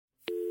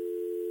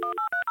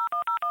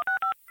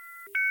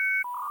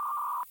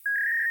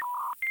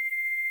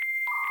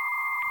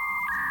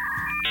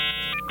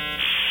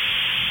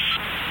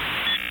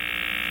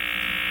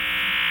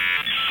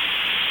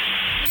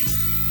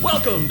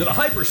Welcome to the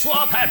Hyper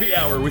Sloth Happy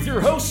Hour with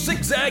your hosts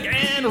Zigzag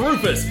and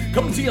Rufus,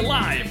 coming to you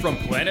live from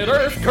planet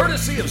Earth,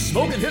 courtesy of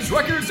Smoking His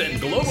Records and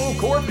Globo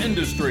Corp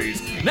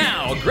Industries.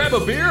 Now, grab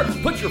a beer,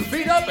 put your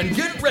feet up, and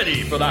get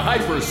ready for the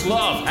Hyper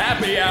Sloth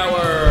Happy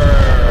Hour.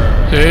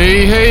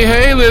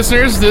 Hey,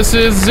 listeners, this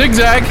is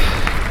Zigzag.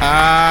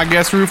 I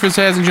guess Rufus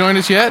hasn't joined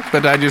us yet,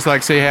 but I'd just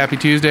like to say happy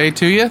Tuesday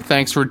to you.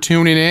 Thanks for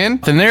tuning in.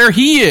 And there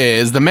he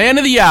is, the man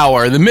of the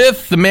hour, the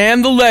myth, the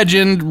man, the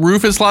legend,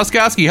 Rufus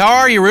Laskowski. How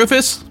are you,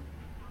 Rufus?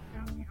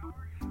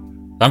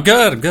 I'm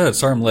good.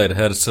 Sorry I'm late. I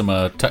had some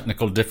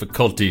technical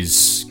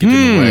difficulties get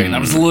in the way. And I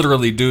was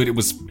literally, dude, it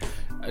was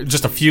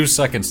just a few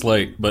seconds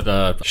late.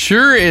 But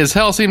sure as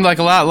hell seemed like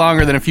a lot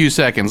longer than a few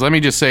seconds. Let me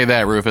just say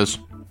that, Rufus.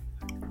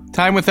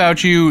 Time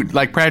without you,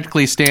 like,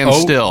 practically stands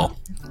still.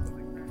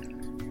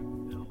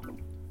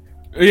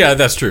 Yeah,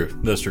 that's true.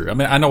 I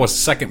mean, I know a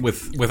second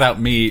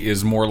without me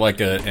is more like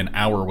an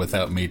hour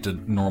without me to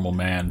normal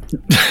man.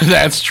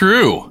 That's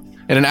true.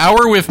 And an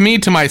hour with me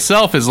to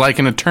myself is like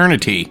an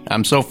eternity.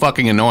 I'm so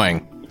fucking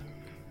annoying.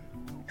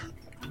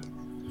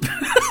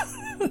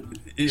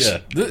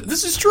 Yeah,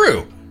 this is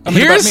true. I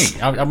mean, about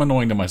me. I'm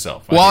annoying to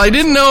myself. Well, I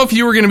didn't know if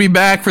you were going to be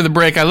back for the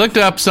break. I looked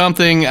up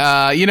something.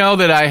 You know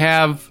that I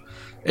have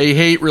a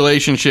hate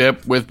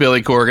relationship with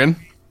Billy Corgan.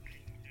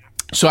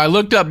 So I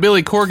looked up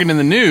Billy Corgan in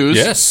the news.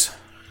 Yes.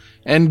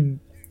 And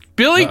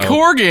Billy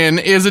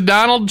Corgan is a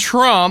Donald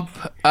Trump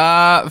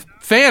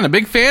fan, a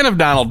big fan of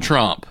Donald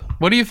Trump.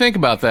 What do you think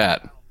about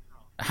that?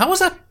 How was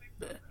that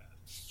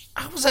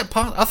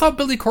possible? I thought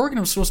Billy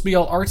Corgan was supposed to be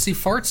all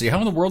artsy-fartsy. How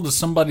in the world is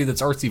somebody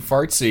that's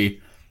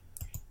artsy-fartsy...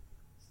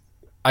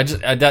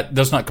 that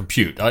does not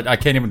compute. I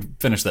can't even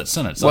finish that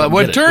sentence. Well,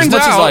 what turns as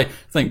much out... as I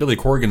think Billy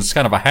Corgan's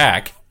kind of a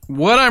hack...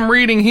 What I'm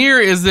reading here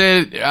is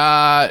that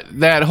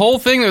that whole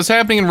thing that was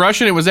happening in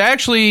Russia, it was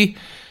actually...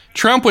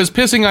 Trump was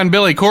pissing on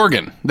Billy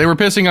Corgan. They were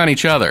pissing on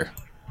each other.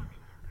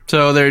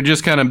 So they're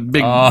just kind of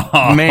big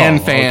man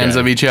fans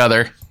of each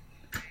other.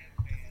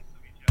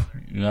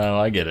 No,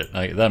 I get it.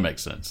 That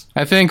makes sense.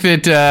 I think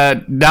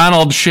that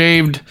Donald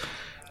shaved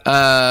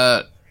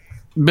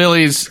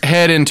Billy's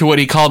head into what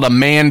he called a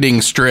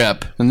manding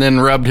strip and then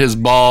rubbed his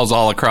balls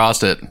all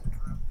across it.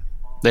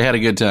 They had a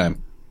good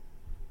time.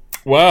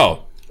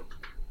 Wow.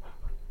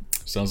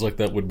 Sounds like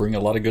that would bring a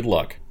lot of good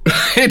luck.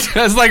 It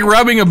was like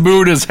rubbing a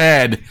Buddha's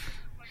head.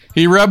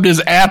 He rubbed his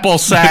apple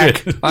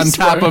sack on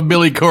top of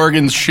Billy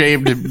Corgan's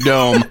shaved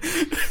dome.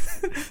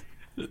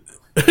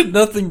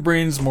 Nothing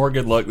brings more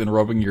good luck than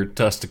rubbing your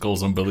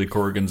testicles on Billy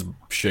Corgan's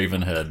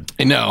shaven head.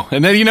 I know.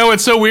 And then,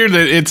 it's so weird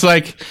that it's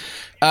like,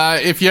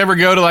 if you ever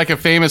go to like a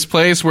famous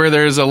place where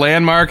there's a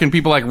landmark and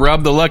people like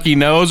rub the lucky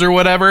nose or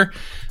whatever,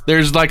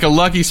 there's like a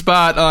lucky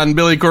spot on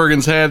Billy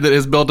Corgan's head that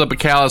has built up a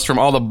callus from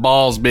all the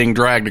balls being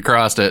dragged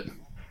across it.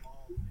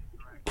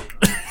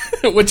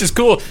 Which is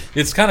cool.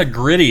 It's kind of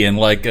gritty and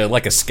like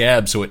a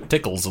scab, so it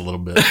tickles a little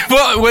bit.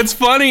 Well, what's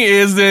funny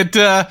is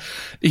that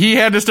he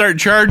had to start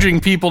charging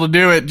people to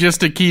do it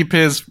just to keep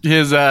his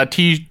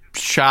tea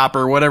shop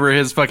or whatever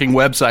his fucking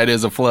website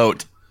is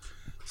afloat.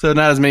 So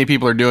not as many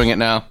people are doing it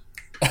now.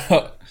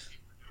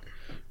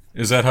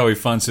 Is that how he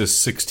funds his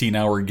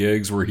 16-hour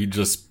gigs where he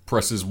just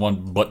presses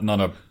one button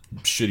on a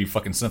shitty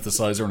fucking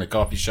synthesizer in a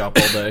coffee shop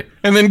all day?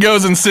 And then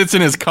goes and sits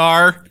in his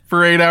car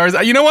for 8 hours.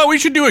 You know what? We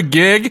should do a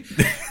gig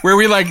where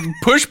we like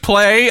push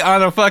play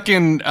on a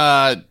fucking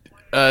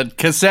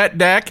cassette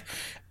deck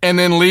and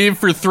then leave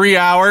for 3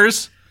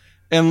 hours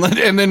and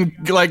then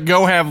like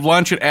go have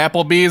lunch at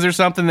Applebee's or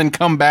something, then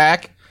come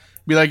back.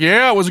 Be like,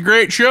 yeah, it was a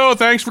great show.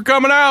 Thanks for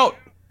coming out.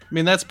 I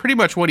mean, that's pretty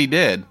much what he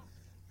did.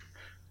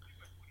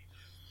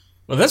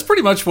 Well, that's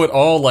pretty much what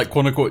all, like,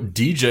 quote-unquote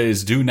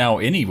DJs do now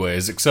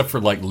anyways, except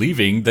for, like,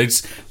 leaving. They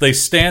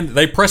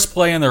press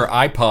play on their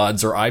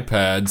iPods or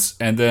iPads,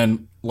 and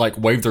then, like,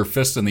 wave their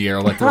fist in the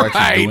air like they're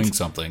actually doing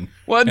something.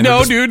 Well,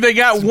 no, dude, they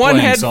got one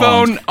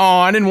headphone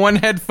on and one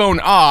headphone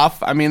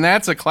off. I mean,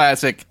 that's a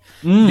classic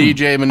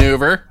DJ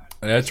maneuver.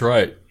 That's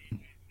right.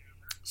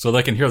 So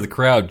they can hear the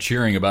crowd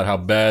cheering about how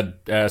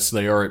badass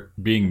they are at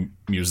being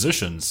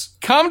musicians.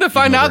 Come to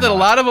find out that a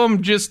lot of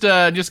them just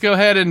go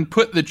ahead and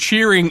put the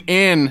cheering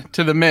in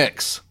to the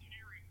mix.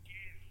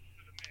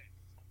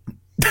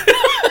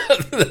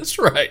 That's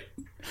right.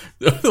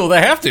 Well,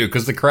 they have to,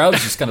 because the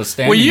crowd's just kind of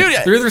standing.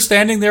 They're either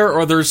standing there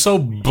or they're so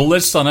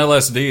blitzed on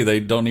LSD they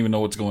don't even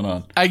know what's going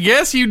on. I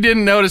guess you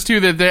didn't notice,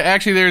 too, that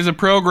there's a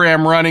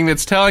program running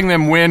that's telling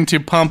them when to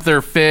pump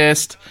their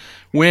fist,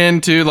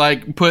 when to,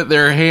 like, put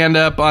their hand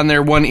up on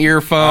their one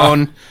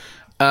earphone,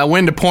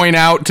 when to point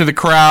out to the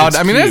crowd.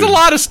 I mean, there's a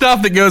lot of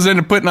stuff that goes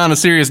into putting on a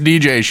serious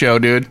DJ show,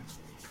 dude.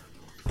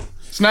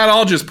 It's not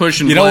all just push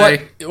and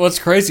play. You know what's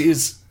crazy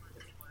is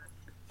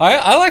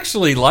I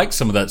actually like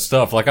some of that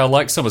stuff. Like, I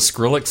like some of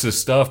Skrillex's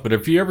stuff, but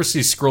if you ever see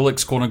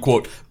Skrillex,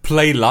 quote-unquote,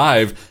 play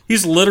live,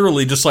 he's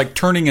literally just, like,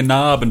 turning a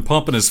knob and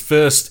pumping his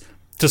fist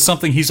to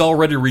something he's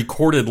already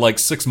recorded, like,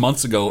 6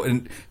 months ago,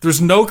 and there's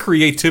no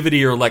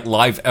creativity or, like,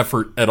 live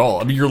effort at all.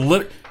 I mean,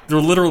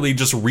 they're literally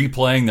just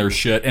replaying their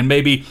shit, and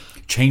maybe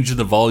changing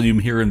the volume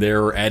here and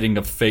there or adding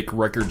a fake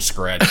record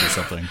scratch or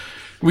something.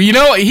 Well,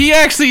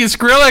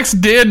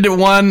 Skrillex did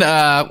one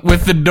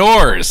with the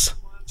Doors.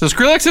 So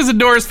Skrillex is a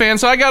Doors fan,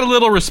 so I got a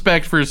little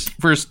respect for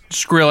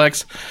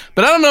Skrillex.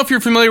 But I don't know if you're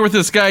familiar with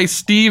this guy,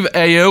 Steve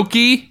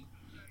Aoki.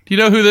 Do you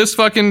know who this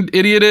fucking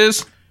idiot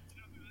is?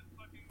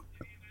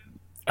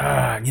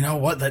 You know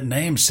what? That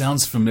name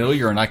sounds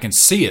familiar, and I can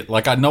see it.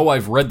 Like, I know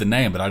I've read the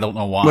name, but I don't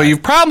know why. Well,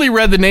 you've probably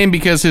read the name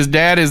because his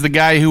dad is the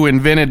guy who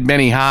invented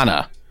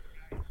Benihana.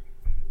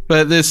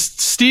 But this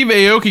Steve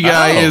Aoki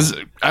guy is,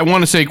 I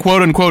want to say,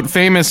 quote-unquote,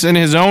 famous in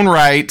his own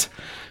right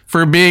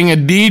for being a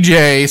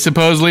DJ,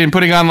 supposedly, and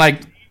putting on,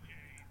 like,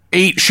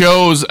 8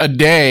 shows a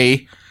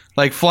day,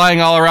 like, flying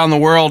all around the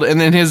world.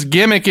 And then his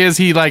gimmick is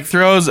he, like,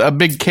 throws a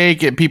big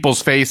cake at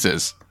people's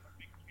faces.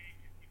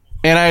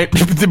 And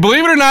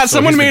believe it or not,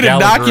 someone made a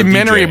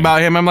documentary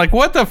about him. I'm like,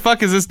 what the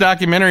fuck is this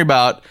documentary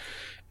about?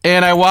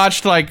 And I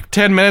watched like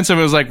 10 minutes of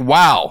it. I was like,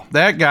 wow,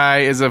 that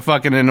guy is a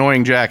fucking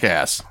annoying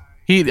jackass.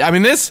 He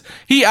obviously,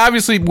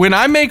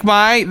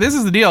 this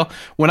is the deal.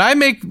 When I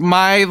make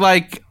my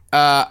like,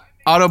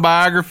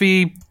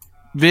 autobiography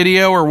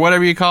video or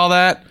whatever you call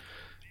that,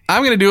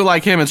 I'm going to do it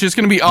like him. It's just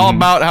going to be all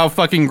about how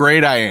fucking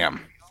great I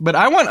am. But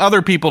I want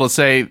other people to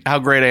say how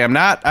great I am.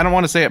 I don't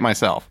want to say it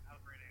myself.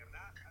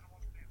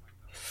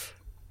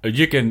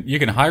 You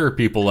can hire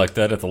people like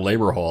that at the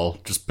labor hall.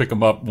 Just pick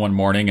them up one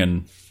morning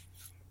and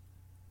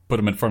put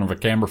them in front of a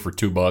camera for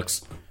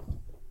 $2.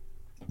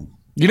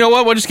 You know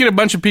what? We'll just get a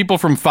bunch of people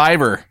from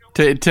Fiverr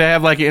to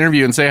have like an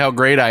interview and say how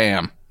great I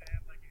am.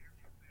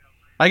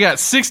 I got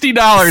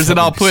 $60 that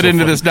I'll put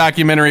into this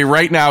documentary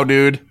right now,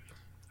 dude.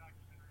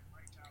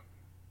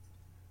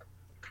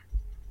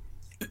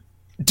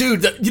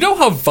 Dude, you know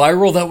how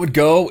viral that would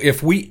go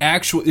if we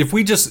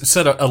just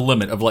set a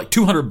limit of like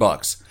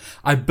 $200.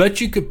 I bet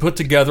you could put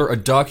together a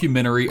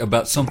documentary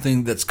about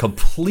something that's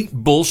complete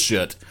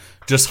bullshit,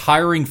 just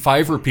hiring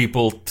Fiverr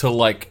people to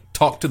like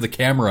talk to the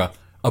camera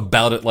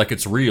about it like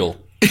it's real.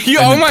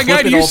 Oh my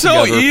god, you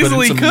so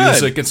easily could.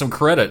 Music and some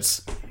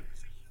credits.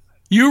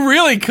 You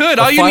really could.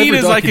 All you need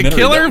is like a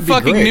killer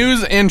fucking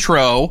news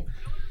intro,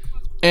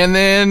 and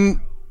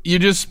then you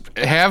just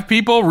have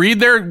people read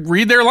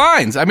their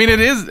lines. I mean,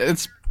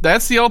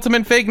 that's the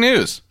ultimate fake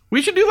news.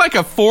 We should do like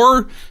a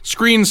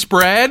 4-screen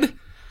spread,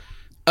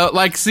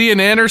 like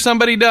CNN or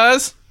somebody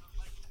does.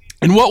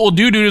 And what we'll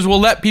do, dude, is we'll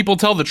let people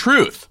tell the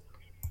truth.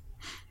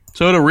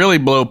 So it'll really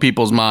blow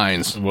people's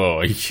minds.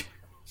 Whoa,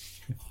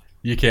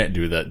 you can't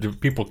do that.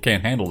 People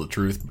can't handle the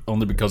truth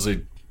only because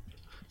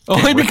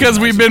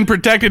we've been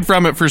protected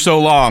from it for so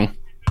long.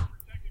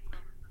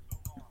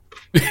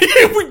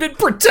 We've been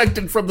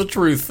protected from the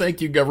truth.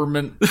 Thank you,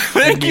 government.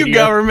 Thank you,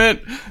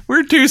 government.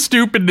 We're too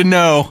stupid to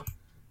know.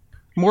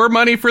 More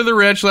money for the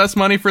rich, less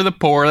money for the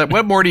poor.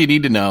 What more do you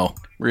need to know,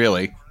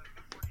 really?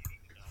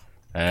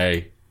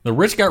 Hey, the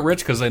rich got rich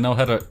because they know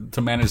how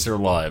to manage their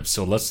lives.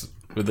 So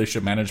they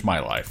should manage my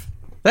life.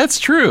 That's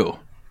true.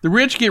 The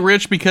rich get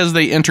rich because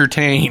they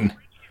entertain.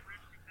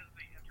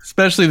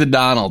 Especially the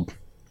Donald.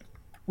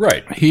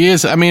 Right. He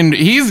is, I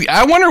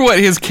wonder what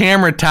his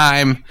camera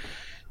time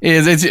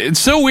is. It's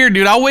so weird,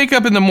 dude. I'll wake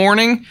up in the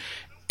morning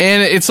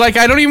and it's like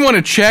I don't even want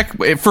to check.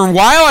 For a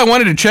while, I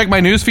wanted to check my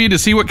newsfeed to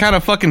see what kind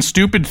of fucking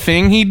stupid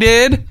thing he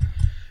did.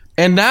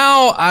 And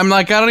now I'm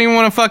like, I don't even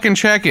want to fucking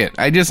check it.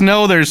 I just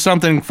know there's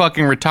something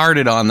fucking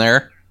retarded on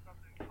there.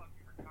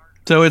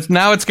 So it's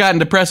gotten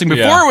depressing.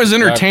 Before it was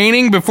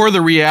entertaining, before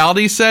the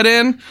reality set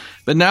in.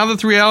 But now that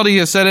the reality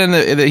has set in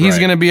that he's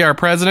going to be our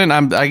president,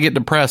 I get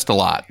depressed a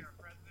lot.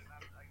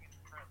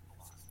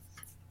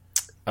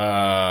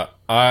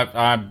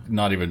 I'm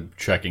not even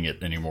checking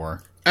it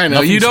anymore. I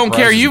know. You don't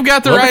care. You've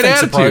got the right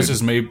attitude.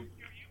 Surprises me.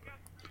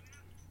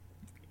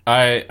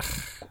 I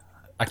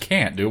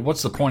can't, dude.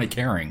 What's the point of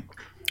caring?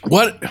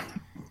 What?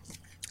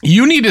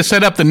 You need to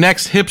set up the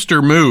next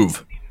hipster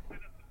move.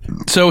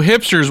 So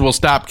hipsters will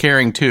stop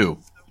caring too.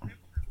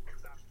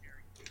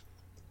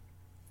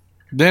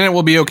 Then it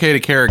will be okay to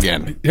care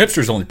again.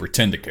 Hipsters only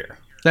pretend to care.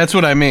 That's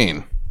what I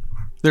mean.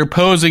 They're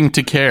posing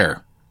to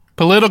care.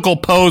 Political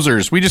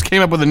posers. We just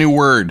came up with a new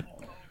word.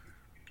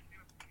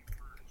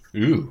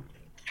 Ooh.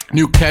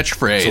 New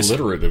catchphrase. It's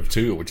alliterative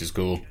too, which is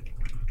cool.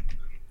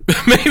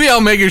 Maybe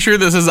I'll make sure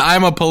this is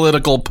I'm a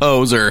political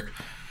poser.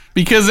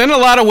 Because in a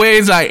lot of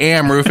ways I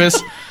am,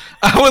 Rufus.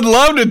 I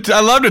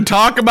love to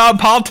talk about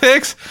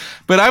politics,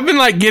 but I've been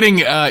like getting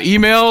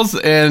emails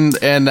and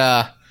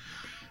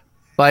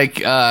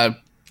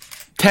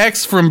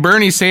texts from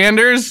Bernie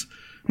Sanders,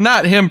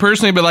 not him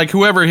personally, but like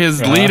whoever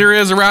his leader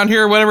is around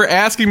here or whatever,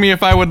 asking me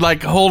if I would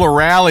like hold a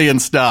rally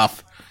and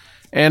stuff.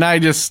 And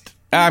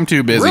I'm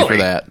too busy for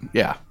that.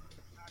 Yeah.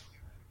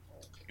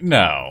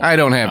 No. I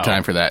don't have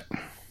time for that.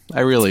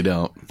 I really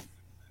don't.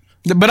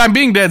 But I'm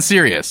being dead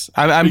serious.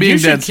 I'm being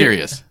dead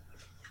serious.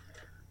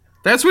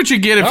 That's what you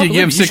get if you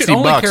give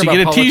 $60. You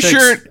get a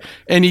T-shirt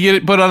and you get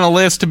it put on a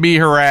list to be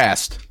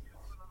harassed.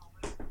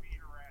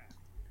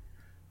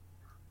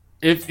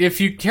 If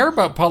you care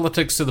about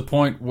politics to the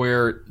point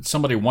where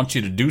somebody wants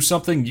you to do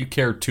something, you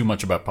care too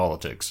much about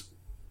politics.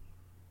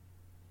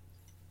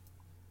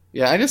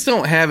 Yeah, I just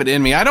don't have it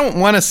in me. I don't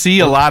want to see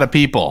a lot of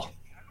people.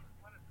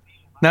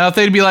 Now, if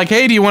they'd be like,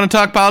 hey, do you want to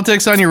talk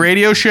politics on your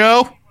radio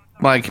show?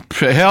 I'm like,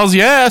 hell's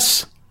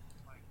yes.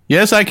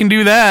 Yes, I can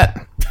do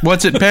that.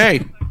 What's it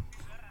pay?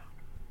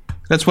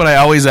 That's what I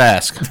always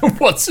ask.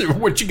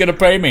 What you gonna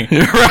pay me?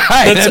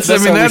 Right. That's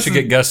how we should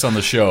get guests on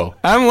the show.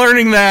 I'm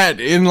learning that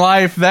in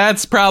life.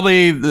 That's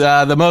probably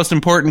the most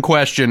important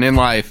question in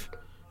life.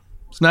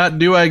 It's not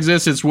do I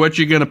exist, it's what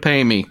you gonna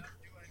pay me.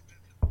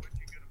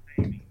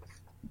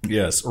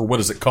 Yes, or what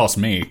does it cost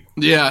me?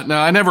 Yeah, no,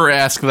 I never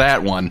ask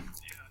that one.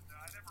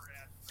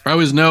 I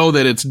always know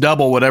that it's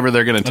double whatever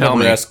they're going to tell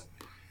me.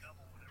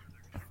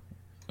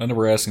 I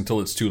never ask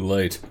until it's too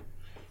late.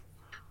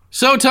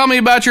 So tell me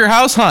about your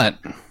house hunt.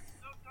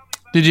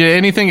 Did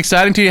anything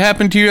exciting to you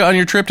happen to you on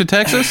your trip to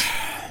Texas?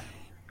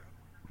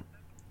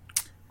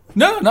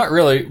 No, not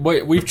really.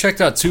 We've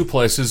checked out 2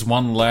 places,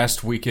 one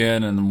last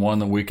weekend and one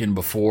the weekend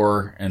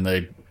before, and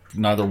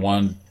neither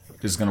one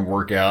is going to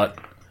work out.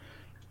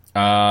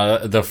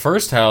 The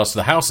first house,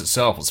 the house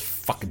itself was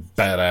fucking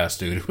badass,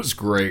 dude. It was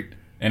great.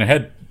 And it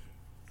had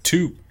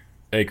 2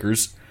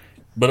 acres,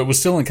 but it was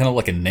still in kind of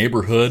like a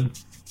neighborhood.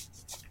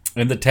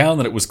 And the town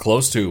that it was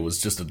close to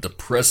was just a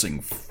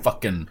depressing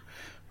fucking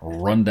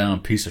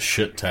rundown piece of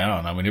shit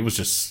town. I mean, it was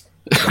just...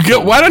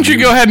 Why don't you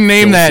go ahead and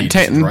name that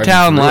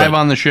town live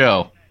on the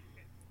show?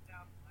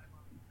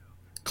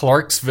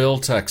 Clarksville,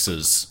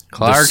 Texas.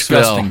 Clarksville.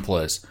 Disgusting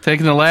place.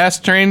 Taking the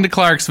last train to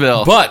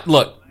Clarksville. But,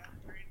 look,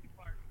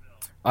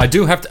 I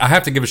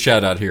have to give a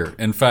shout out here.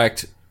 In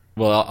fact,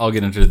 well, I'll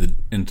get into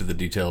the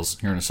details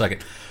here in a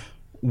second.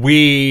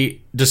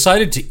 We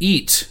decided to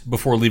eat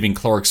before leaving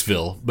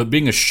Clarksville, but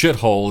being a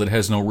shithole, it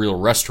has no real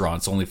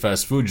restaurants, only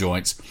fast food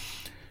joints.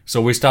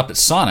 So we stopped at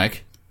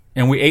Sonic,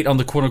 and we ate on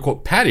the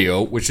quote-unquote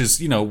patio, which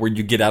is, where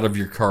you get out of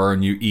your car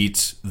and you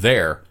eat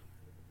there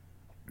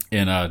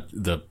in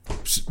the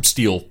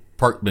steel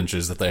park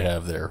benches that they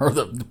have there, or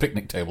the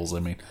picnic tables,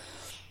 I mean.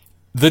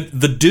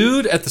 The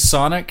dude at the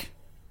Sonic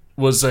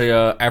was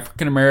a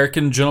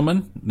African-American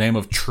gentleman, name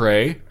of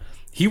Trey.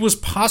 He was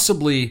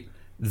possibly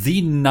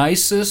the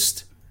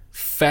nicest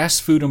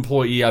fast food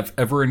employee I've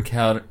ever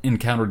encountered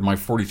in my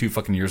 42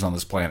 fucking years on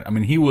this planet. I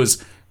mean, he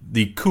was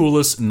the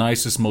coolest,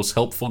 nicest, most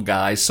helpful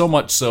guy, so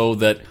much so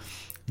that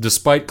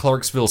despite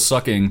Clarksville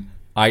sucking,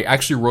 I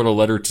actually wrote a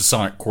letter to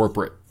Sonic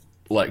Corporate,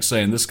 like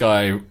saying this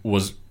guy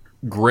was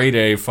grade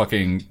A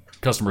fucking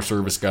customer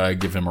service guy,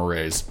 give him a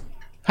raise.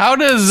 How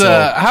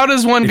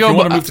does one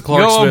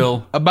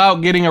go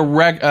about getting a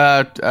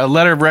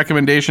letter of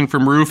recommendation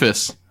from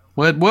Rufus?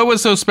 What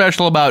was so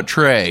special about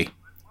Trey?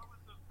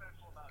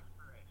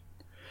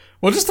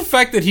 Well, just the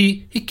fact that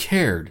he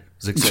cared.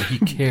 He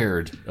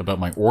cared about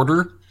my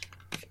order.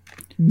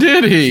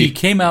 Did he? He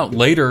came out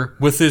later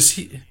with this.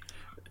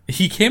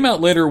 He came out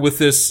later with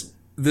this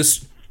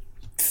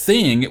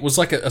thing. It was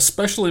like a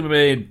specially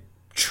made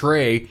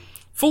tray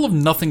full of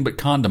nothing but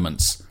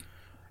condiments.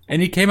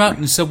 And he came out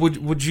and said,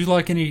 "Would you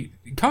like any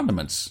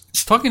condiments?"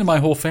 He's talking to my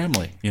whole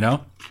family,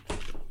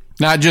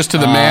 Not just to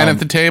the man at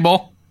the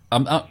table.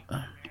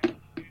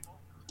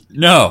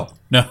 No.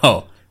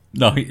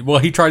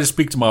 He tried to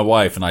speak to my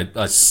wife, and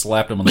I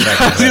slapped him on the back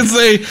of the head. I was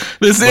going to say,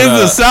 this is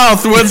the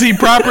South. Was he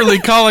properly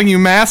calling you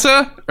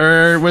massa,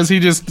 or was he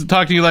just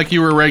talking to you like you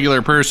were a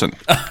regular person?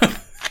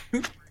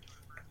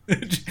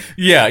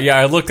 Yeah.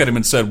 I looked at him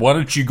and said, "Why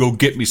don't you go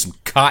get me some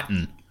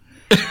cotton?"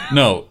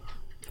 No.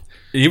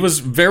 He was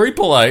very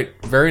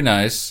polite, very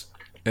nice,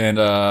 and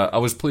I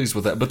was pleased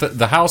with that. But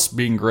the house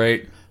being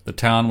great, the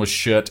town was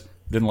shit.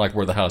 Didn't like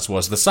where the house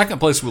was. The second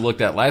place we looked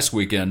at last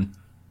weekend,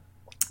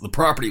 the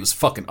property was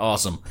fucking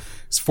awesome.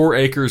 It's 4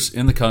 acres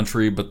in the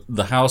country, but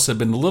the house had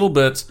been a little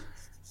bit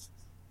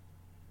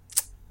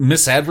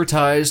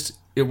misadvertised.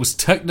 It was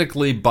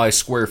technically by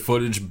square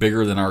footage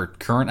bigger than our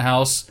current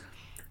house,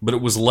 but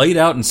it was laid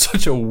out in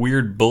such a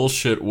weird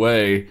bullshit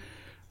way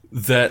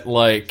that,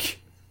 like,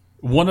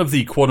 one of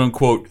the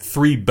quote-unquote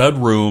 3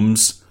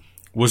 bedrooms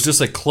was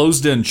just a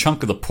closed-in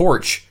chunk of the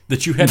porch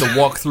that you had to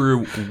walk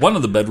through one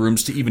of the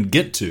bedrooms to even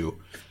get to.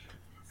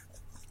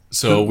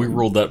 So we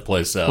ruled that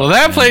place out. Well,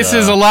 that place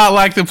is a lot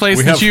like the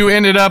place that you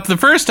ended up the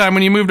first time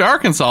when you moved to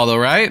Arkansas, though,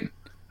 right?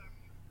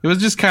 It was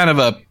just kind of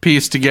a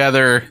pieced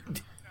together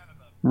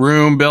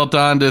room built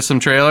onto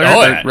some trailer,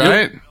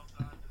 right?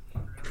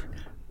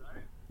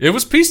 It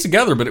was pieced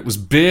together, but it was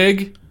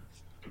big,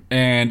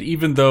 and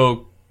even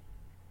though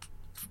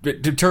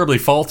terribly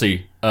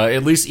faulty,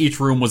 at least each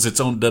room was its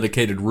own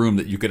dedicated room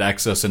that you could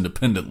access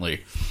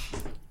independently.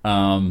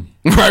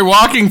 Right,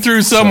 walking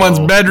through someone's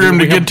bedroom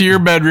to get to your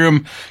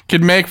bedroom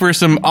could make for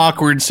some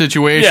awkward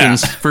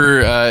situations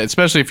for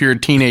especially if you're a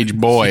teenage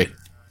boy.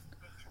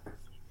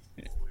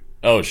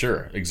 Oh,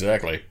 sure,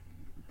 exactly.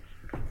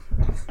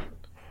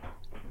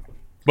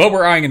 But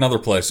we're eyeing another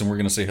place, and we're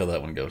going to see how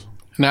that one goes.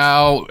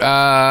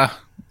 Now,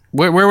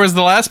 where was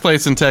the last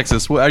place in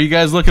Texas? Are you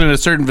guys looking at a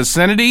certain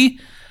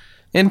vicinity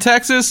in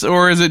Texas,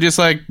 or is it just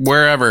like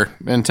wherever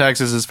in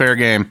Texas is fair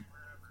game?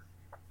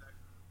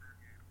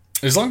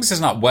 As long as it's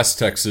not West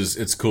Texas,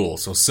 it's cool.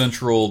 So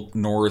central,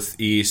 north,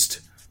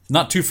 east,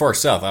 not too far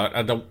south.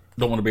 I don't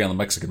don't want to be on the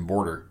Mexican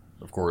border,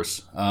 of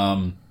course.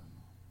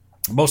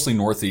 Mostly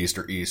northeast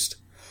or east.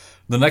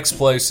 The next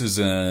place is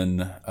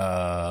in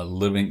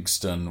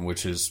Livingston,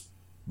 which is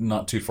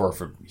not too far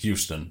from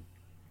Houston,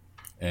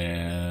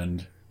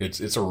 and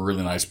it's a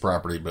really nice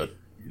property, but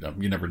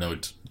you never know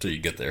it until you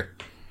get there.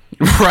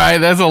 Right,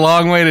 that's a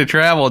long way to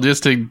travel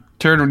just to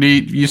turn.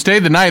 You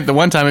stayed the night the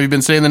one time. Have you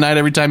been staying the night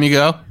every time you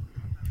go?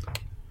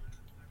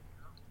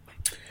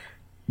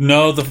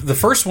 No, the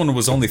first one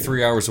was only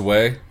 3 hours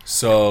away,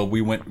 so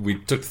we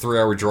took a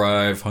 3-hour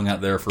drive, hung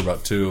out there for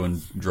about 2,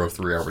 and drove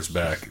 3 hours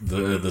back.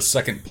 The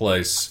second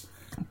place,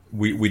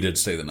 we did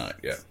stay the night,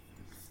 yeah.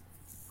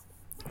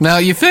 Now,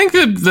 you think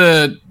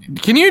that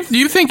do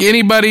you think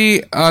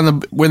anybody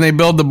when they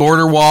build the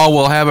border wall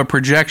will have a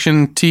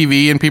projection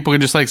TV and people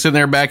can just like sit in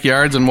their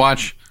backyards and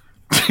watch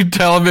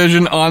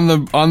television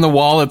on the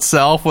wall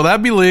itself? Will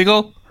that be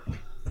legal?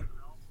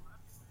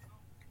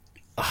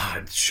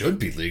 It should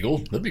be legal.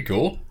 That'd be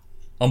cool.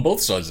 On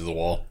both sides of the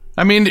wall.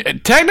 I mean,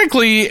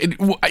 technically,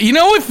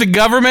 if the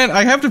government,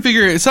 I have to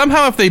figure,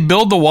 somehow if they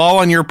build the wall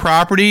on your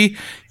property,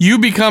 you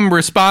become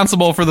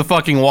responsible for the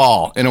fucking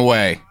wall, in a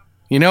way.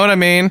 You know what I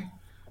mean?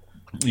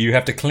 You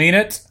have to clean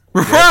it.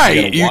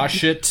 Right. You gotta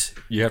wash it.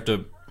 You have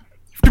to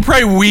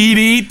probably weed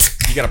eat.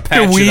 You gotta patch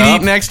it up. Weed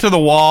eat next to the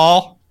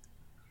wall.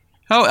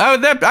 I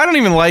don't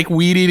even like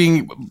weed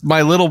eating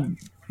my little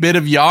bit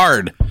of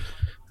yard.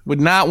 Would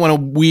not want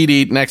to weed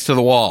eat next to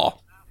the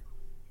wall.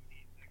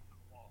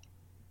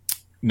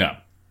 No.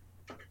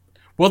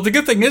 Well, the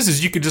good thing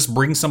is you could just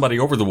bring somebody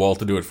over the wall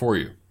to do it for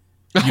you.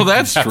 Oh,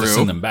 that's have true. To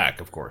send them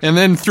back, of course, and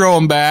then throw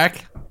them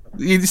back.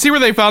 You see where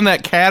they found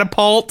that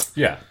catapult?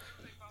 Yeah.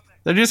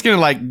 They're just gonna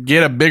like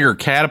get a bigger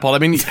catapult. I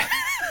mean,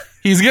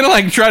 he's gonna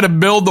like try to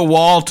build the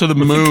wall to the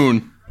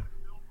moon.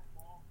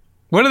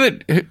 What are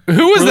they?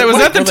 Who was that? Was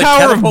that the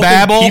Tower of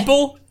Babel?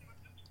 People?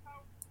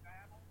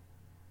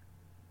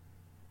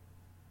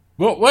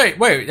 Well, wait.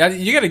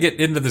 You got to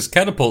get into this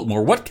catapult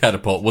more. What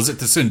catapult? Was it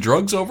to send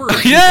drugs over?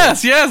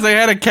 Yes. They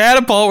had a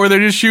catapult where they're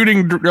just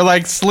shooting,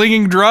 like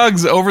slinging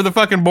drugs over the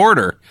fucking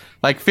border,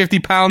 like 50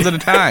 pounds at a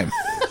time.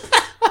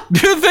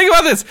 Dude, think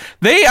about this.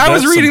 I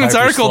was reading this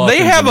article.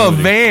 They have a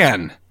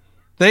van.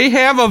 They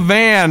have a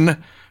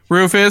van,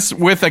 Rufus,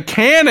 with a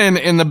cannon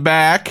in the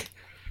back,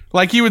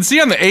 like you would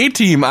see on the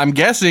A-Team, I'm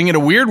guessing, in a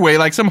weird way,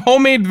 like some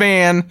homemade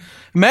van.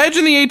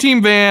 Imagine the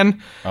A-Team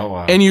van,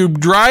 and you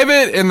drive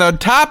it, and the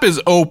top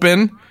is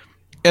open,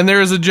 and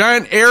there's a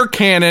giant air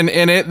cannon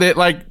in it that,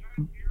 like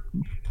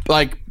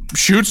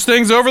shoots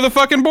things over the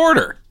fucking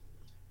border.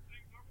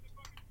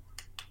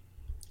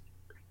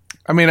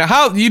 I mean,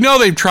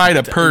 they've tried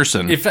a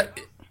person.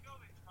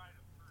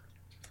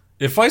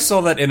 If I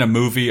saw that in a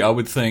movie, I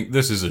would think,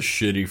 this is a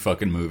shitty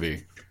fucking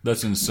movie.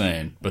 That's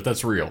insane, but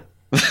that's real.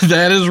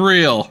 That is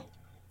real.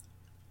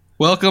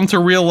 Welcome to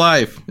real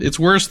life. It's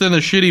worse than a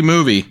shitty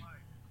movie.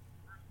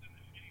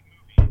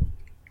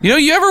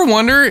 You ever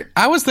wonder,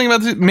 I was thinking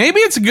about this,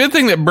 maybe it's a good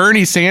thing that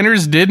Bernie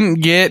Sanders didn't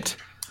get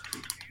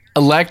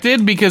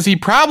elected, because he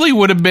probably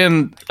would have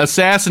been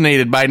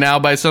assassinated by now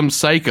by some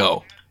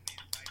psycho.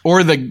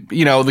 Or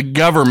the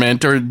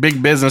government or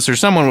big business or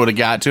someone would have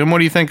got to him. What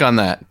do you think on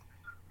that?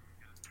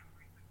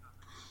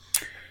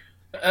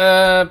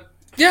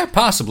 Yeah,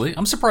 possibly.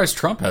 I'm surprised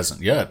Trump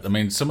hasn't yet. I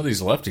mean, some of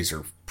these lefties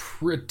are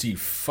pretty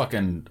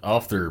fucking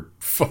off their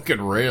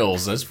fucking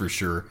rails, that's for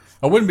sure.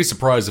 I wouldn't be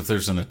surprised if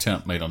there's an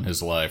attempt made on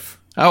his life.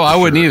 Oh, I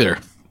wouldn't either.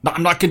 No,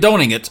 I'm not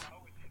condoning it,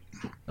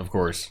 of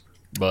course,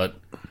 but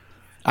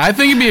I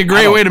think it'd be a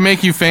great way to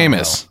make you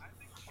famous.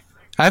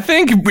 I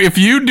think if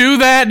you do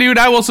that, dude,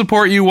 I will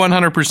support you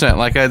 100%,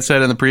 like I had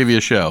said in the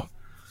previous show.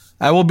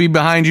 I will be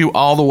behind you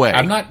all the way.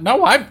 I'm not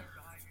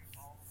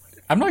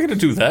going to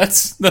do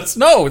that. That's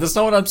not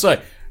what I'm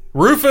saying.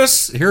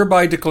 Rufus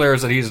hereby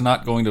declares that he is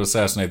not going to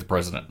assassinate the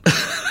president.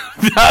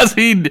 Does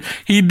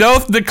he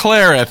doth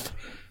declareth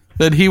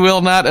that he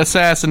will not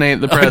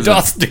assassinate the president.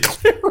 Doth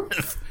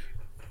declareth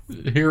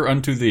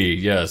hereunto thee,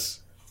 yes.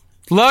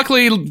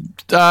 Luckily,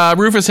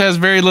 Rufus has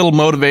very little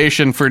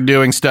motivation for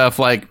doing stuff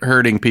like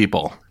hurting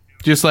people,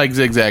 just like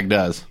Zigzag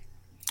does.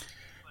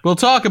 We'll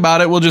talk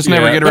about it. We'll just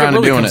never get around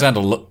to doing it. It really comes down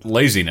to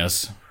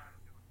laziness.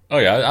 Oh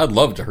yeah, I'd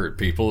love to hurt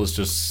people. It's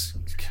just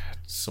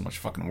so much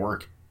fucking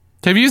work.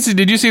 Did you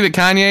see that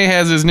Kanye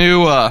has his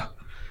new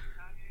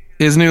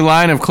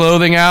line of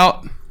clothing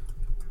out?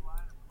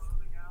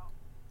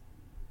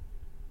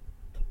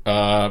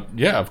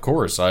 Yeah, of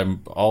course.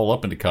 I'm all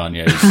up into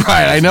Kanye.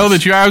 Right, I know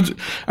that you are.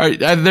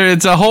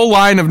 It's a whole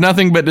line of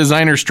nothing but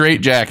designer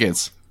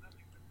straitjackets,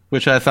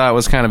 which I thought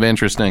was kind of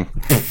interesting.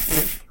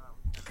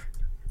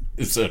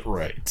 Is that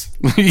right?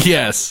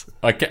 Yes.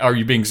 Are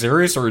you being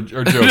serious or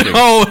joking?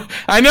 No,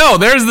 I know.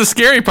 There's the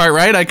scary part,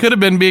 right? I could have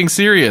been being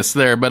serious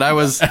there, but I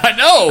was. I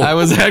know. I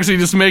was actually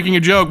just making a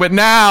joke. But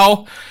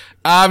now,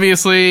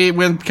 obviously,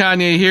 when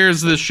Kanye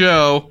hears the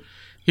show,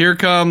 here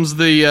comes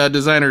the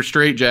designer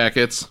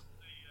straitjackets.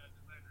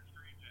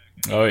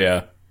 Oh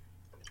yeah.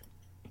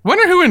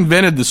 Wonder who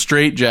invented the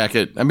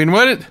straitjacket. I mean,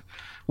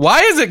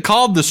 why is it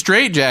called the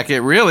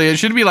straitjacket? Really, it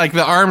should be like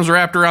the arms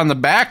wrapped around the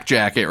back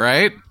jacket,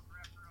 right?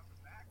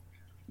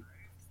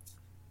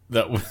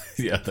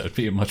 That'd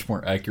be a much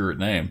more accurate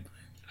name.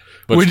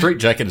 But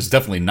straitjacket is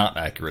definitely not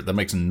accurate. That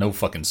makes no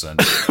fucking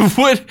sense.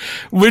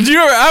 would you?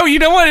 Oh, you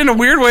know what? In a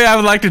weird way, I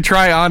would like to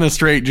try on a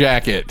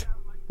straitjacket.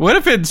 What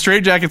if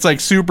straitjacket's like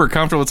super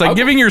comfortable? It's like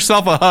giving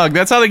yourself a hug.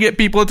 That's how they get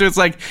people into it. It's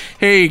like,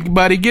 hey,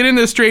 buddy, get in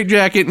this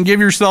straitjacket and give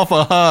yourself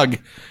a hug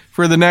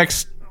for the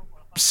next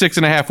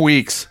 6.5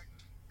 weeks.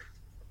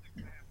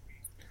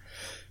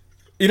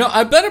 You know,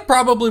 I bet it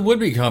probably would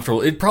be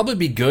comfortable. It'd probably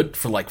be good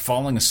for like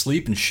falling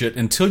asleep and shit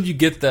until you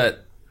get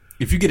that.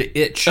 If you get an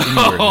itch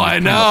anywhere, I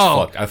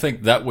know. I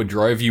think that would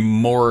drive you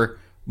more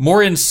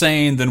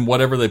insane than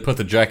whatever they put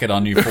the jacket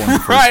on you for in the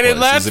first right, place.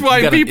 and that's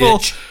why people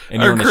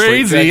are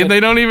crazy and they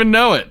don't even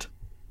know it.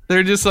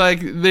 They're just like,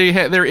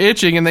 they're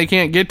itching and they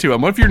can't get to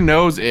them. What if your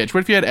nose itched?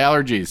 What if you had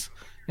allergies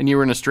and you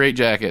were in a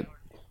straitjacket?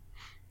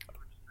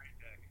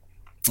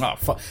 Oh,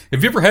 fuck.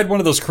 Have you ever had one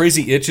of those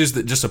crazy itches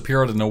that just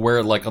appear out of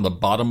nowhere, like on the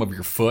bottom of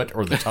your foot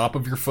or the top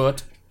of your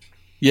foot?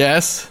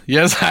 Yes,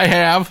 I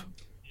have.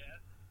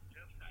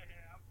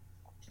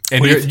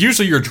 And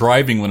usually you're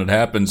driving when it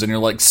happens, and you're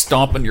like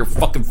stomping your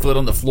fucking foot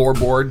on the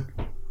floorboard.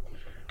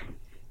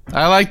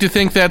 I like to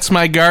think that's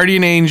my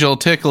guardian angel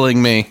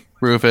tickling me,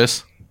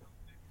 Rufus.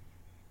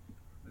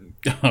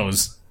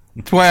 That's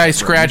why I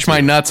scratch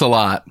my nuts a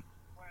lot.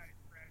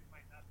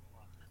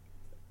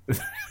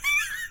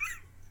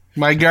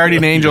 My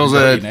guardian angel's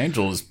a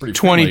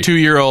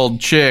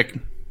 22-year-old chick.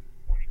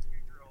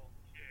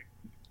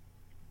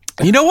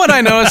 You know what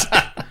I noticed?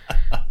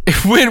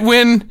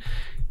 when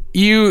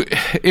you,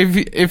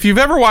 if you've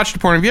ever watched a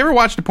porno, have you ever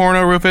watched a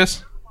porno,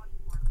 Rufus?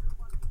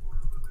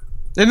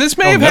 And this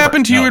may have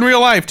happened to you in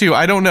real life too.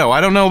 I don't know. I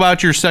don't know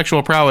about your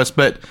sexual prowess,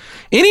 but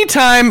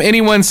anytime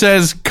anyone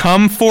says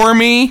 "come for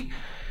me,"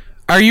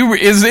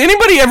 is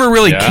anybody ever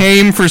really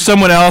came for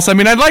someone else? I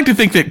mean, I'd like to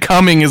think that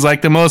coming is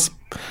like the most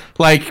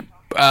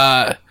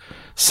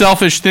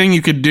selfish thing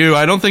you could do.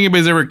 I don't think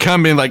anybody's ever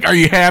come in like, "Are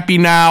you happy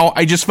now?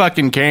 I just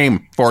fucking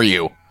came for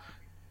you.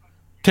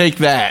 Take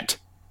that."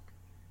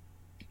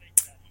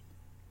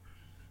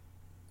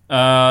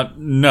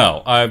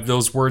 No.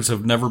 Those words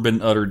have never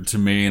been uttered to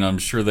me, and I'm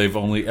sure they've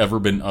only ever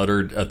been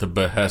uttered at the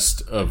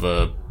behest of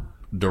a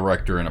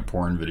director in a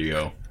porn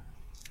video.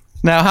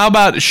 Now, how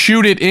about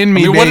 "shoot it in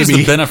me, baby"? What is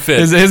the benefit?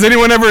 Has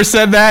anyone ever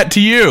said that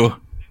to you?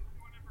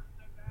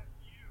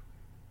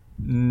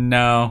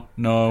 No,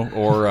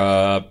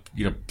 or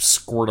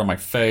squirt on my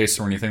face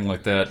or anything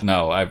like that.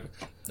 No,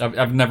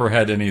 I've never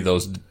had any of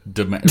those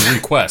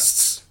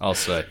requests. I'll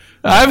say.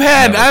 I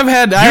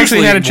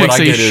actually had a chick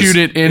say "shoot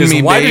it in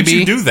me, why baby." Why did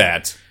you do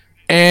that?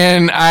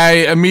 And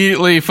I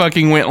immediately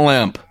fucking went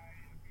limp.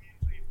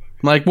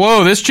 I'm like,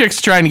 whoa, this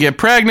chick's trying to get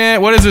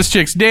pregnant. What is this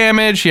chick's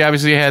damage? She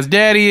obviously has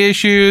daddy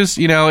issues.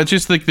 You know, it's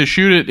just like the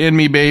 "shoot it in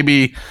me,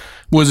 baby"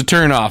 was a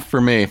turnoff for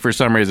me for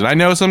some reason. I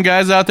know some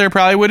guys out there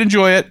probably would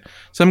enjoy it.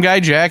 Some guy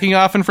jacking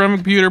off in front of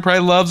a computer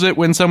probably loves it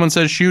when someone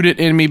says "shoot it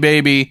in me,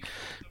 baby."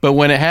 But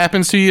when it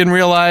happens to you in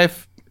real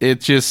life,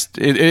 it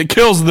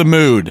kills the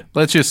mood.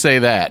 Let's just say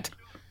that.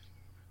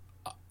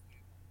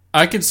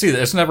 I can see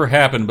that. It's never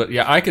happened, but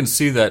yeah, I can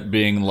see that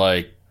being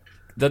like,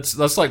 that's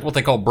like what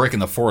they call breaking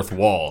the fourth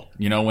wall.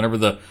 You know, whenever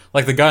the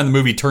guy in the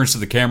movie turns to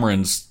the camera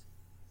and,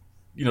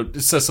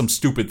 it says some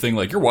stupid thing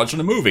like, "You're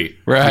watching a movie."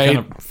 Right. You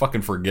kind of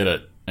fucking forget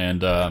it.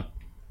 And, I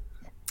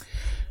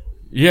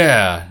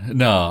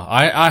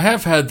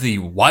have had the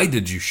 "why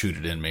did you shoot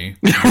it in me?"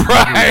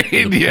 Right,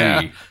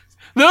 yeah.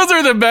 Those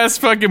are the best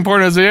fucking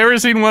pornos. Have you ever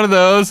seen one of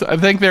those? I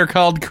think they're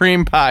called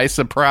Cream Pie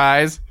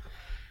Surprise.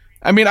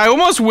 I mean, I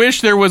almost wish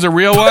there was a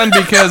real one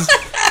because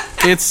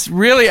it's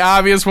really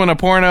obvious when a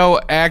porno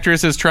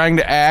actress is trying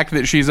to act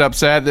that she's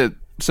upset that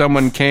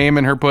someone came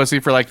in her pussy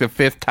for like the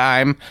 5th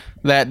time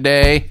that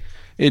day.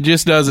 It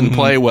just doesn't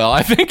play well.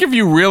 I think if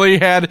you really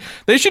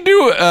they should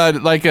do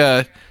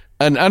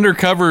an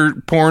undercover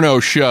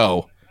porno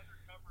show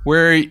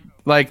where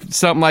like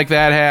something like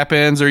that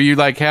happens, or you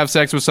like have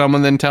sex with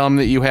someone, then tell them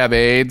that you have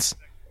AIDS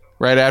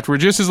right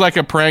afterwards, just as like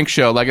a prank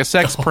show, like a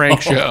sex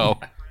prank show.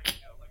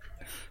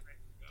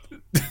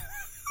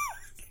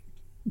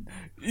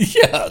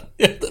 Yeah,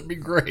 that'd be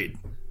great.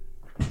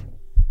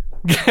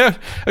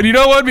 And you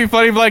know what would be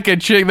funny if like a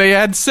chick, they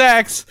had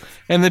sex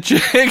and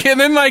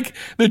then like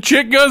the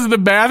chick goes to the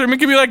bathroom. It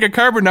could be like a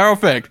Carbonaro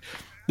effect.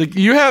 Like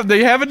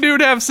they have a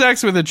dude have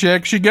sex with a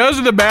chick. She goes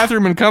to the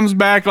bathroom and comes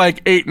back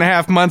like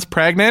 8.5 months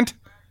pregnant,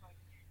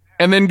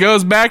 and then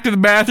goes back to the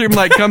bathroom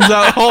like comes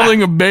out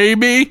holding a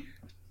baby.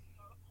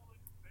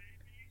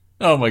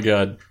 Oh my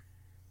god!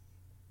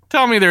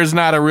 Tell me there's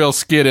not a real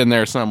skit in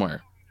there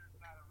somewhere.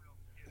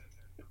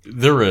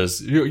 There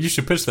is. You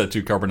should pitch that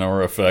to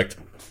Carbonaro Effect.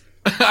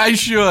 I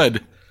should.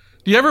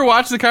 Do you ever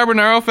watch the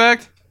Carbonaro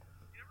Effect?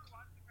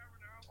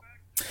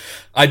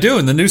 I do,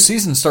 and the new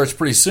season starts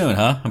pretty soon,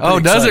 huh? Oh,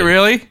 does it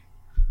really?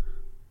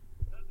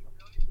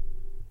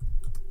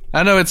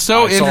 I know, it's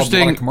so interesting. I saw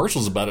a lot of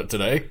commercials about it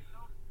today.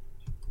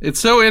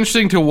 It's so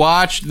interesting to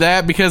watch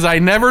that because I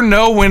never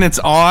know when it's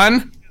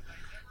on.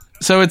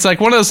 So it's like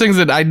one of those things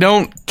that I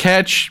don't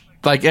catch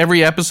like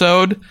every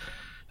episode,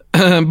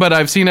 but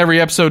I've seen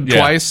every episode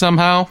twice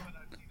somehow.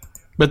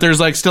 but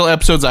there's like still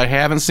episodes I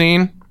haven't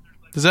seen.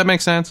 Does that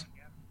make sense?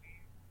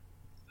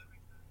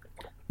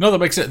 No, that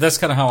makes sense. That's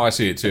kind of how I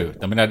see it too.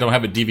 I mean, I don't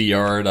have a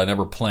DVR. I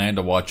never plan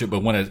to watch it,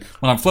 but when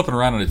I'm flipping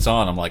around and it's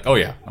on, I'm like, oh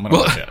yeah, I'm gonna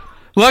watch it.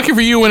 Lucky for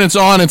you, when it's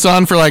on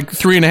for like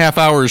 3.5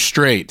 hours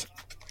straight.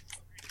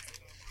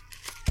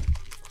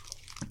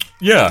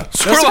 Yeah,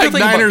 Sort of like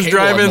diners,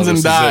 drive-ins,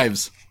 and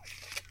dives.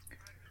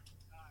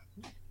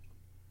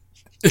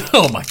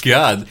 Oh my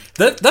god,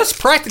 that's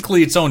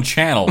practically its own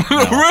channel.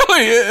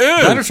 Really, it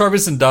is. Diners,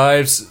 drive-ins, and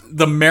dives.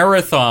 The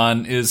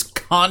marathon is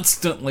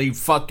constantly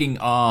fucking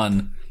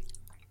on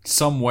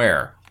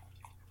somewhere.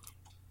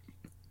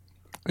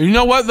 You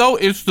know what though?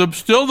 It's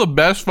still the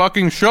best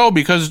fucking show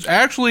because it's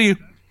actually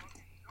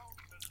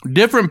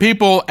different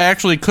people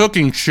actually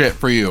cooking shit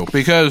for you.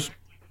 Because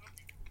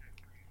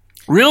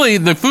really,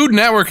 the Food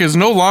Network is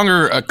no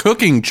longer a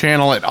cooking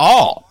channel at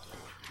all.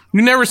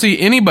 You never see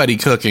anybody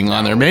cooking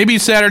on there. Maybe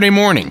Saturday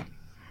morning.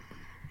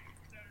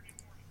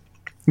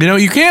 You know,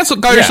 you can't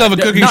call yourself a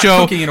cooking show.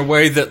 Not cooking in a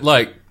way that,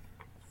 like...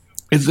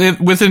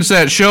 within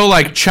that show,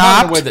 like Chopped.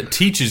 Not in a way that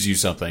teaches you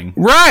something.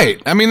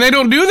 Right. I mean, they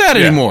don't do that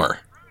anymore.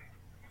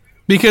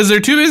 Because they're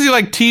too busy,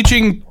 like,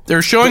 teaching...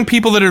 They're showing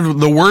people that are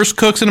the worst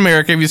cooks in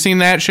America. Have you seen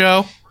that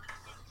show?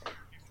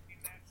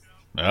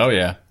 Oh,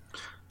 yeah.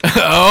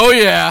 Oh,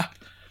 yeah.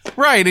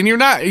 Right, and you're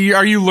not...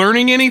 Are you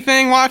learning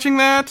anything watching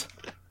that?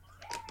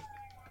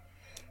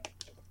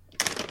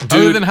 Dude,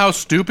 other than how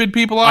stupid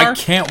people are? I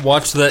can't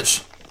watch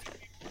that...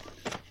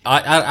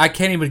 I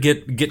can't even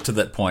get to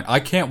that point. I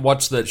can't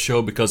watch that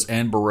show because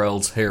Anne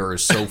Burrell's hair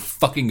is so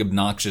fucking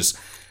obnoxious.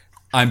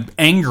 I'm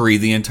angry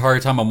the entire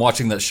time I'm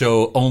watching that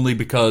show only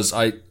because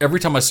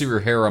every time I see her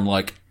hair, I'm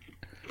like,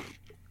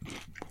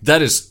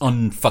 that is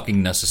unfucking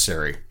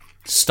necessary.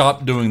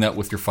 Stop doing that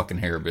with your fucking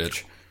hair,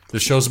 bitch. The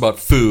show's about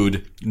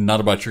food, not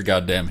about your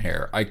goddamn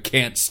hair. I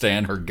can't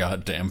stand her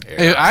goddamn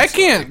hair. I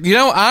can't,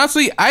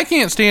 honestly, I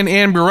can't stand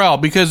Anne Burrell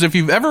because if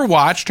you've ever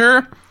watched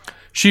her,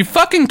 she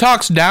fucking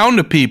talks down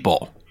to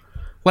people.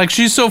 Like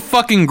she's so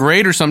fucking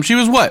great or something. She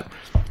was what?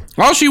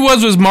 All she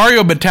was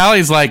Mario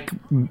Batali's like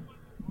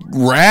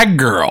rag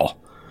girl.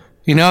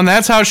 And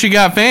that's how she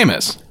got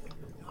famous.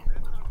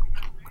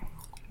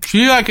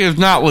 She like is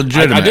not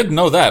legitimate. I didn't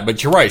know that,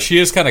 but you're right. She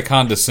is kind of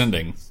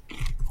condescending.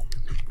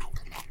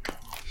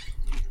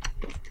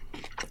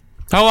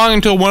 How long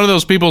until one of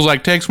those people's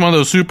like takes one of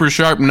those super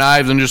sharp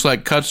knives and just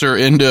like cuts her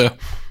into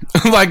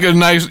like a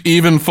nice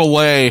even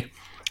fillet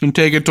and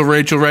take it to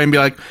Rachel Ray and be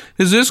like,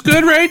 "Is this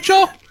good,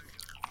 Rachel?"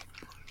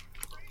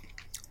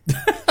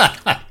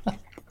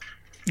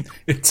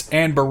 It's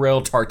Anne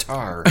Burrell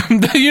tartare.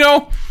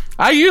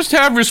 I used to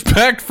have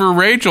respect for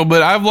Rachel,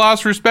 but I've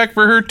lost respect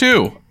for her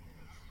too.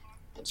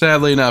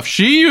 Sadly enough,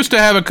 she used to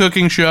have a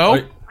cooking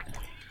show.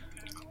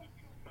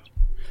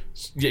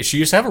 Yeah, she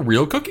used to have a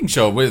real cooking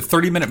show with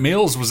 30-minute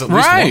meals was at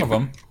least one of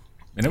them,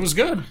 and it was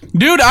good.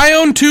 Dude, I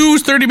own 2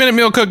 30-minute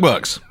meal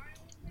cookbooks.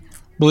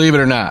 Believe it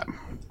or not.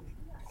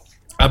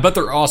 I bet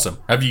they're awesome.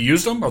 Have you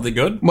used them? Are they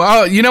good?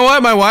 Well, you know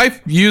what? My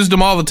wife used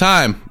them all the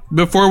time.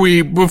 Before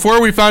we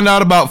found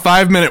out about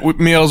 5-minute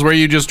meals where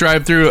you just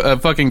drive through a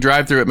fucking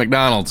drive-through at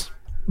McDonald's.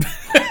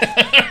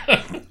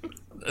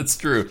 That's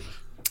true.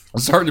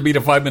 It's hard to beat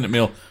a 5-minute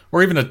meal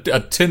or even a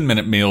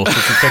 10-minute meal that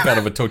you take out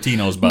of a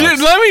Totino's box. Dude,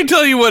 let me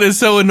tell you what is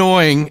so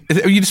annoying.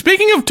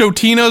 Speaking of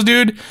Totino's,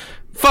 dude,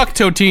 fuck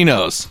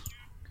Totino's.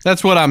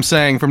 That's what I'm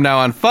saying from now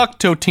on. Fuck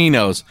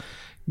Totino's.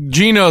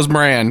 Gino's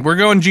brand. We're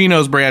going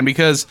Gino's brand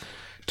because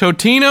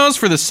Totino's,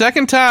 for the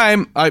second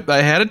time, I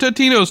had a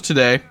Totino's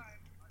today.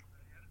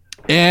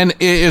 And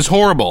it is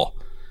horrible.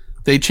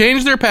 They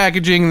changed their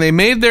packaging. They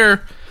made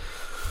their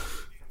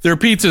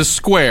pizzas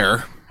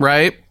square,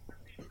 right?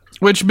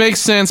 Which makes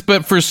sense,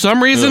 but for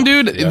some reason,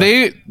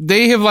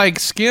 they have like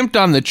skimped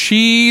on the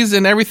cheese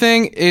and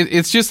everything.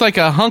 It's just like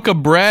a hunk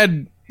of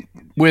bread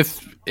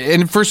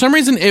and for some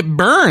reason it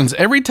burns.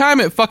 Every time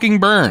it fucking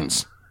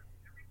burns.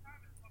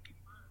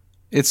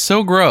 It's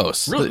so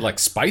gross. Really? Like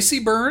spicy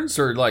burns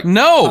or like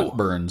hot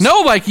burns?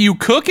 No, like you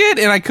cook it,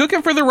 and I cook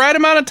it for the right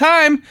amount of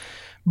time.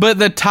 But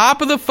the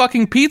top of the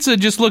fucking pizza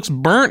just looks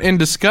burnt and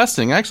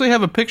disgusting. I actually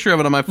have a picture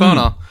of it on my phone.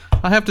 I'll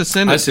have to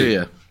send it to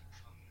you.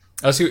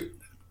 I see.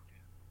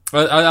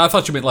 I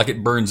thought you meant like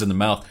it burns in the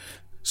mouth.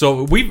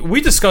 So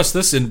we discussed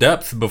this in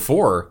depth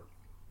before,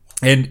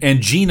 and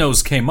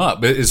Gino's came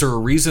up. Is there a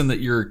reason that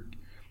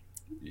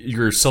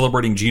you're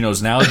celebrating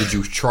Gino's now? Did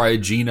you try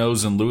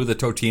Gino's in lieu of the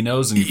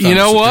Totino's? And you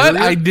know what?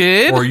 I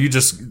did. Or you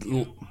just...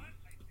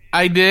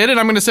 I did, and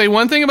I'm going to say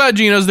one thing about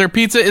Gino's. Their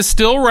pizza is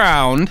still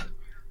round.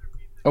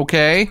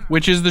 Okay,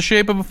 which is the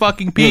shape of a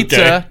fucking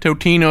pizza. Okay.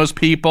 Totino's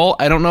people.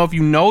 I don't know if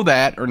you know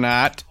that or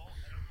not.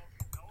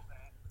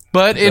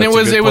 But and it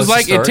was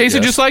like it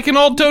tasted just like an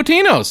old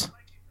Totino's.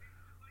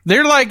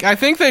 They're like, I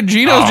think that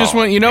Gino's just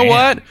went,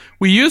 what?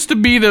 We used to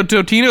be the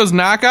Totino's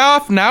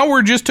knockoff. Now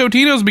we're just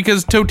Totino's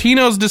because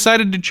Totino's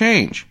decided to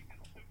change.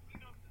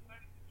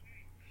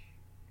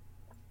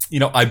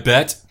 I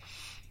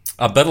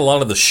bet a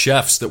lot of the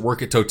chefs that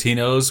work at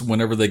Totino's,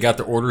 whenever they got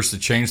their orders to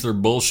change their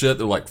bullshit,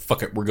 they're like,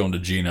 fuck it, we're going to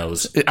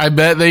Gino's. I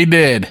bet they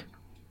did.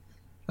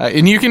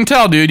 And you can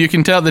tell, dude. You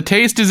can tell the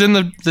taste is in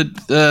the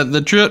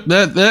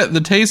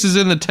taste is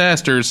in the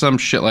test or some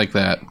shit like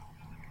that.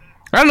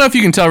 I don't know if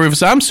you can tell,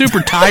 Rufus. I'm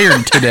super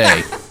tired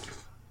today.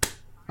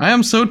 I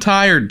am so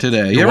tired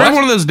today. You ever have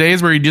one of those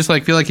days where you just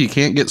like feel like you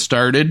can't get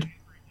started?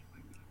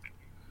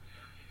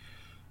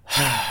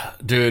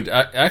 Dude,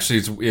 actually,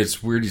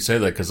 it's weird you say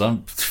that because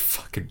I'm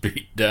fucking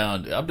beat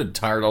down. I've been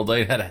tired all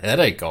day. Had a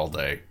headache all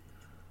day.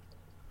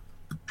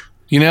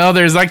 You know,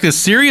 there's like this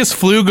serious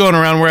flu going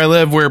around where I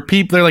live where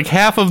they're like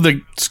half of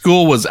the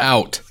school was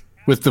out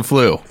with the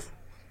flu.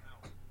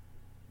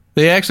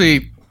 They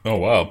actually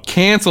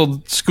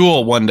canceled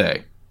school one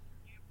day.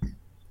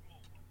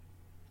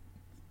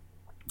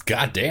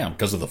 God damn,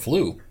 because of the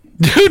flu.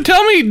 Dude,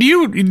 tell me,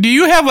 do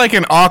you have like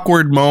an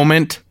awkward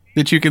moment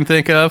that you can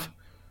think of?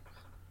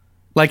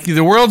 Like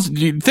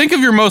think of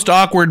your most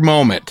awkward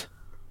moment.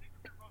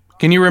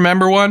 Can you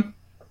remember one?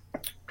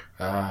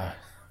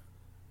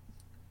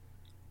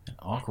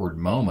 Awkward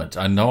moment.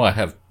 I know I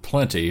have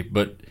plenty,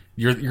 but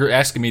you're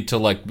asking me to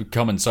like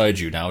come inside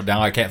you now.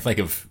 Now I can't think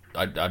of.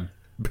 I'm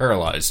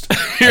paralyzed.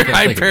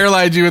 I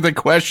paralyzed you with a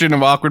question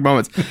of awkward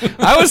moments.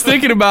 I was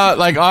thinking about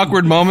like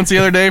awkward moments the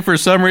other day for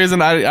some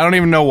reason. I don't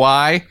even know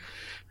why,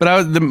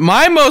 but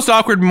my most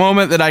awkward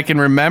moment that I can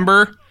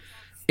remember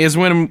is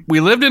when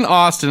we lived in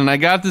Austin and I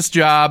got this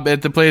job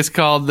at the place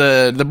called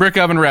the Brick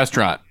Oven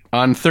Restaurant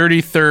on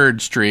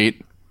 33rd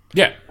Street.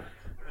 Yeah,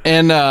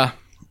 and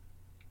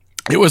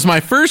it was my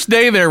first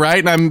day there, right?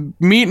 And I'm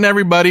meeting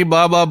everybody,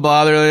 blah, blah,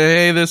 blah. They're like,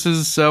 hey, this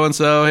is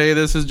so-and-so. Hey,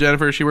 this is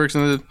Jennifer.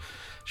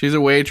 She's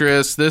a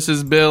waitress. This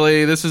is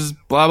Billy. This is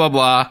blah, blah,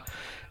 blah.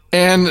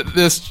 And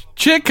this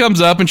chick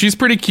comes up, and she's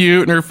pretty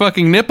cute, and her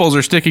fucking nipples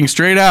are sticking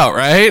straight out,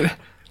 right?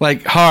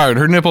 Like, hard.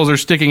 Her nipples are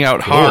sticking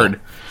out hard.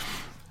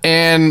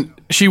 And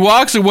she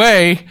walks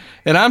away,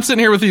 and I'm sitting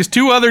here with these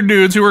two other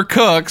dudes who are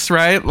cooks,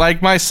 right?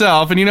 Like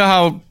myself, and you know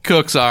how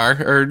cooks are,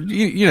 or,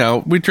 you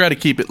know, we try to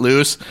keep it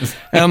loose.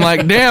 And I'm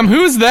like, damn,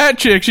 who's that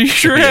chick? She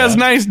sure has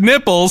nice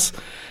nipples.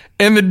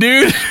 And the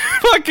dude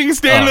fucking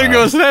standing there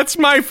goes, that's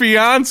my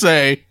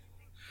fiance.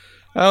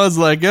 I was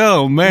like,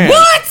 oh, man.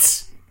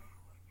 What?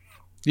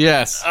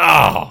 Yes.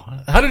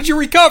 Oh, how did you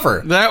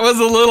recover? That was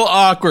a little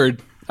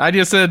awkward. I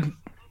just said,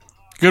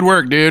 good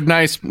work, dude.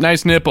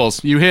 Nice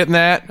nipples. You hitting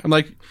that? I'm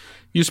like,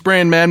 you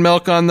spraying man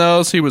milk on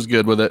those? He was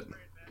good with it.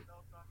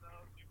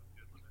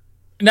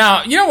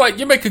 Now, you know what?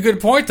 You make a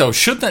good point, though.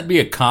 Shouldn't that be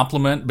a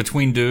compliment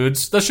between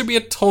dudes? That should be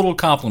a total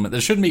compliment.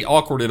 That shouldn't be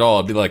awkward at all.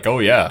 It'd be like, oh,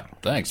 yeah,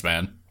 thanks,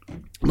 man.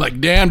 I'm like,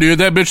 damn, dude,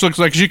 that bitch looks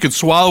like she could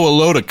swallow a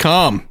load of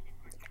cum.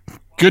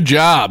 Good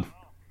job.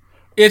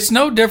 It's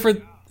no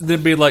different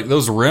than be like,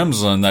 those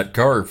rims on that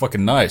car are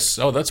fucking nice.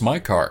 Oh, that's my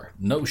car.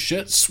 No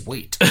shit,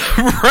 sweet.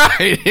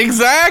 Right,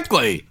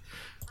 exactly.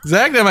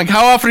 Exactly. I'm like,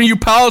 how often are you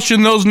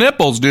polishing those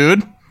nipples,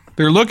 dude?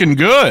 They're looking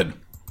good.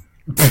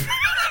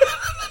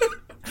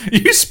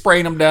 You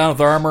spraying them down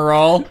with Armor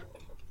All?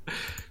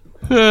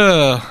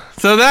 So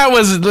that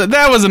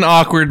was an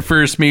awkward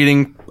first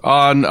meeting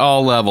on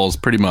all levels,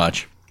 pretty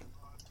much.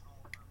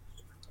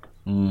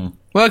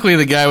 Luckily,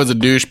 the guy was a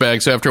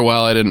douchebag, so after a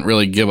while, I didn't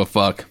really give a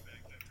fuck.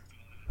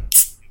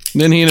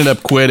 Then he ended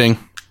up quitting.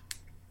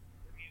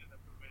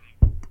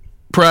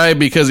 Probably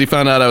because he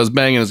found out I was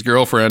banging his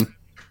girlfriend.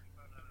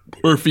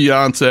 Or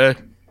fiance.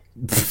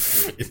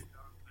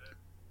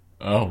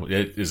 Oh,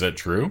 is that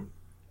true?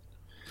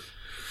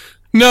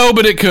 No,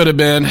 but it could have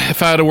been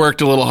if I would have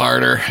worked a little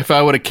harder. If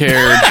I would have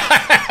cared.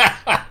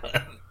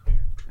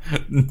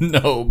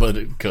 No, but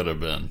it could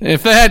have been.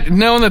 If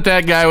knowing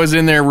that guy was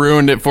in there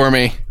ruined it for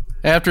me.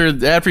 After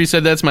he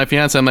said that's my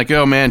fiance, I'm like,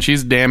 oh man,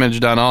 she's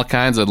damaged on all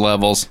kinds of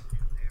levels.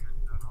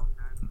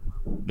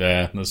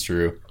 Yeah, that's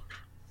true.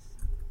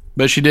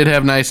 But she did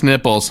have nice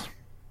nipples.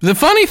 The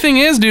funny thing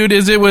is, dude,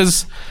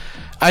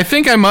 I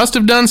think I must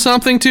have done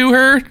something to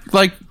her.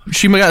 Like,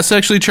 she got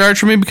sexually charged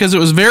for me because it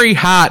was very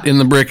hot in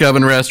the Brick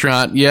Oven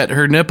Restaurant, yet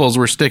her nipples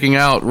were sticking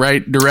out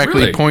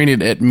directly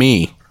pointed at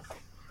me.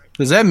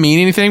 Does that mean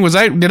anything?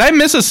 Did I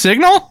miss a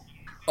signal?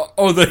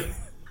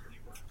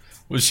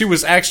 Well, she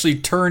was actually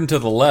turned to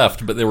the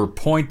left, but they were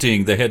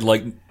pointing. They had,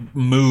 like,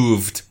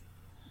 moved,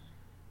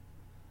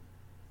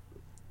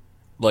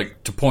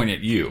 like, to point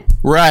at you.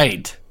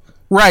 Right.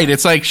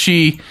 It's like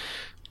she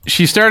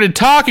started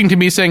talking to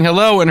me saying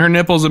hello, and her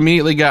nipples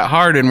immediately got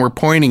hard and were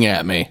pointing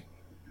at me.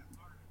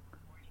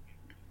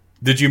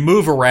 Did you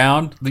move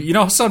around? You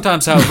know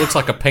sometimes how it looks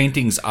like a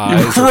painting's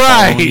eyes are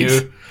right. following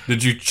you?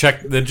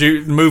 Did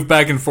you move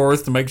back and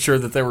forth to make sure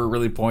that they were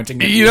really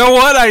pointing at you? You know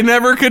what? I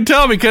never could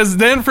tell because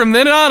from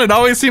then on, it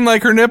always seemed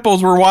like her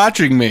nipples were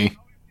watching me. It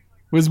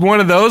was one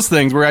of those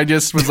things where I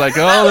just was like,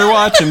 oh, they're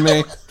watching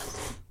me.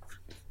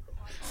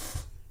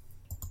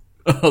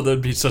 Oh,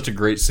 that'd be such a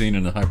great scene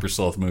in a Hyper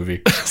Sloth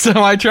movie.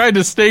 So I tried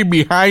to stay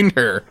behind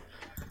her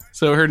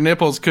so her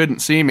nipples couldn't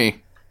see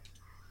me.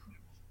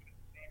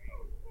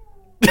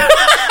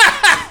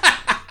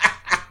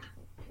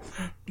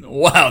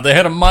 Wow, they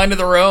had a mind of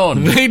their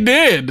own. They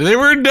did. They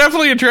were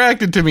definitely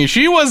attracted to me.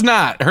 She was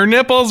not. Her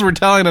nipples were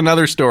telling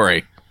another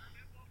story.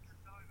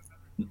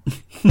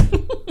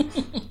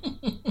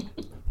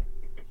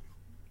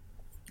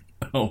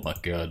 Oh my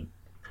god.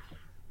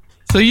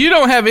 So you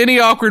don't have any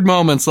awkward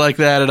moments like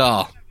that at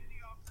all?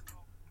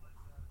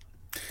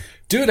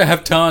 Dude, I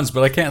have tons,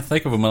 but I can't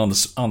think of them on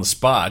the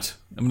spot.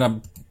 I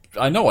mean,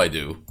 I know I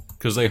do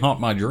because they haunt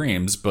my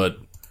dreams. But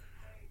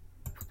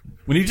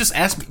when you just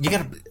ask me, you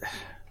gotta.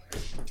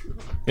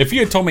 If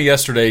you had told me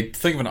yesterday,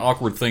 think of an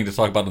awkward thing to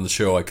talk about on the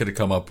show, I could have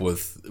come up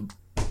with.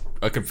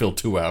 I could fill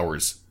 2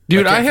 hours.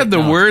 Dude, I had the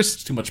worst.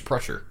 It's too much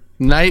pressure.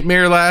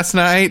 Nightmare last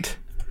night.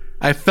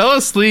 I fell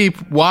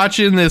asleep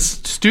watching this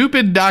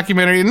stupid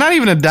documentary. Not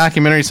even a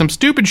documentary, some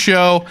stupid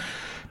show,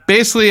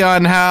 basically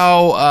on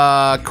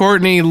how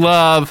Courtney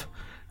Love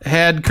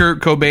had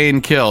Kurt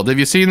Cobain killed. Have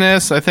you seen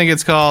this? I think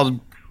it's called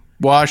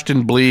Washed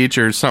in Bleach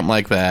or something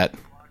like that.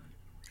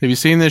 Have you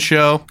seen this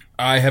show?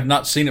 I have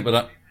not seen it,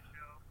 but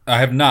I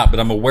have not,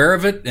 but I'm aware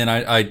of it, and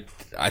I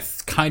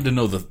kind of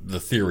know the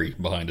theory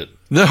behind it.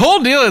 The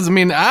whole deal is, I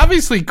mean,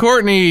 obviously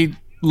Courtney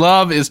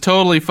Love is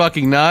totally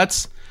fucking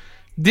nuts.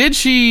 Did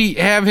she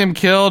have him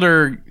killed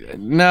or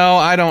no?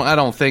 I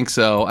don't think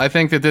so. I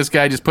think that this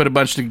guy just put a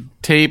bunch of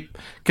tape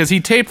because he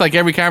taped like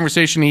every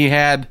conversation he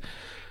had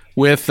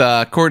with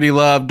Courtney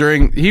Love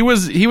during he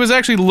was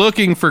actually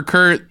looking for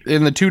Kurt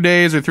in the 2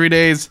 days or 3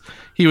 days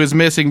he was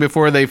missing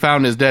before they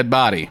found his dead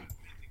body.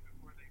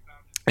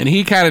 And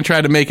he kind of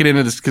tried to make it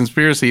into this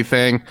conspiracy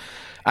thing.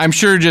 I'm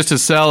sure just to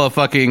sell a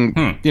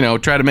fucking,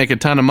 try to make a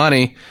ton of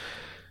money.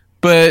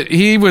 But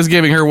he was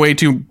giving her way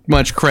too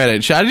much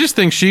credit. I just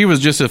think she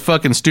was just a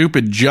fucking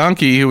stupid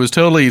junkie who was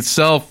totally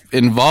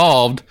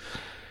self-involved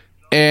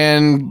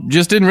and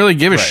just didn't really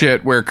give a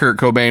shit where Kurt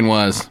Cobain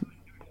was.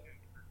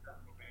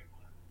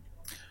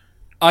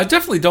 I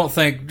definitely don't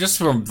think, just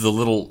from the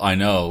little I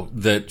know,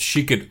 that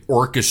she could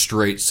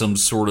orchestrate some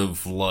sort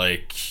of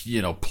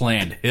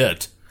planned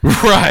hit.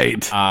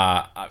 Right.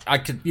 I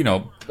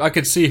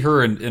could see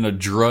her in a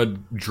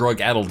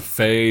drug-addled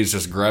phase,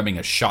 just grabbing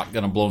a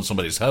shotgun and blowing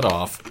somebody's head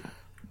off.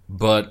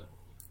 But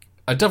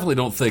I definitely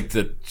don't think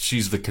that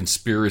she's the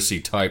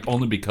conspiracy type,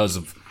 only because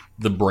of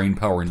the brain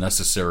power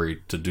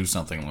necessary to do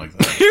something like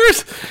that.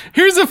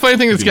 Here's the funny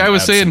thing this guy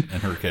was saying. In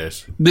her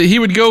case, that he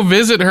would go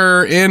visit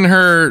her in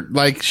her,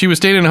 she was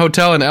staying in a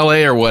hotel in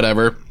L.A. or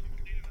whatever.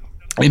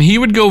 And he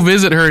would go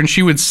visit her, and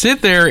she would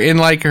sit there in,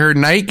 her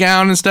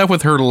nightgown and stuff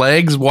with her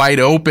legs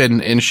wide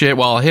open and shit,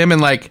 while him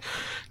and,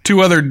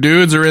 2 other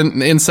dudes are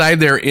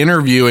inside there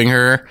interviewing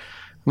her.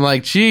 I'm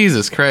like,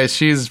 Jesus Christ,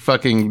 she's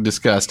fucking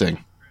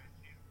disgusting.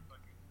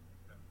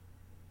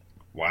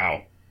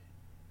 Wow.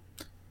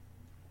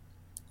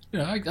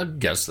 Yeah, I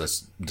guess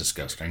that's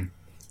disgusting.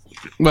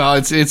 Well,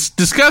 it's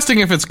disgusting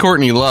if it's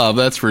Courtney Love,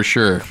 that's for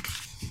sure.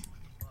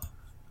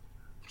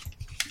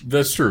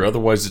 That's true.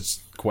 Otherwise,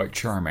 it's quite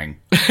charming.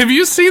 Have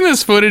you seen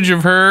this footage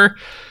of her,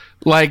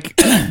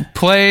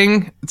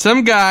 playing?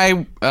 Some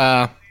guy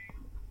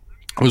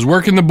was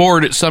working the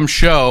board at some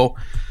show,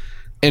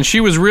 and she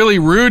was really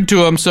rude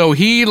to him, so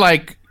he,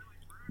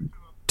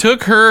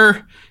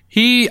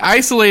 he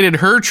isolated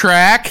her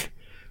track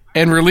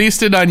and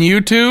released it on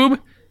YouTube.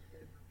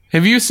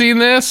 Have you seen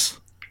this?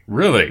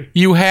 Really?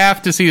 You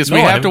have to see this. No,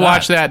 we have to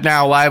watch that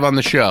now live on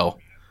the show.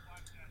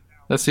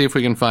 Let's see if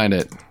we can find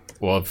it.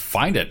 Well,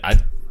 find it.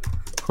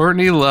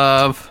 Courtney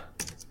Love,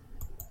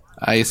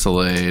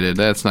 isolated.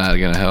 That's not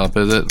going to help,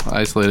 is it?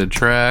 Isolated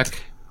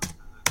track.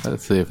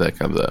 Let's see if that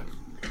comes up.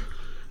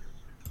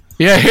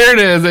 Yeah, here it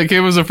is. It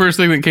was the first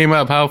thing that came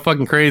up. How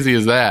fucking crazy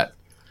is that?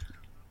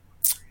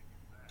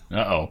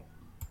 Uh-oh.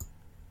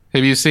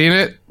 Have you seen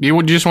it?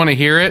 You just want to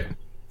hear it?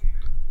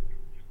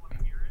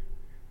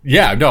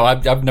 Yeah, no,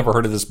 I've never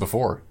heard of this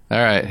before. All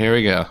right, here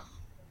we go.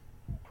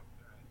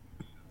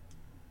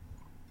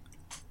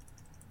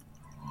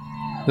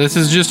 This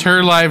is just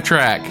her live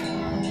track.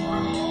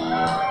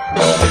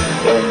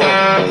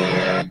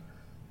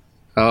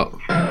 Oh.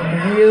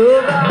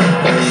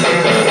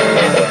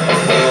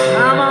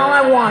 I'm all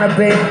I wanna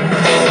be.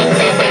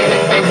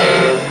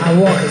 I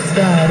walk a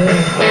study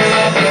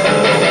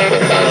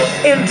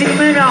in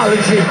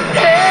demonology.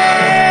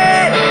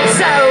 Hey,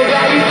 so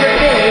glad you can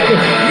make it.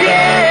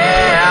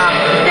 Yeah,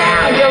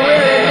 now you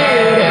really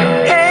need it.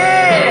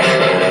 Hey,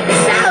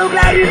 so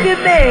glad you can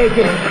make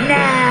it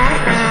now.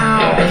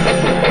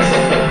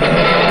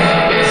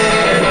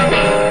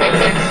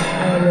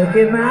 Look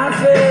at my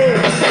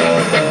face.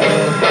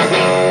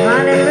 My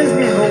name is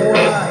Never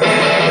White.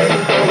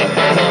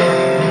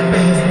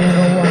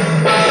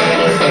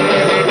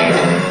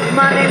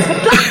 My name's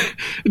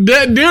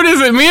Dude,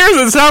 is it me or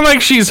does it sound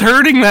like she's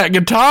hurting that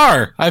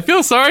guitar? I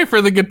feel sorry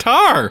for the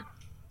guitar.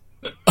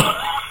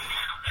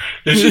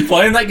 Is she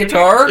playing that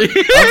guitar?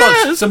 Yes.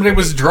 I thought somebody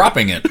was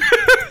dropping it.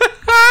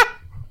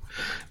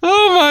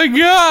 Oh my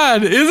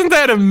god. Isn't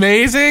that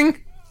amazing?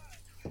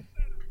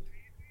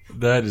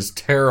 That is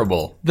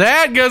terrible.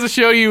 That goes to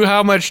show you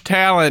how much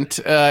talent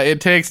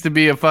it takes to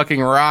be a fucking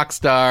rock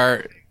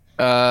star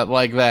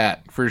like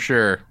that, for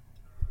sure.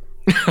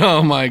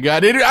 Oh my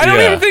god! I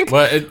don't even think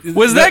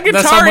was that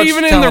guitar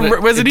even in the?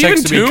 Was it even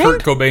tuned? To be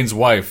Kurt Cobain's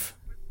wife.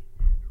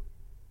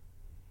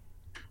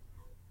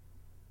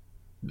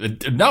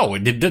 No,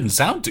 it didn't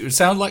sound to.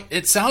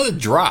 It sounded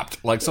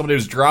dropped, like somebody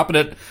was dropping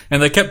it,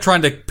 and they kept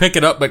trying to pick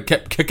it up, but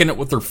kept kicking it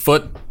with their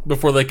foot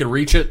before they could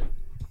reach it.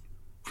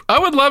 I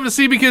would love to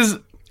see, because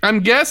I'm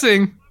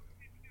guessing,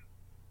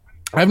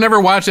 I've never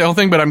watched the whole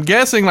thing, but I'm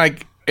guessing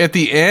like at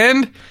the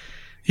end,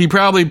 he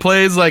probably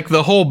plays like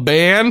the whole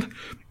band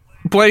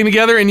playing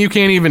together, and you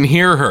can't even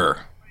hear her.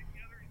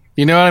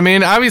 You know what I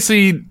mean?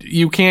 Obviously,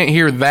 you can't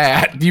hear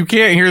that. You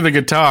can't hear the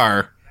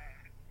guitar.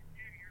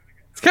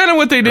 It's kind of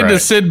what they did to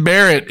Syd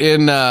Barrett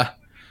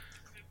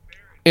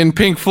in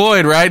Pink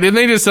Floyd, right? Didn't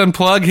they just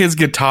unplug his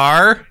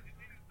guitar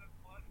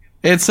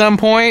at some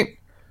point?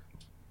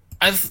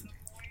 I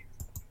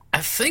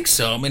think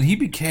so. I mean, he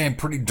became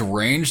pretty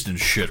deranged and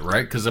shit,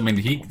 right? Because, I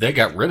mean, they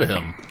got rid of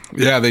him.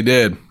 Yeah, they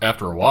did.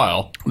 After a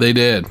while. They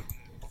did.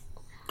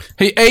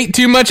 He ate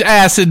too much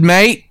acid,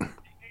 mate.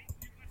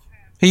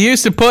 He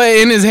used to put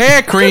it in his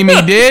hair cream,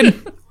 he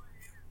did.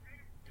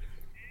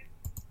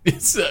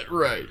 Is that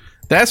right?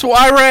 That's what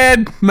I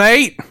read,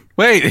 mate.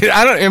 Wait,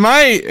 am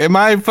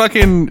I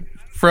fucking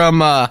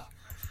from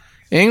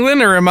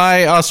England or am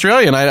I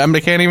Australian? I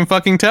can't even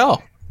fucking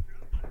tell.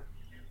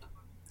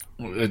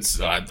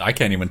 I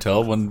can't even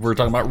tell when we're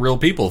talking about real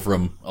people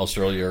from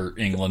Australia or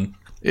England.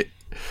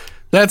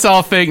 That's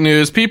all fake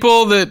news.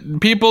 People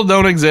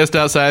don't exist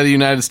outside of the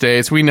United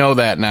States. We know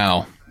that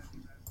now.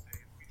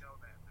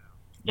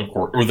 Of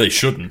course, or they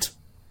shouldn't.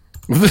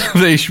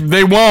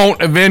 They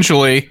won't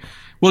eventually.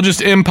 We'll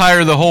just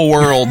empire the whole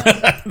world.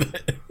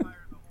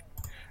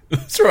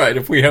 That's right,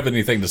 if we have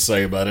anything to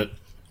say about it.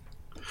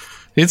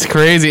 It's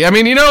crazy. I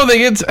mean, I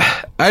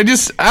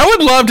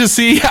would love to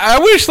see, I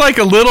wish like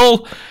a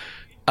little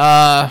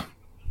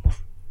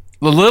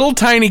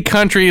tiny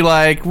country,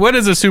 like, what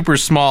is a super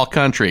small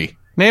country?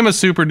 Name a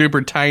super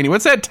duper tiny.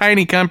 What's that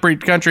tiny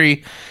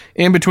country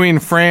in between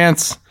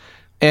France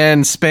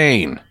and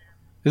Spain?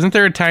 Isn't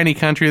there a tiny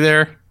country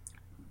there?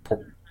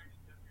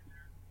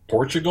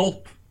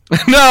 Portugal?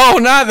 No,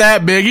 not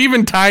that big.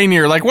 Even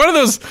tinier. Like one of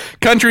those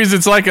countries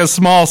that's like a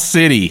small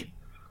city.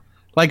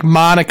 Like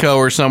Monaco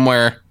or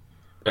somewhere.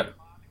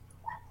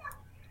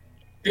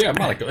 Yeah,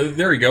 Monaco.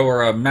 There you go.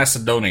 Or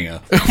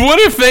Macedonia. What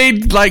if they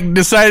like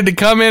decided to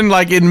come in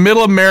like in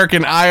middle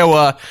American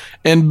Iowa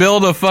and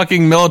build a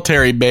fucking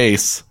military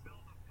base?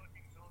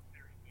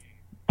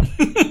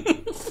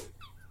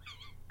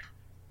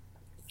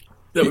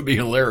 That would be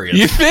hilarious.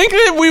 You think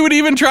that we would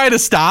even try to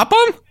stop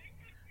them?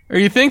 Or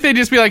you think they'd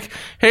just be like,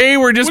 hey,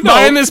 we're just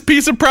buying this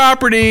piece of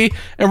property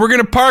and we're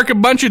going to park a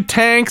bunch of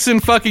tanks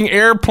and fucking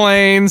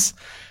airplanes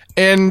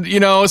and,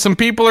 some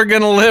people are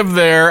going to live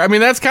there. I mean,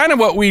 that's kind of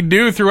what we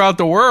do throughout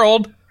the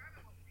world.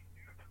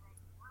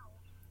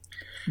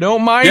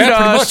 Don't mind us. Yeah,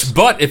 pretty much.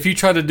 But if you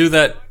try to do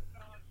that,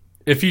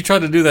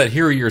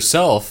 here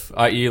yourself,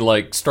 i.e.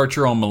 like start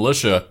your own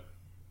militia,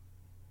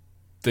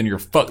 then you're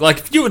fucked. Like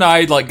if you and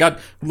I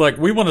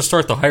we want to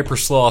start the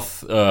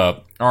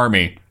Hypersloth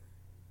army.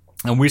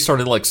 And we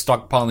started like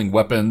stockpiling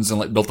weapons and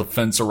like built a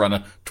fence around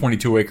a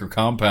 22-acre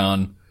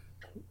compound.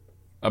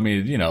 I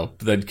mean,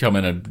 they'd come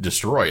in and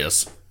destroy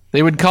us.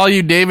 They would call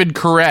you David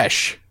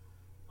Koresh.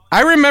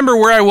 I remember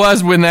where I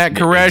was when that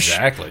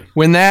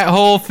when that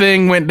whole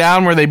thing went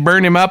down where they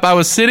burned him up. I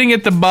was sitting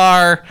at the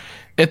bar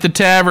at the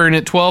tavern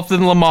at 12th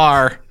and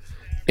Lamar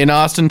in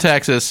Austin,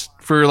 Texas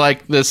for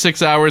like the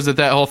 6 hours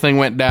that whole thing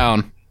went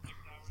down,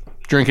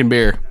 drinking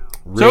beer.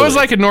 Really? So it was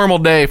like a normal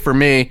day for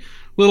me.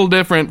 Little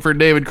different for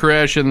David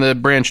Koresh and the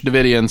Branch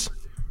Davidians.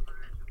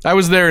 I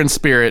was there in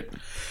spirit.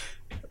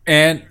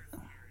 And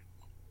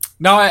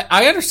now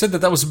I understood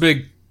that was a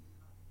big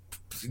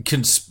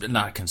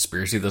not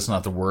conspiracy, that's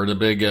not the word, a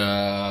big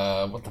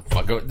what the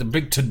fuck, the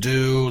big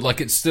to-do, like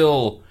it's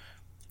still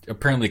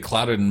apparently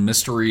clouded in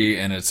mystery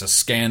and it's a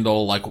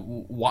scandal. Like,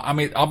 I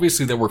mean,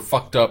 obviously there were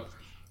fucked up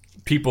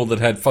people that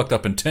had fucked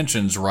up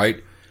intentions,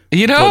 right?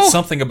 But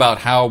something about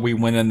how we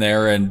went in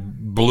there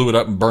and blew it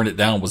up and burned it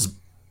down was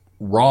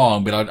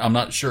wrong, but I'm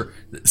not sure.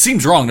 It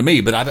seems wrong to me,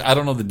 but I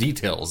don't know the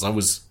details. Let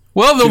me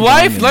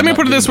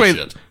put it this way.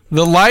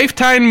 The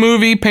Lifetime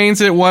movie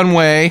paints it one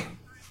way,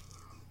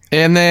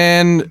 and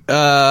then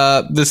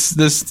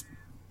this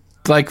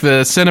like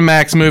the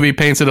Cinemax movie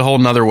paints it a whole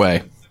nother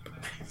way.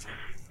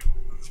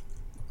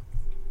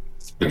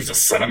 There's a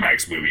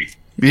Cinemax movie.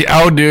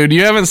 Yeah, dude,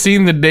 you haven't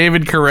seen the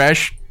David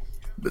Koresh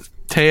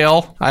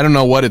tale? I don't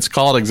know what it's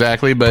called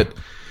exactly, but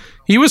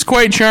he was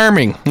quite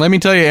charming, let me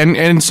tell you,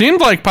 and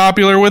seemed like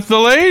popular with the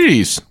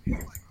ladies.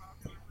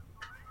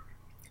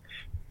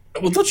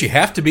 Well, don't you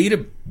have to be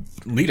to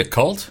lead a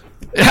cult?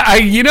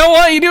 You know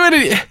what? You do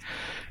it.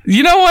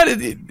 You know what?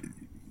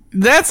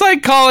 That's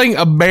like calling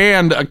a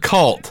band a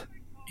cult.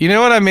 You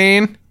know what I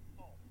mean?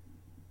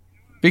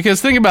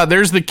 Because think about it,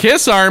 there's the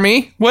Kiss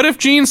Army. What if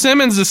Gene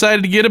Simmons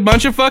decided to get a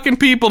bunch of fucking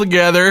people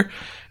together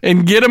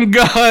and get them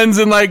guns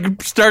and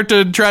like start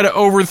to try to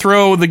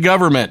overthrow the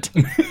government?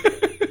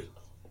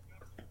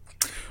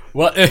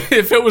 Well,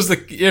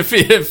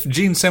 if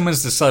Gene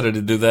Simmons decided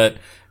to do that,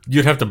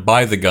 you'd have to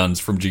buy the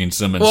guns from Gene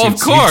Simmons. Well, of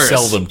course. He'd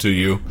sell them to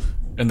you.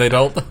 And they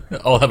don't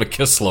all have a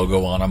Kiss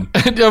logo on them.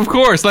 Of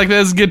course, like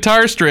those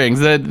guitar strings,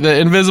 the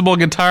invisible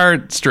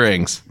guitar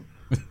strings.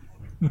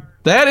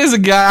 That is a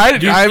guy. I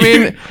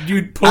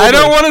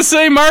don't want to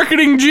say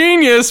marketing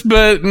genius,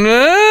 but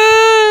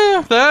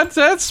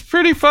that's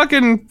pretty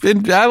fucking.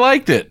 I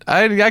liked it.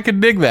 I could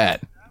dig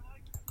that.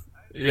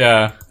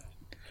 Yeah.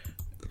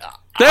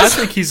 I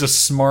think he's a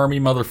smarmy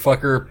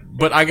motherfucker,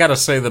 but I gotta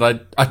say that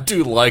I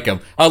do like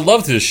him. I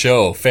loved his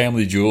show,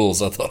 Family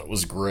Jewels. I thought it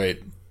was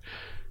great.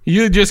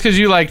 You just because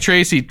you like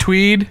Tracy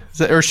Tweed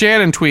or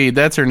Shannon Tweed,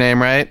 that's her name,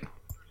 right?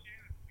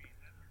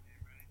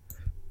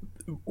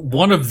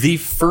 One of the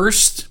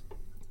first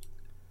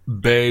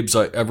babes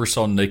I ever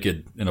saw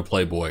naked in a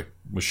Playboy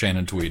was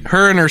Shannon Tweed.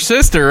 Her and her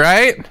sister,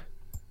 right?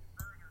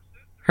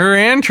 Her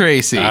and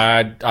Tracy.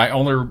 I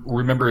only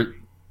remember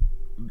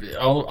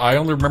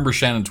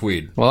Shannon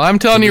Tweed. Well, I'm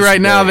telling you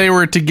right now, they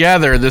were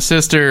together. The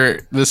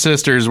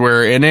sisters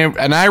were, and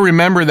I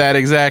remember that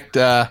exact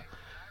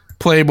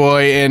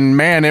Playboy, and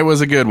man, it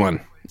was a good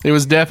one. It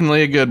was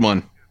definitely a good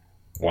one.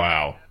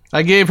 Wow.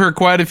 I gave her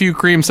quite a few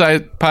cream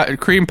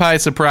pie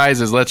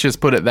surprises. Let's just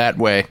put it that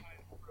way.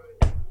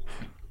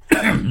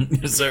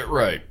 Is that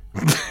right?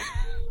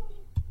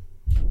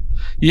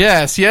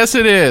 Yes,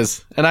 it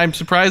is. And I'm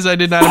surprised I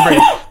did not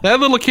embrace. That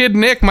little kid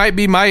Nick might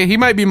be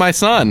my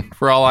son,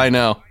 for all I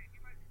know.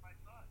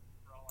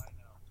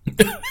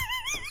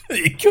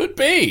 He could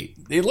be.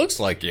 He looks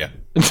like you.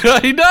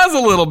 He does a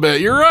little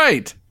bit. You're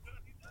right.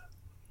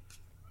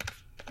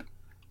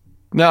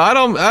 No, I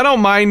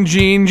don't mind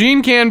Gene.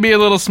 Gene can be a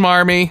little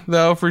smarmy,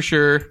 though, for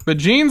sure. But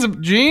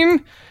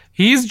Gene,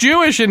 he's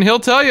Jewish, and he'll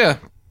tell you,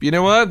 you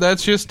know what?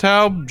 That's just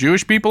how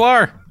Jewish people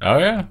are. Oh,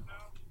 yeah.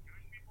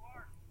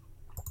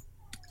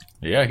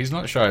 Yeah, he's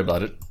not shy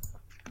about it.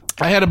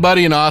 I had a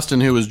buddy in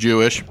Austin who was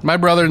Jewish. My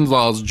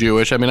brother-in-law is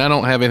Jewish. I mean, I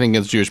don't have anything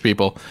against Jewish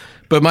people.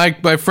 But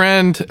my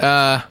friend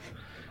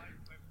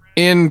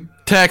in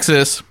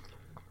Texas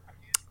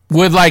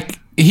would, like,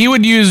 he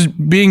would use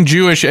being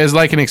Jewish as,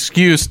 like, an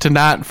excuse to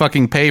not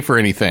fucking pay for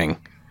anything.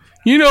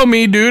 You know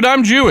me, dude.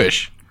 I'm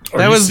Jewish.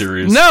 Are you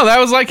serious? No, that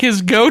was, like,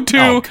 his go-to.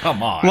 Oh,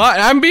 come on.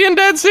 I'm being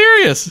dead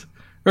serious.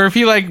 Or if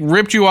he, like,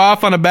 ripped you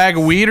off on a bag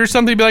of weed or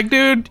something, he'd be like,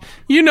 dude,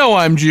 you know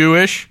I'm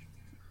Jewish.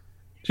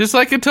 Just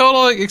like a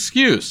total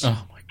excuse.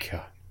 Oh, my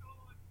God.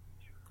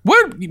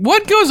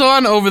 What goes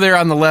on over there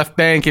on the left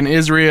bank in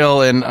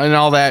Israel and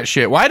all that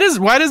shit? Why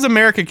does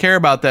America care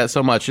about that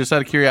so much? Just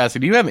out of curiosity.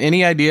 Do you have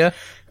any idea?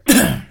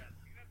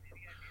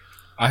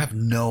 I have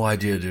no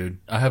idea, dude.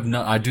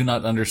 I do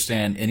not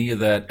understand any of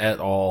that at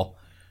all.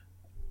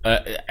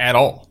 At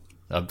all.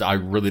 I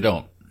really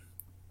don't.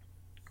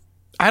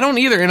 I don't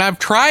either. And I've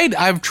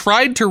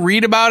tried to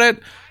read about it.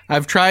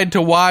 I've tried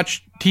to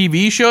watch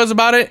TV shows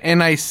about it,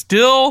 and I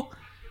still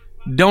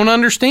don't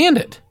understand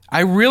it.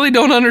 I really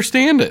don't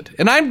understand it.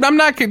 And I'm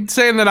not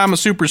saying that I'm a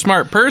super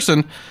smart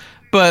person,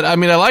 but I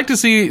mean, I like to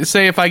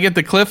say if I get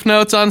the cliff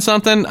notes on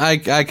something, I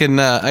can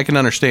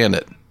understand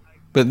it.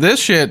 But this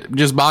shit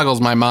just boggles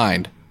my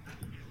mind.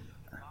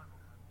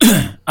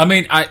 I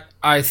mean,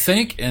 I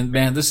think, and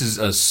man, this is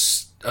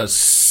a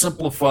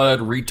simplified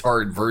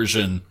retard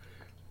version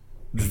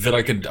that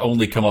I could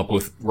only come up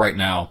with right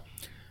now.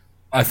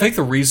 I think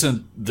the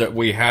reason that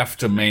we have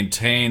to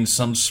maintain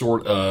some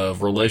sort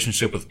of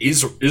relationship with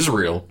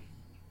Israel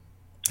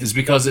is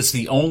because it's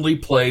the only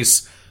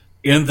place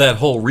in that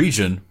whole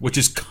region which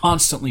is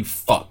constantly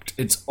fucked.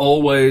 It's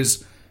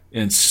always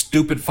in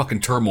stupid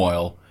fucking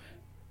turmoil.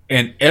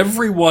 And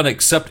everyone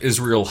except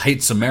Israel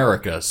hates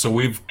America. So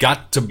we've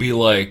got to be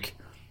like,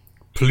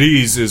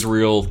 please,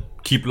 Israel,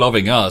 keep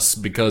loving us.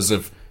 Because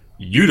if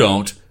you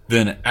don't,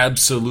 then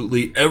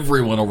absolutely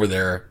everyone over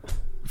there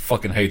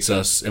fucking hates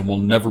us and we'll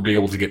never be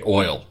able to get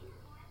oil.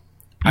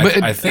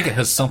 I think it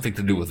has something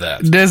to do with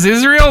that. Does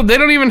Israel, they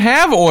don't even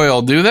have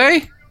oil, do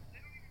they?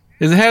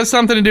 Does it have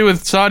something to do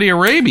with Saudi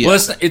Arabia? Well,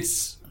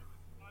 it's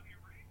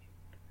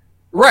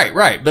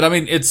right. But I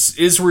mean,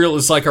 Israel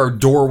is like our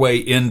doorway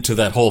into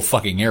that whole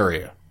fucking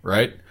area,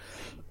 right?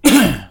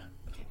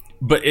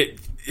 But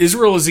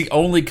Israel is the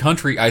only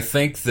country, I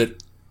think,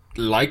 that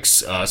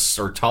likes us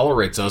or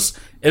tolerates us.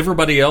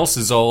 Everybody else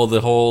is all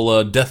the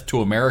whole Death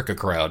to America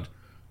crowd,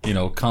 you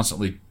know,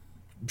 constantly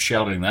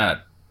shouting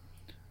that.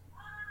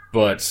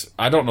 But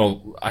I don't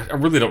know. I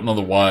really don't know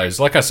the whys.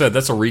 Like I said,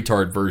 that's a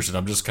retard version.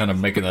 I'm just kind of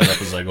making that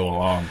up as I go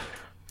along.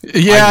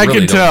 Yeah, I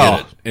can tell.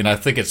 Get it. And I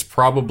think it's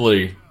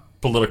probably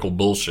political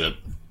bullshit.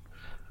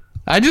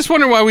 I just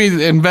wonder why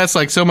we invest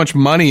like so much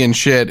money and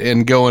shit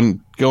in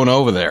going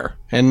over there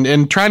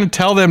and trying to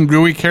tell them,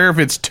 do we care if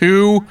it's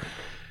two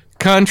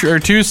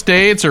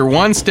states or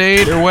one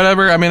state or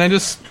whatever? I mean,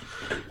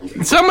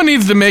 someone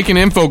needs to make an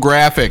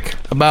infographic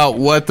about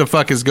what the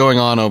fuck is going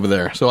on over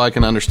there so I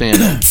can understand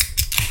it.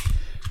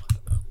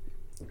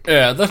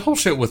 Yeah, that whole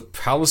shit with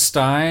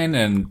Palestine,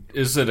 and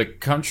is it a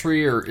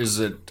country, or is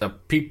it a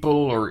people,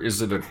 or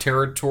is it a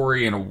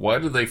territory, and why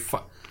do they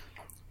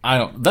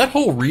that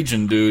whole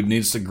region, dude,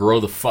 needs to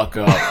grow the fuck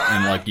up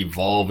and, like,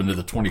 evolve into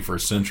the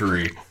 21st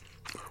century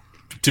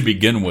to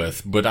begin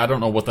with, but I don't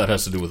know what that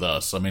has to do with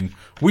us. I mean,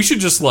 we should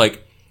just,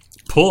 like,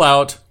 pull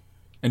out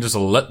and just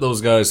let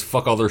those guys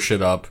fuck all their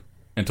shit up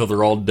until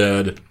they're all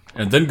dead,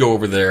 and then go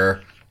over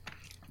there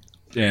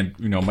and,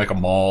 make a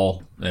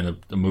mall and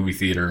a movie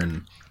theater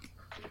and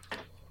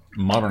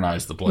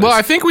modernize the place. Well,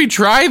 I think we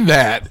tried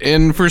that,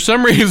 and for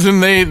some reason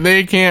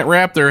they can't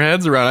wrap their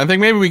heads around it. I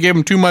think maybe we gave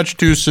them too much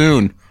too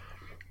soon.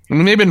 I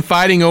mean, they've been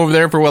fighting over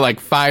there for,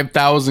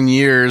 5,000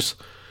 years,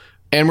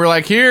 and we're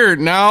like, here,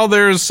 now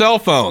there's cell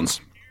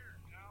phones.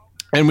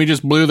 And we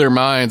just blew their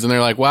minds, and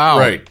they're like, wow,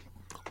 right.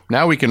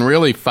 Now we can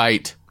really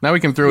fight. Now we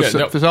can throw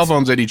cell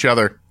phones at each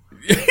other.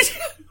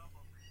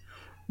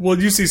 Well,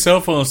 use these cell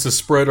phones to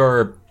spread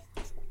our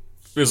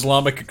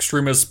Islamic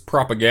extremist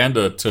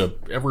propaganda to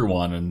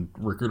everyone and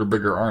recruit a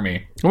bigger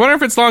army. I wonder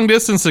if it's long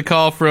distance to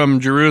call from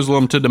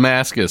Jerusalem to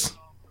Damascus.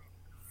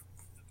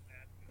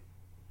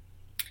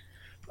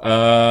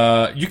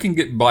 You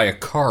can buy a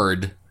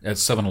card at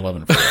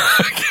 7-Eleven for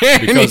that.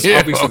 Because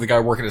obviously the guy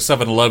working at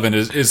 7-Eleven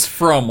is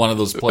from one of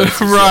those places.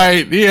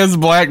 Right. He has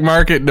black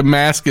market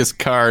Damascus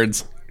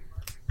cards.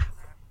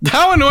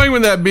 How annoying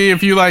would that be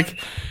if you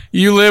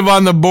live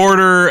on the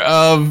border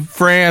of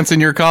France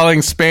and you're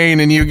calling Spain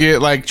and you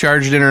get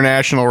charged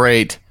international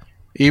rate,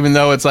 even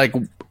though it's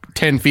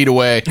 10 feet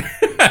away?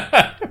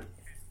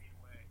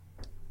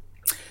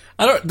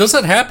 Does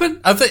that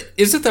happen?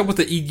 Isn't that what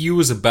the EU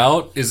is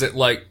about? Is it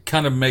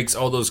kind of makes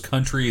all those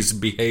countries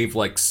behave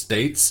like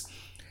states?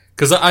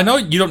 Because I know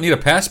you don't need a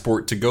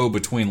passport to go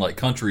between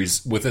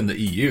countries within the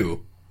EU.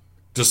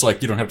 Just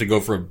like you don't have to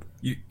go from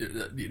you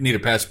need a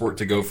passport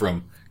to go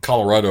from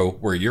Colorado,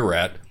 where you're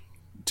at,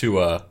 to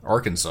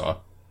Arkansas.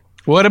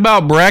 What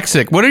about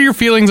Brexit? What are your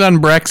feelings on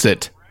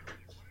Brexit?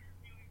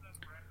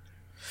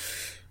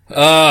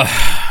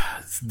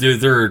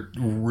 They're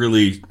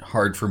really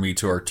hard for me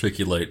to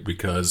articulate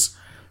because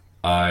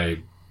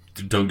I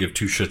don't give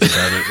two shits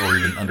about it or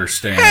even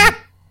understand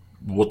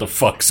what the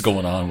fuck's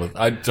going on with.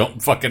 I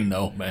don't fucking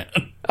know, man.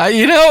 I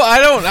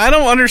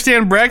don't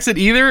understand Brexit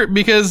either,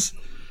 because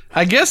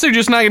I guess they're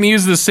just not going to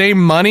use the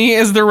same money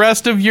as the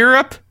rest of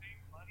Europe.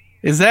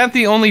 Is that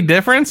the only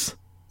difference?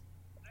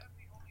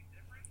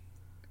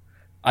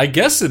 I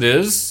guess it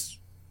is,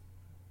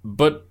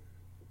 but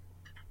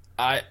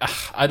I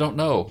don't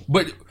know.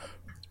 But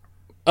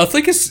I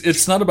think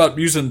it's not about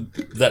using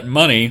that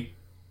money.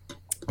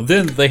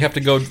 Then they have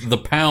to go. The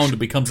pound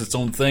becomes its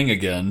own thing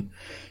again,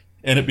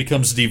 and it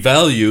becomes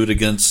devalued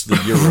against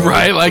the euro.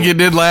 Right, like it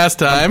did last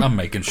time. I'm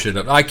making shit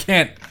up. I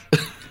can't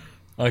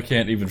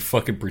even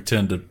fucking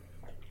pretend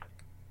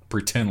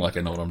like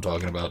I know what I'm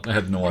talking about. I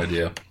have no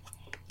idea.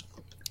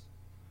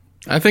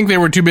 I think they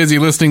were too busy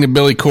listening to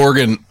Billy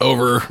Corgan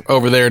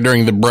over there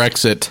during the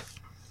Brexit.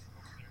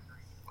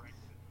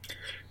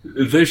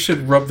 They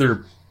should rub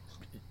their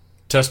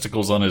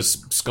testicles on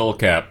his skull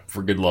cap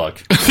for good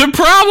luck. The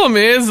problem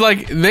is,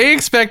 they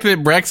expect that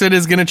Brexit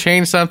is going to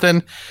change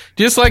something,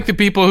 just like the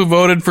people who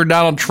voted for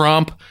Donald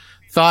Trump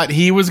thought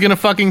he was going to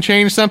fucking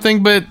change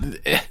something, but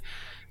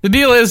the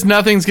deal is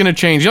nothing's going to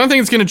change. The only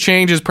thing that's going to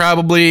change is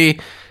probably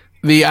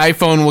the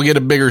iPhone will get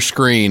a bigger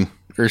screen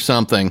or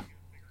something.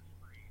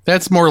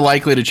 That's more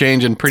likely to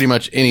change than pretty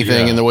much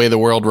anything in the way the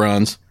world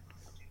runs.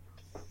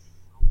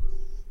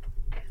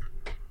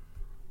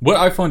 What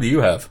iPhone do you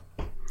have?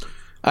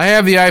 I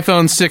have the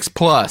iPhone 6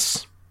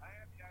 Plus.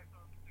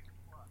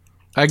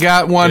 I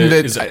got one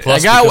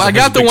I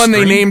got the one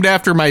they named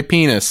after my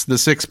penis, the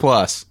 6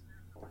 Plus.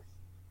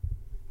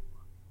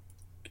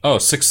 Oh,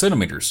 6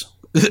 centimeters.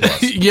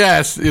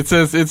 Yes, it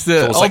says it's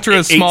the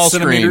ultra small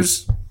screen.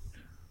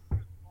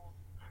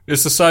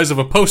 It's the size of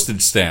a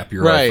postage stamp,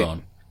 your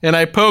iPhone. And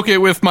I poke it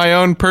with my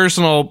own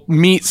personal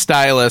meat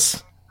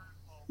stylus.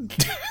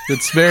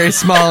 It's very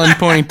small and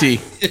pointy.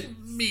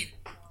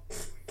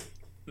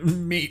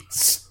 Meat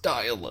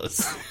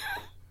stylus.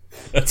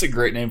 That's a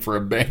great name for a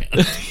band.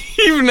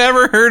 You've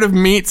never heard of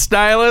Meat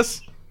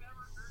Stylus?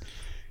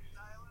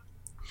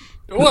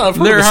 Well, I've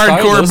heard They're of a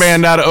hardcore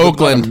band out of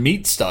Oakland.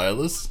 Meat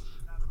Stylus.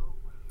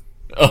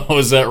 Oh,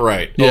 is that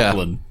right? Yeah.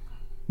 Oakland.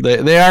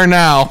 They are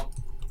now.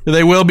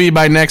 They will be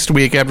by next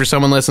week after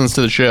someone listens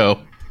to the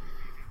show.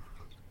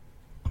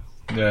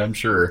 Yeah, I'm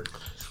sure.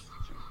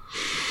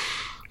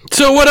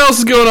 So what else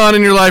is going on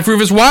in your life,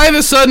 Rufus? Why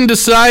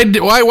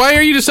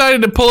are you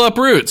decided to pull up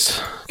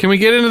roots? Can we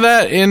get into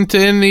that in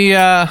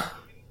the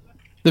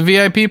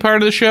VIP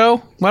part of the show?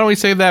 Why don't we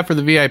save that for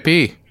the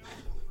VIP?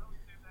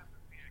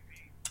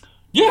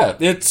 Yeah,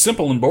 it's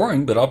simple and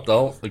boring, but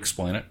I'll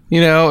explain it.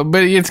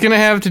 But it's going to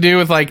have to do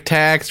with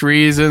tax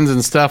reasons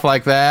and stuff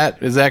like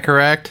that. Is that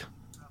correct?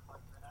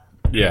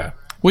 Yeah.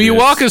 Will you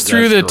walk us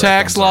through the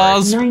tax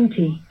laws?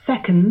 90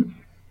 seconds.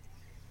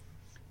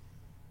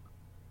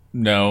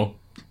 No.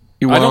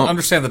 I don't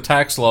understand the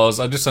tax laws.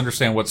 I just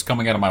understand what's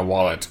coming out of my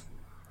wallet.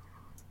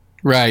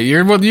 Right.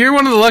 You're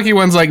one of the lucky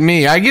ones like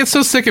me. I get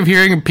so sick of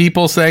hearing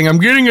people saying, I'm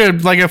getting a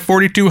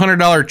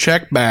 $4,200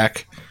 check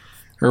back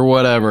or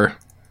whatever.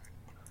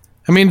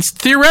 I mean,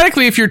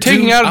 theoretically, if you're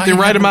taking out the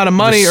right amount of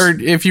money or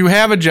if you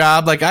have a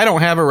job, I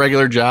don't have a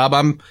regular job.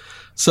 I'm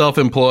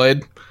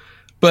self-employed.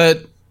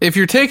 But if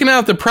you're taking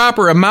out the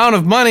proper amount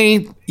of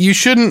money, you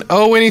shouldn't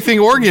owe anything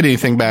or get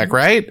anything back,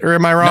 right? Or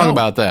am I wrong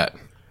about that?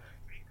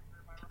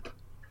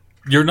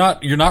 You're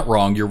not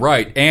wrong. You're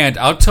right. And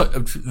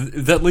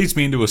that leads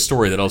me into a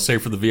story that I'll say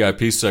for the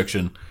VIP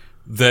section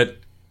that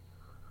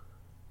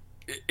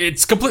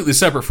it's completely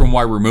separate from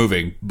why we're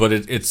moving, but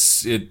it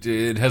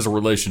has a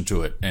relation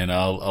to it, and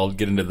I'll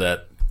get into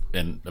that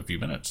in a few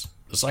minutes.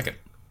 A second.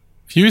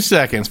 Few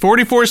seconds.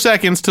 44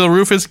 seconds till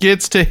Rufus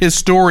gets to his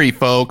story,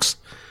 folks.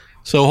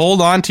 So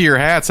hold on to your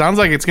hat. Sounds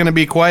like it's going to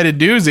be quite a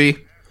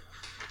doozy.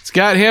 It's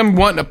got him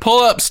wanting to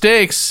pull up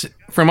stakes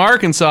from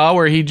Arkansas,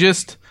 where he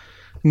just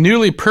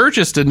newly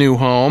purchased a new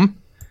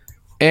home,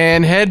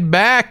 and head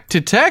back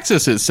to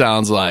Texas, it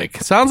sounds like.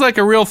 Sounds like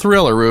a real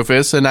thriller,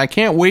 Rufus, and I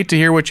can't wait to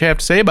hear what you have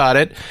to say about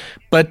it.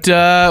 But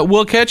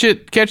we'll catch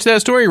that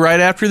story right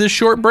after this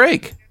short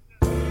break.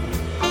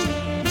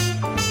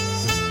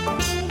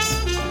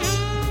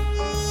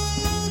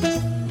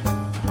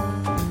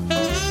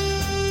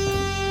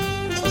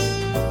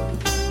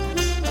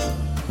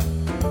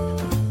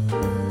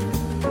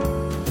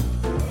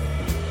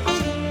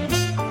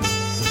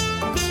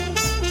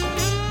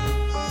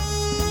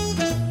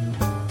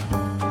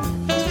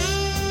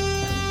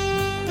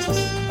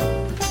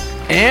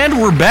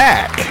 And we're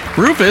back.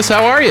 Rufus,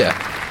 how are you?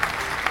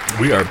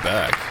 We are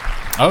back.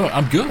 Oh,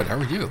 I'm good. How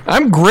are you?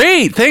 I'm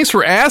great. Thanks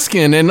for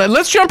asking. And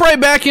let's jump right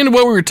back into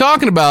what we were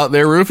talking about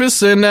there,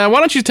 Rufus. And why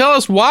don't you tell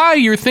us why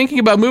you're thinking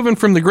about moving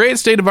from the great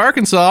state of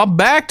Arkansas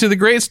back to the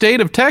great state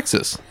of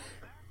Texas?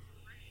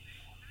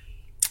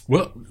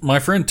 Well, my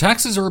friend,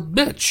 taxes are a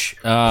bitch.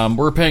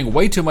 We're paying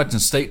way too much in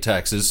state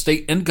taxes.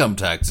 State income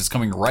tax is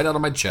coming right out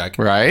of my check.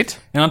 Right.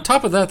 And on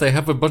top of that, they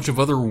have a bunch of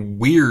other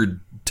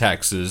weird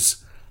taxes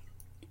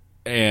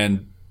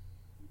and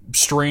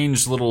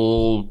strange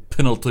little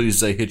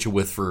penalties they hit you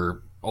with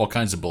for all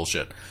kinds of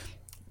bullshit.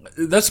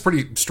 That's a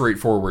pretty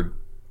straightforward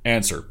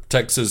answer.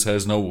 Texas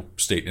has no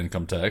state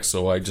income tax,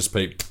 so I just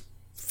pay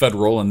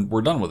federal and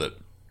we're done with it.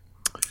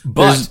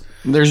 But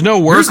there's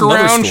no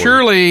workaround.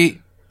 Surely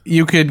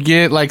you could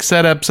get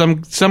set up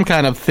some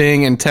kind of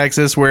thing in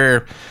Texas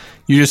where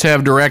you just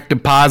have direct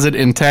deposit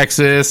in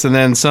Texas and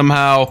then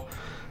somehow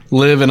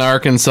live in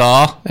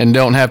Arkansas and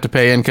don't have to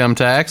pay income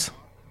tax.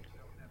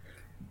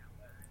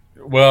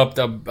 Well,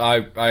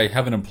 I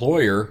have an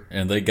employer,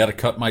 and they got to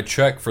cut my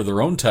check for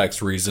their own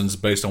tax reasons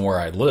based on where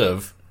I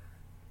live,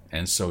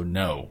 and so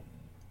no.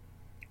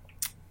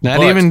 They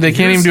can't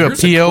even do a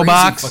PO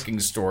box.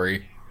 Fucking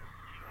story.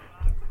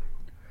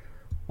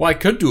 Well, I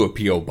could do a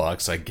PO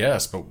box, I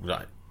guess, but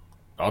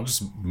I'll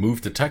just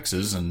move to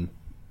Texas and.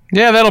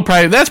 Yeah,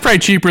 that's probably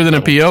cheaper than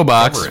a PO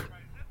box.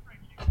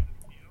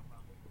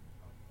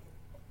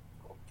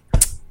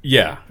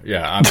 Yeah,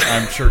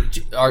 I'm sure.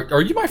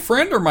 Are you my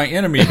friend or my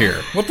enemy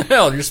here? What the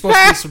hell? You're supposed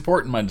to be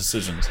supporting my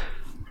decisions.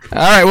 All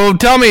right, well,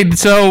 tell me,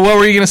 so what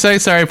were you going to say?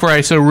 Sorry for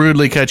I so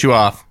rudely cut you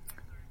off.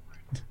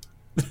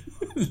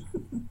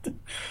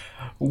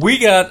 We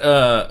got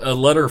a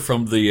letter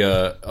from the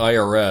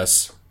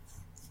IRS,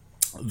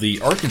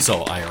 the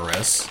Arkansas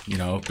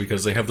IRS,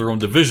 because they have their own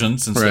division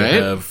since they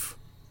have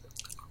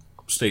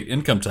state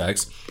income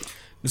tax.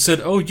 It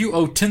said, "Oh, you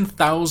owe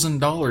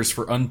 $10,000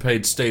 for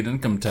unpaid state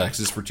income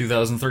taxes for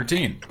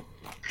 2013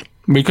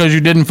 because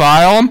you didn't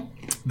file them."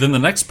 Then the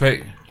next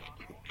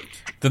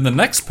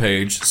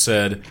page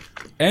said,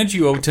 "And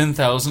you owe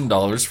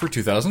 $10,000 for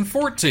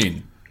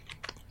 2014."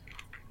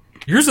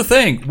 Here's the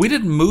thing: we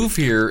didn't move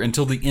here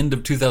until the end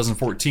of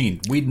 2014.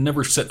 We'd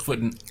never set foot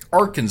in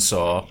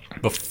Arkansas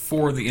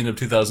before the end of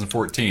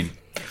 2014.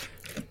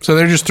 So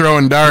they're just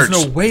throwing darts.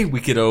 There's no way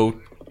we could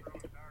owe.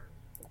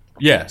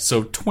 Yeah,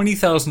 so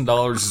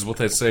 $20,000 is what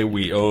they say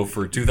we owe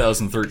for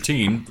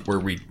 2013, where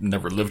we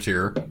never lived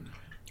here,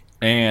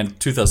 and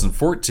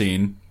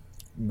 2014,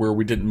 where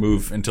we didn't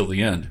move until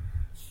the end.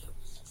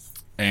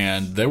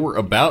 And they were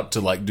about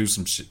to do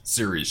some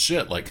serious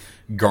shit, like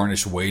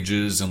garnish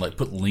wages and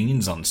put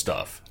liens on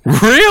stuff.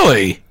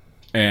 Really?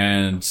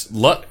 And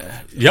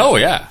oh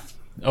yeah,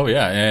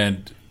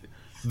 and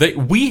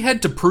we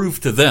had to prove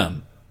to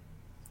them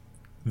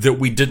that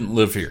we didn't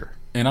live here.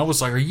 And I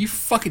was like, "Are you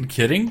fucking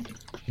kidding?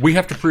 We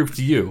have to prove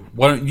to you.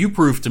 Why don't you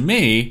prove to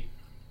me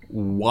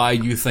why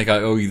you think I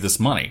owe you this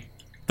money?"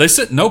 They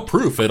sent no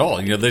proof at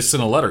all. They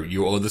sent a letter.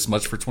 "You owe this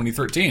much for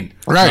 2013.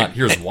 Right. Not,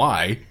 here's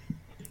why.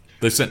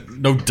 They sent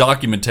no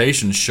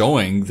documentation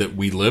showing that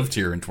we lived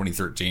here in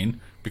 2013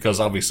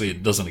 because obviously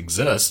it doesn't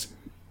exist.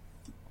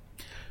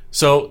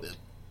 So,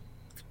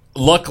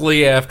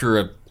 luckily, after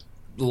a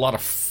lot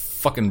of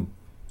fucking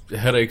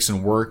headaches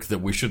and work that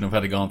we shouldn't have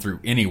had to gone through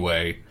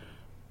anyway,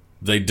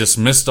 they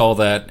dismissed all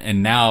that,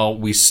 and now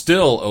we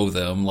still owe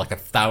them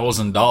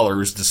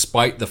 $1,000,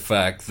 despite the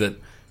fact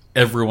that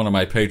every one of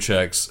my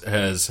paychecks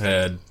has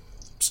had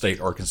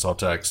state Arkansas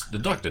tax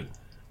deducted.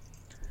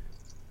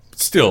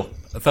 Still,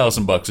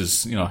 $1,000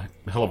 is a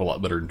hell of a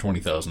lot better than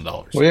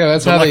 $20,000. Well, yeah,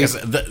 that's how I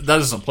said, that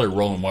doesn't play a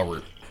role in why we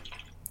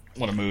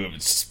want to move.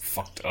 It's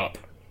fucked up.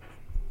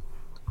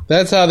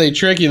 That's how they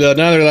trick you, though.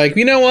 Now they're like,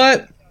 you know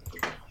what?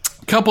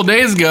 A couple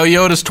days ago, you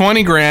owed us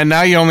 $20,000.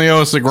 Now you only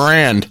owe us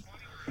 $1,000.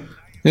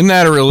 Isn't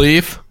that a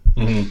relief?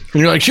 Mm-hmm. And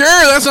you're like, sure,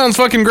 that sounds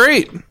fucking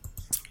great.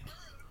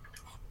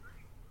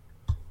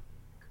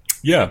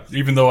 Yeah,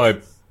 even though I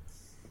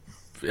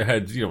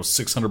had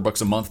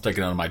 $600 a month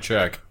taken out of my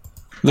check.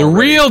 The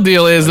real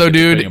deal is, though,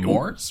 dude,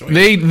 more?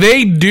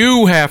 they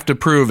do have to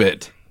prove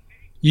it.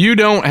 You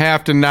don't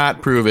have to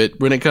not prove it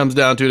when it comes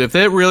down to it. If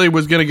that really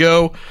was going to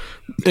go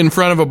in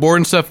front of a board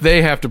and stuff,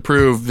 they have to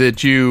prove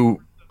that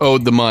you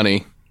owed the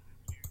money.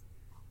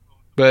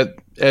 But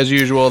as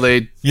usual,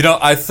 they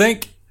I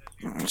think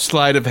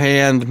sleight of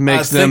hand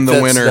makes them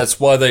the winner. That's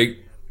why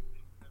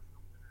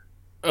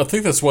I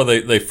think that's why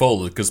they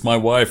folded, because my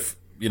wife,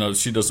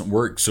 she doesn't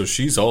work, so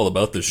she's all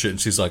about this shit,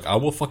 and she's like, I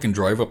will fucking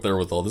drive up there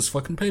with all this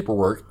fucking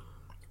paperwork.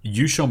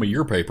 You show me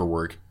your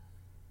paperwork,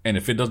 and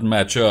if it doesn't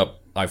match up,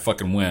 I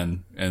fucking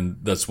win. And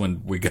that's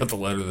when we got the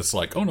letter that's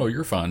like, oh no,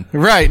 you're fine.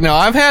 Right. No,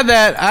 I've had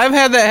that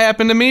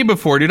happen to me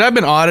before, dude. I've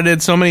been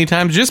audited so many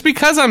times just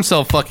because I'm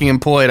self-fucking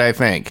employed, I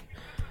think.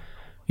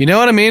 You know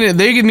what I mean?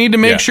 They need to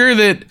make sure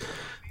that,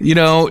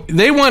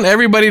 they want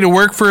everybody to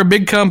work for a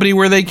big company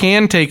where they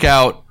can take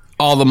out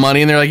all the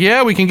money, and they're like,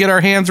 yeah, we can get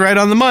our hands right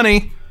on the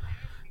money.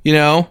 They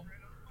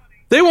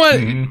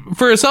want,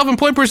 for a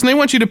self-employed person, they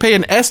want you to pay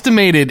an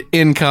estimated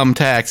income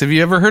tax. Have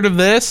you ever heard of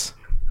this?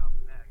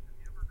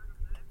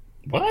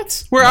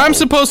 What? Where I'm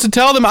supposed to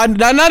tell them,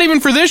 not even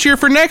for this year,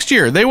 for next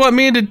year. They want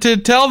me to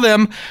tell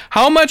them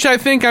how much I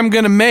think I'm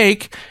going to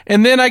make,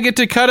 and then I get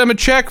to cut them a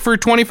check for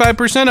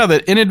 25% of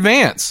it in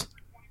advance.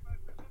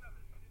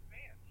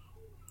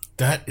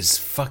 That is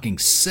fucking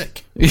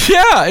sick.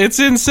 Yeah, it's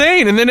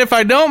insane. And then if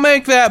I don't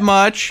make that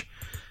much,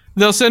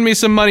 they'll send me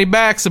some money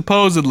back,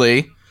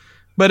 supposedly.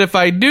 But if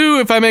I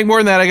make more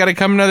than that, I got to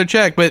come another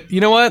check. But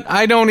you know what?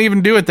 I don't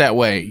even do it that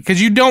way,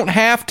 because you don't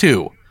have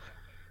to.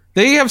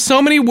 They have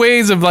so many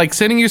ways of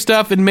sending you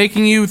stuff and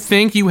making you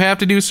think you have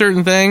to do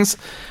certain things.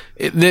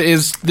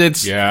 That's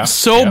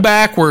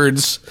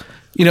backwards.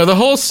 The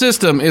whole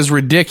system is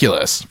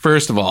ridiculous.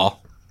 First of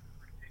all,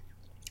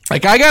 I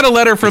got a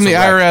letter from the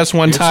IRS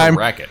one time.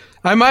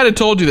 I might have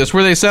told you this,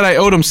 where they said I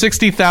owed them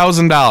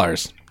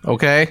 $60,000.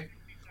 Okay.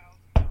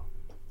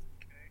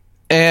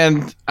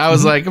 And I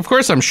was like, of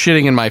course I'm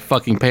shitting in my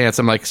fucking pants.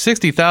 I'm like,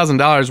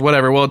 $60,000,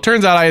 whatever. Well, it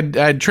turns out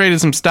I'd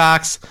traded some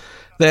stocks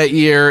that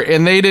year,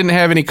 and they didn't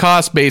have any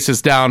cost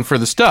basis down for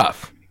the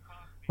stuff,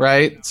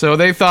 right? So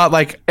they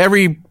thought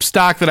every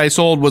stock that I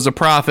sold was a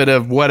profit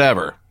of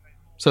whatever.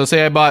 So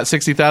say I bought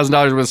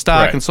 $60,000 worth of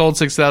stock and sold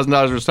 $60,000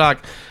 worth of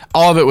stock,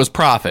 all of it was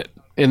profit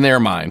in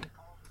their mind.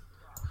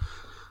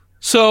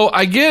 So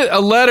I get a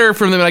letter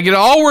from them, and I get it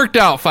all worked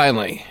out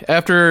finally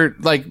after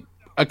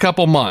a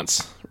couple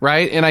months,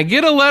 right? And I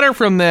get a letter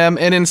from them,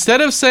 and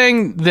instead of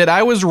saying that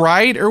I was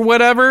right or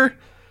whatever,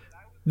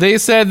 they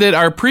said that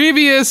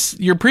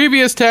your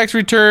previous tax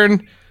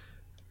return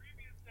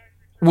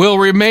will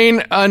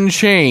remain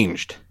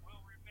unchanged.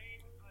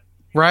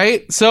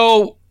 Right?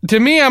 So to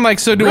me, I'm like,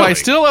 so do I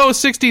still owe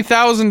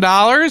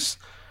 $60,000,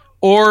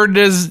 or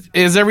is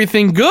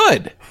everything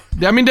good?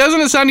 I mean, doesn't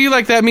it sound to you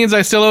like that means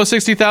I still owe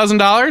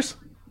 $60,000?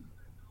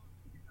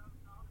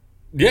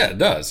 Yeah, it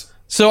does.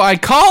 So I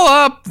call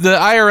up the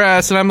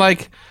IRS and I'm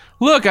like,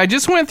 look, I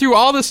just went through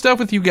all this stuff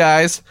with you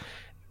guys,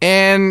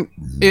 and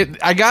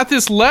I got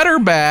this letter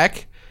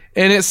back,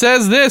 and it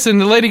says this, and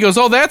the lady goes,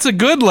 oh, that's a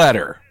good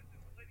letter.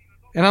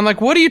 And I'm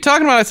like, what are you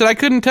talking about? I said, I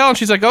couldn't tell. And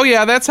she's like, oh,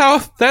 yeah, that's how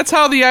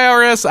the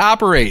IRS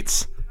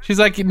operates. She's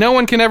like, no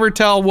one can ever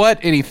tell what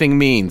anything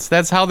means.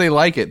 That's how they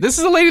like it. This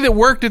is a lady that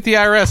worked at the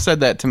IRS said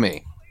that to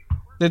me,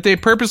 that they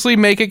purposely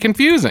make it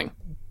confusing.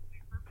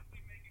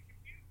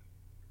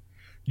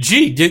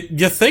 Gee,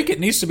 you think it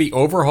needs to be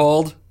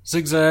overhauled,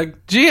 Zigzag?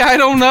 Gee, I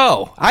don't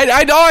know. All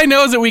I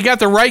know is that we got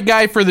the right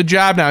guy for the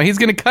job now. He's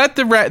going to cut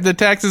the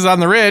taxes on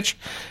the rich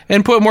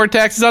and put more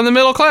taxes on the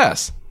middle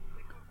class.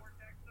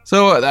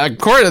 So,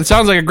 Court, it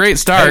sounds like a great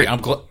start. Hey,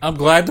 I'm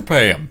glad to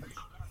pay him.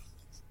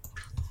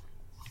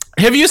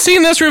 Have you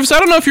seen this, Rufus? I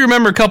don't know if you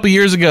remember a couple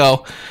years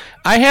ago.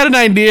 I had an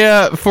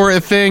idea for a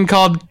thing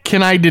called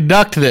Can I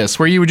Deduct This?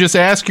 Where you would just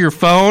ask your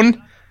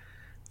phone,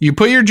 you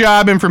put your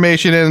job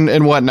information in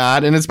and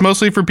whatnot, and it's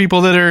mostly for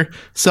people that are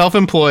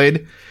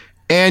self-employed,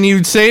 and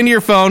you'd say into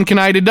your phone, can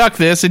I deduct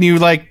this? And you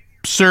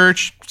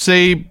search,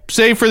 say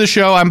for the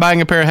show, I'm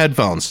buying a pair of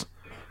headphones.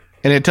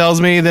 And it tells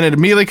me, then it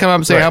immediately come up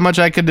and say how much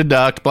I could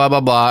deduct, blah,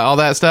 blah, blah, all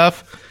that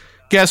stuff.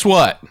 Guess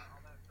what?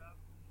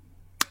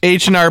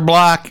 H&R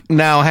Block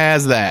now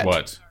has that.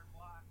 What?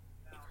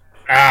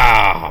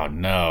 Oh,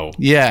 no.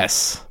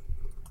 Yes.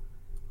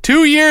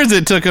 2 years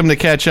it took them to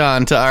catch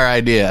on to our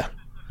idea.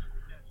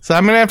 So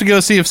I'm going to have to go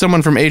see if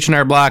someone from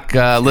H&R Block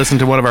listened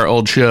to one of our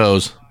old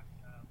shows.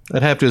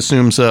 I'd have to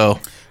assume so.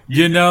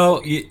 None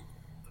of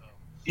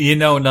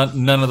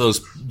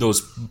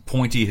those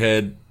pointy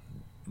head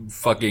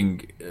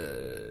fucking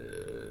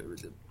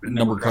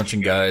number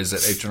crunching guys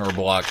at H&R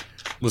Block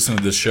listen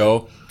to this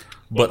show,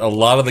 but a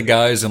lot of the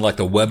guys in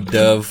the web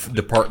dev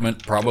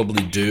department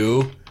probably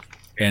do.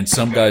 And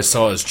some guy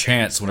saw his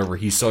chance whenever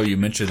he saw you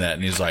mention that,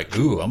 and he's like,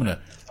 "Ooh, I'm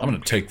gonna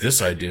take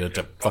this idea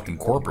to fucking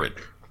corporate."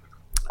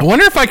 I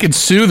wonder if I could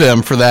sue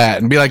them for that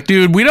and be like,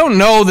 dude, we don't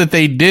know that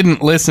they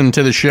didn't listen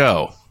to the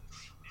show.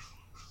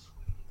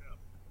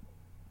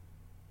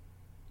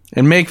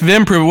 And make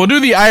them prove it. We'll do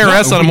the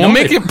IRS on them. We'll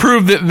make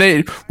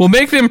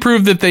them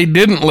prove that they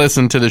didn't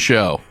listen to the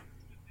show.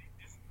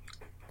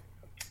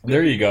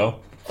 There you go.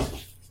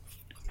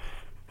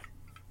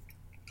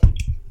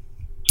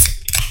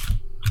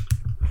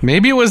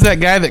 Maybe it was that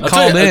guy that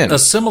called in.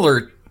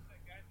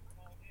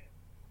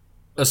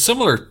 A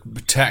similar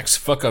tax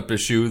fuck up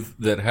issue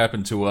that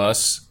happened to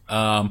us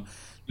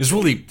is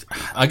really,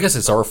 I guess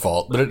it's our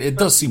fault, but it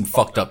does seem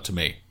fucked up to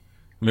me.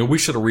 I mean, we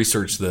should have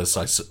researched this,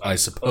 I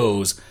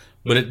suppose,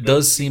 but it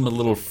does seem a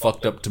little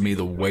fucked up to me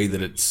the way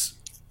that it's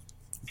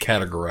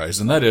categorized.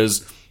 And that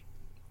is,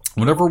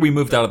 whenever we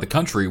moved out of the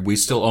country, we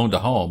still owned a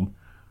home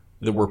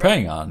that we're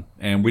paying on,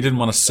 and we didn't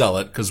want to sell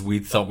it because we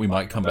thought we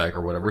might come back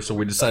or whatever, so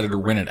we decided to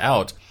rent it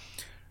out.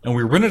 And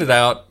we rented it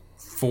out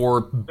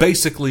for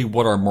basically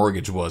what our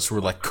mortgage was. So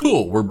we're like,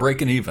 cool, we're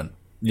breaking even.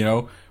 You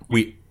know,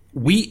 we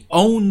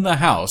own the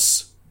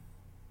house,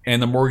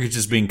 and the mortgage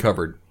is being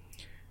covered.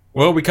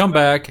 Well, we come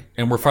back,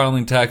 and we're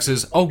filing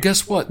taxes. Oh,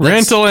 guess what?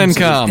 Rental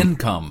income.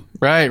 Income.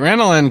 Right,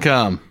 rental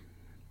income.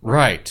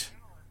 Right.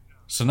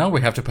 So now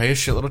we have to pay a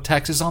shitload of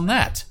taxes on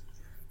that,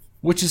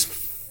 which is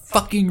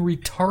fucking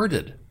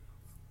retarded.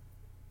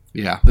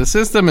 Yeah, the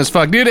system is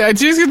fucked. Dude, I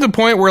just get to the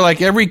point where, like,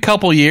 every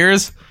couple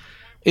years,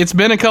 it's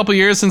been a couple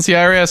years since the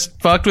IRS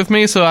fucked with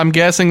me, so I'm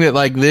guessing that,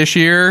 like, this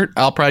year,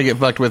 I'll probably get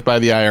fucked with by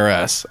the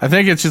IRS. I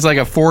think it's just like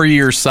a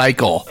 4-year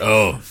cycle.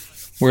 Oh.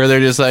 Where they're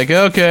just like,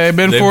 okay,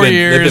 been 4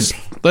 years,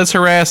 let's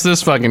harass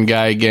this fucking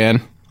guy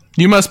again.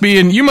 You must be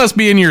in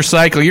your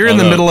cycle. You're in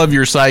the middle of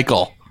your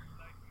cycle.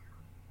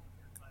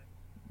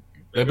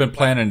 They've been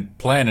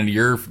planning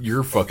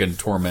your fucking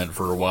torment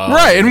for a while.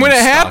 Right, and when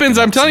it happens,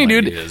 I'm telling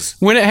you, dude,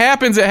 when it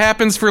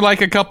happens for like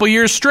a couple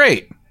years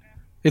straight.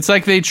 It's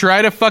like they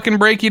try to fucking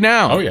break you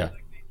down. Oh, yeah.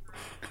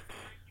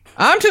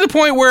 I'm to the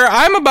point where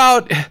I'm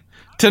about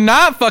to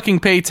not fucking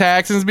pay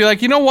taxes and be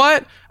like, you know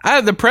what?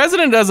 The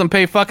president doesn't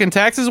pay fucking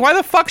taxes. Why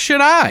the fuck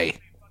should I?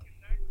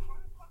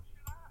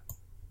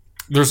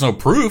 There's no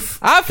proof.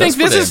 I think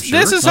this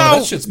is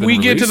how we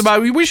get to the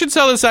bottom. We should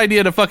sell this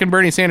idea to fucking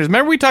Bernie Sanders.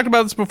 Remember we talked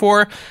about this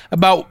before?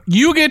 About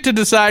you get to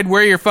decide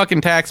where your fucking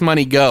tax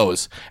money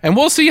goes. And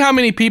we'll see how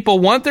many people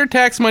want their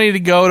tax money to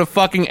go to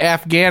fucking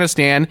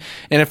Afghanistan.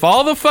 And if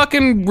all the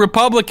fucking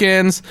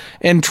Republicans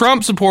and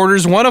Trump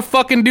supporters want to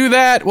fucking do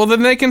that, well,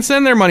 then they can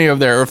send their money over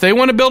there. Or if they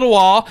want to build a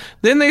wall,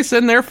 then they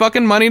send their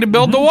fucking money to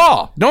build the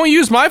wall. Don't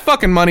use my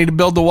fucking money to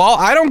build the wall.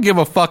 I don't give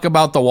a fuck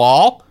about the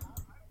wall.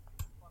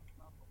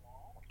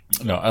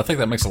 No, I think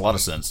that makes a lot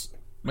of sense.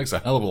 Makes a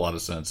hell of a lot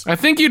of sense. I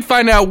think you'd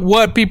find out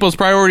what people's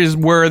priorities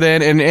were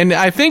then, and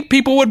I think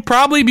people would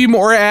probably be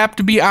more apt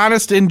to be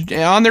honest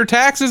on their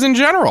taxes in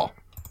general.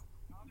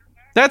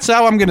 That's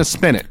how I'm going to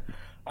spin it.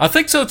 I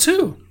think so,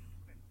 too.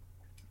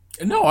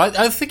 No,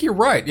 I think you're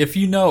right. If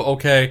you know,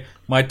 okay,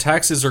 my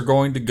taxes are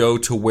going to go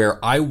to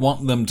where I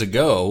want them to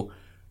go,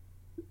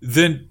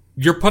 then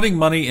you're putting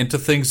money into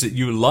things that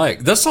you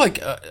like. That's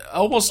like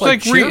almost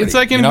like charity, it's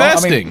like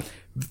investing. I mean,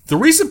 the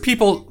reason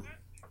people...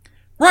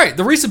 Right,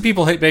 the reason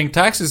people hate paying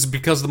taxes is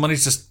because the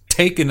money's just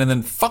taken and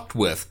then fucked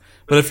with.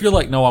 But if you're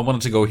like, no, I want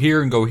it to go here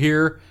and go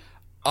here,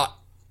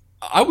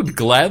 I would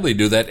gladly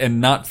do that and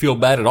not feel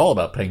bad at all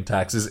about paying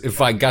taxes if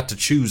I got to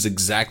choose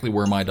exactly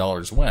where my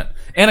dollars went.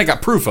 And I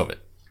got proof of it.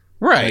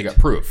 Right. I got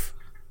proof.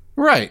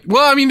 Right.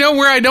 Well, I mean,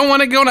 where I don't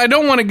want to go, I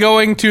don't want to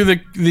going to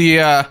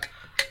the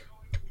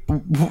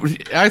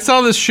I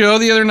saw this show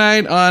the other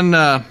night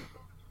on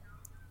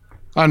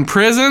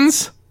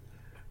prisons.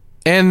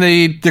 And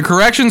the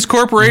Corrections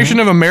Corporation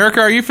of America,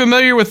 are you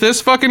familiar with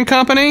this fucking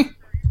company?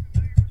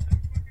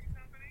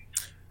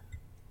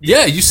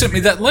 Yeah, you sent me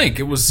that link.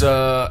 It was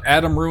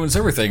Adam Ruins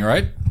Everything,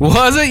 right?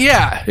 Was it?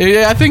 Yeah,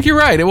 I think you're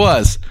right. It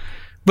was.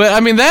 But, I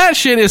mean, that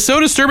shit is so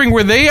disturbing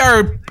where they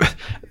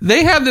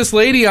have this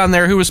lady on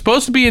there who was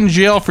supposed to be in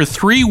jail for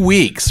 3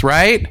 weeks,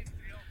 right?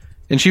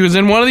 And she was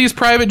in one of these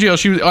private jails.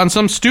 She was on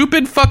some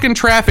stupid fucking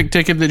traffic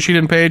ticket that she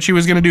didn't pay, and she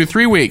was going to do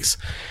 3 weeks.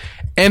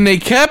 And they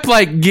kept,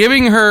 like,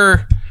 giving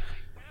her...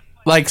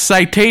 like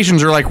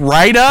citations or like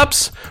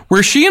write-ups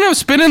where she ended up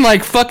spending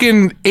like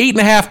fucking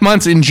 8.5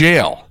 months in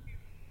jail.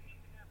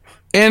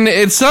 And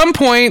at some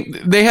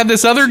point they had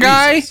this other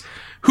guy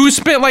who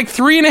spent like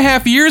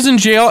 3.5 years in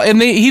jail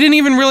and he didn't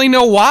even really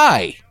know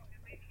why.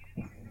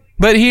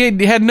 But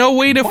he had no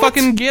way to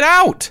fucking get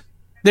out.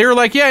 They were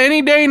like, yeah,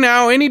 any day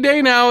now, any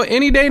day now,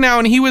 any day now.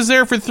 And he was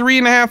there for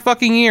 3.5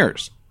 fucking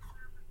years.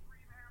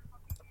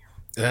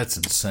 That's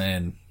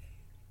insane.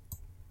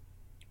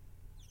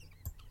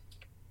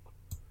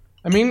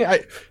 I mean,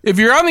 if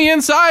you're on the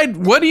inside,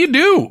 what do you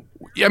do?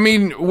 I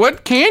mean,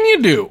 what can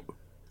you do?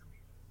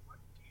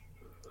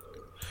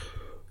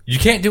 You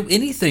can't do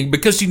anything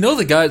because you know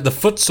the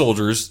foot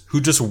soldiers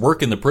who just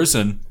work in the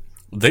prison,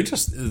 they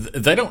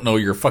don't know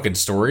your fucking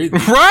story.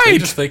 Right. They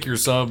just think you're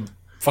some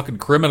fucking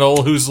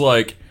criminal who's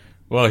like,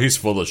 well, he's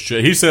full of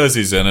shit. He says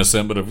he's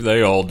innocent, but if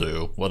they all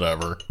do,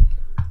 whatever.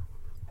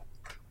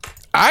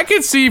 I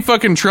could see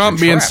fucking Trump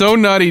You're being trapped. so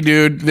nutty,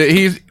 dude, that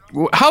he's...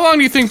 How long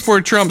do you think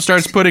before Trump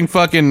starts putting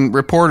fucking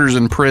reporters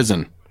in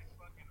prison?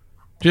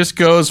 Just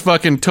goes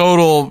fucking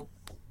total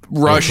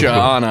Russia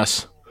on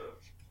us.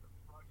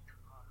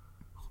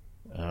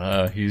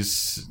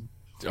 He's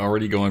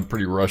already going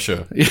pretty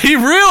Russia. He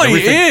really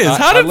Everything- is.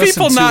 How I do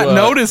people listened not to,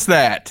 notice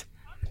that?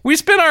 We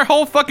spent our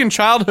whole fucking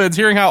childhoods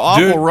hearing how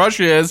awful Dude.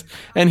 Russia is,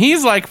 and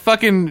he's like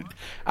fucking...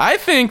 I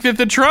think that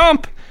the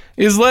Trump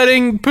is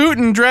letting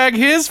Putin drag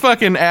his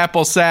fucking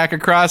apple sack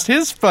across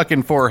his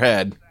fucking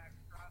forehead.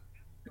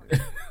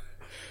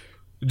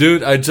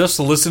 Dude, I just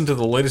listened to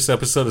the latest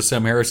episode of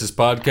Sam Harris's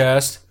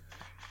podcast,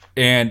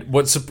 and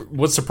what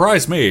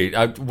surprised me,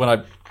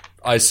 when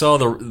I saw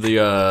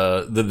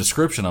the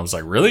description, I was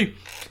like, really?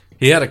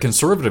 He had a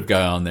conservative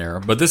guy on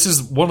there, but this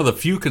is one of the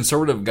few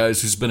conservative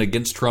guys who's been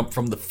against Trump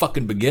from the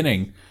fucking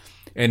beginning,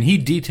 and he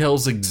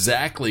details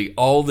exactly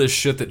all this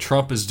shit that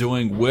Trump is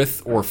doing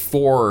with or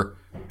for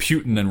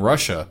Putin and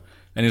Russia,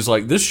 and he's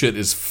like, this shit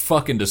is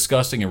fucking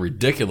disgusting and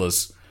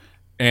ridiculous,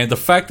 and the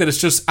fact that it's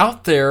just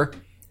out there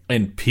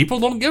and people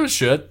don't give a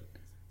shit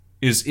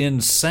is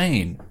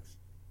insane.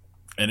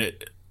 And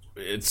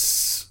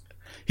it's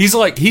he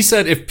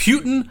said if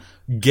Putin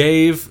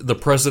gave the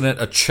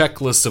president a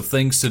checklist of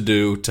things to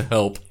do to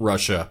help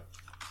Russia,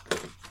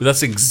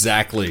 that's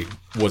exactly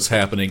what's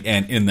happening,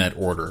 and in that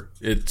order.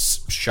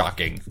 It's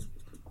shocking.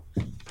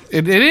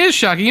 It is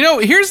shocking. You know,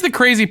 here's the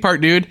crazy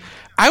part, dude.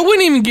 I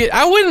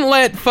wouldn't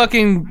let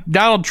fucking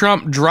Donald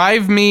Trump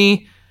drive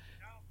me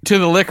to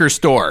the liquor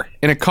store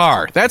in a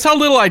car. That's how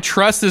little I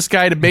trust this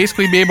guy to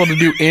basically be able to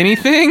do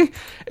anything.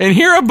 And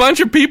here a bunch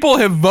of people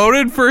have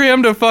voted for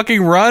him to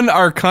fucking run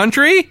our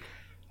country.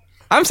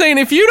 I'm saying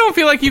if you don't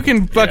feel like you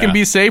can fucking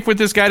be safe with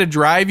this guy to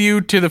drive you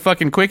to the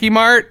fucking Quickie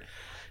Mart,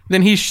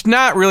 then he's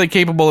not really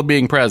capable of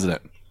being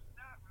president.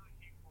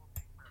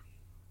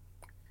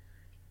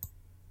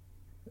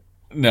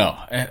 No.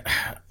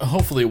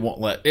 Hopefully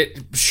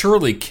it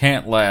surely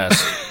can't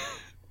last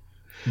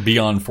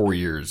beyond 4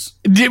 years.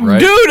 Right?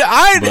 Dude,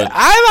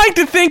 I like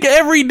to think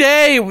every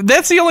day,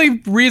 that's the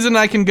only reason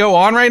I can go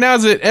on right now,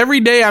 is that every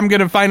day I'm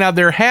going to find out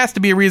there has to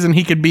be a reason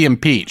he could be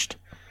impeached.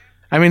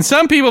 I mean,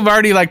 some people have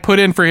already like put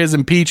in for his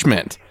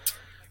impeachment.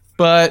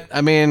 But,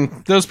 I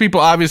mean, those people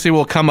obviously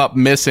will come up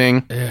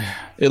missing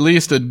at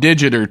least a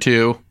digit or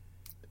two.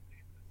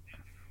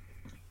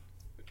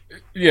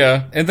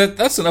 Yeah, and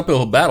that's an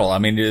uphill battle. I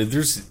mean,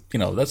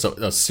 that's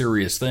a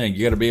serious thing.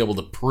 You got to be able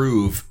to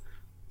prove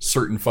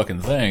certain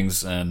fucking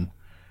things, and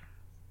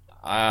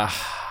I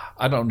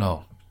don't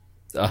know.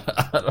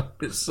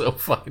 It's so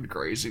fucking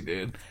crazy,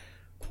 dude.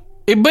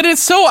 But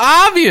it's so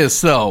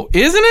obvious, though,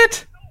 isn't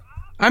it?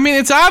 I mean,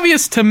 it's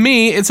obvious to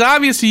me. It's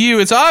obvious to you.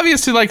 It's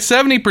obvious to like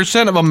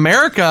 70% of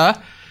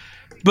America.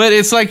 But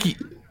it's like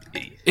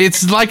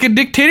a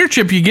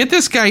dictatorship. You get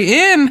this guy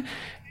in,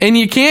 and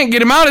you can't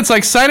get him out. It's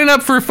like signing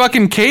up for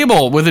fucking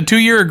cable with a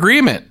 2-year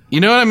agreement.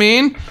 You know what I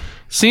mean?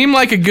 Seemed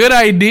like a good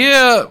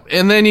idea,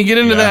 and then you get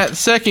into that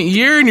second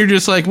year, and you're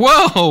just like,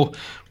 whoa,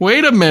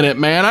 wait a minute,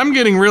 man. I'm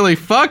getting really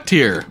fucked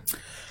here.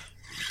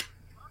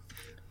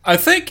 I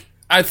think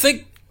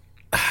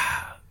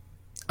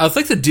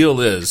the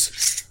deal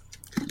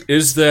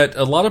is that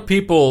a lot of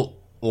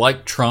people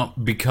like Trump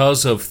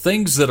because of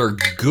things that are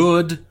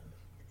good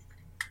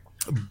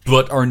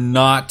but are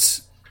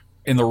not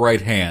in the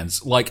right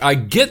hands. Like, I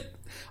get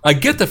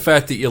the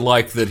fact that you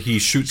like that he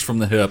shoots from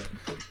the hip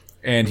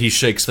and he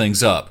shakes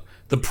things up.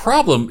 The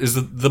problem is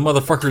that the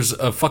motherfucker's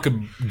a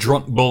fucking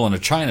drunk bull in a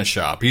china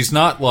shop. He's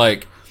not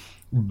like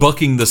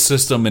bucking the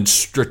system in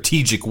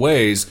strategic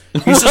ways.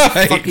 He's just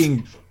a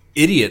fucking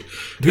idiot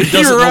who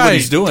doesn't know what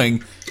he's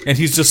doing, and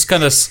he's just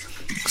kind of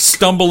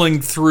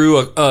stumbling through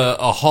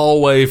a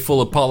hallway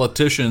full of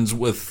politicians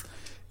with,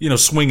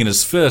 swinging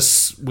his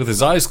fists with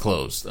his eyes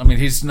closed. I mean,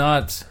 he's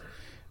not.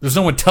 There's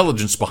no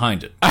intelligence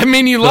behind it. I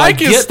mean, you But like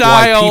I his get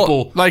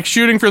style, like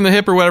shooting from the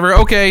hip or whatever.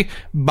 Okay,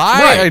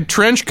 buy a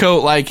trench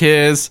coat like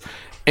his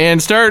and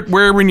start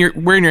wearing your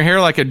hair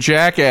like a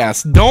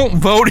jackass. Don't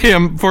vote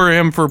for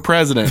him for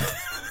president.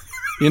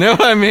 You know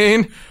what I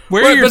mean?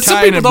 Wear your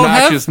tie in an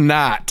obnoxious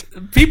knot.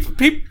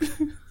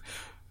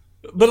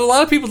 But a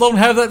lot of people don't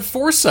have that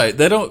foresight.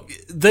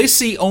 They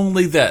see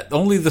only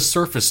the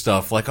surface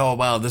stuff. Like, oh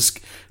wow, this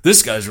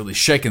guy's really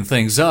shaking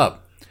things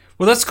up.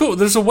 Well, that's cool.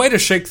 There's a way to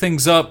shake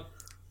things up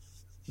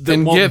that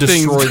won't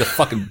destroy the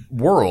fucking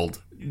world,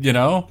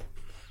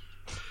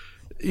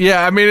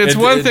 Yeah, I mean, it's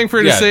one thing for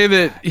him to say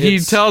that he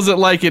tells it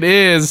like it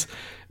is,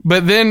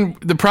 but then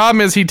the problem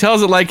is he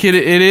tells it like it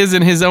is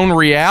in his own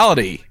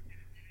reality,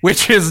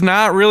 which is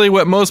not really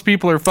what most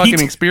people are fucking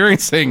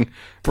experiencing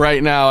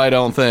right now, I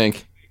don't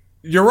think.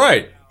 You're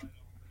right.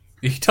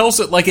 He tells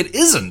it like it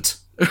isn't.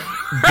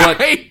 But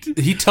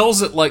he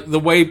tells it like the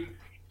way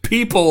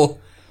people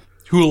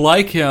who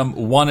like him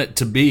want it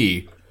to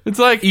be. It's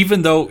like,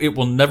 even though it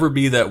will never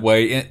be that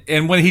way,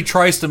 and when he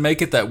tries to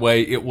make it that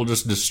way, it will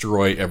just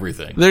destroy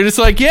everything. They're just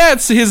like, yeah,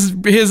 it's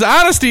his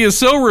honesty is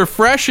so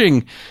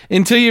refreshing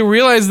until you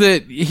realize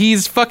that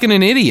he's fucking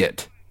an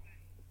idiot.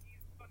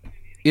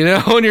 You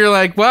know, and you're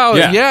like, wow,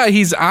 Yeah. yeah,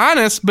 he's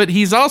honest, but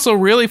he's also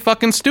really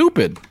fucking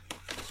stupid.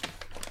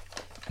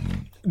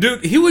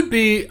 Dude, he would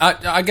be,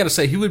 I gotta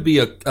say, he would be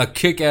a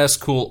kick-ass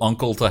cool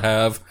uncle to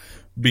have,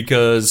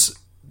 because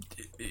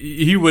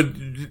he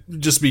would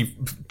just be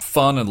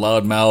fun and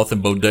loudmouth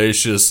and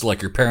bodacious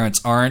like your parents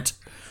aren't.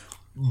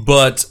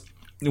 But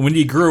when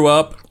you grew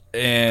up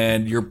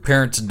and your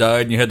parents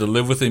died and you had to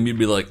live with him, you'd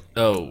be like,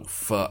 oh,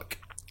 fuck.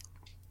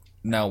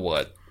 Now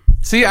what?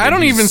 See, I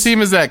don't even see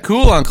him as that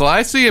cool uncle.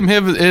 I see him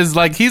as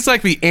like, he's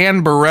like the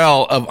Ann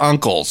Burrell of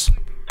uncles.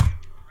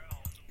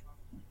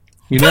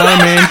 You know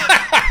what I mean?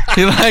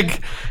 He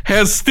like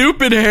has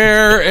stupid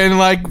hair and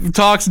like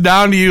talks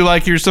down to you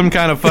like you're some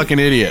kind of fucking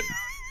idiot.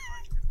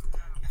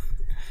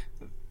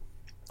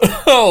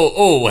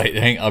 Wait,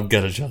 hang on, I've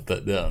got to jot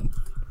that down.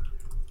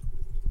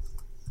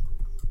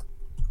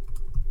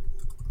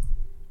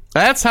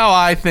 That's how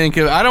I think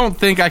of. I don't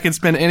think I could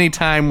spend any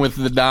time with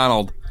the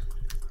Donald.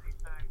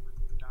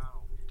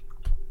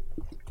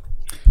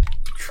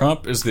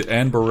 Trump is the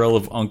Ann Burrell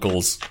of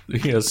uncles.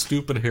 He has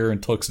stupid hair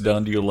and talks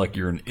down to you like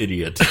you're an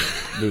idiot.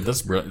 Dude,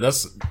 that's brilliant.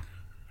 That's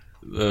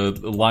the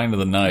line of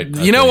the night.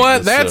 You know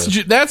what?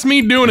 That's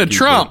me doing a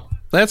Trump.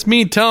 That's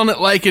me telling it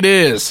like it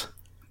is.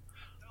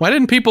 Why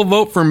didn't people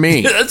vote for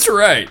me? That's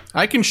right.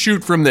 I can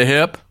shoot from the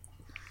hip.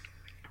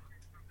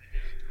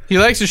 He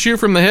likes to shoot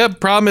from the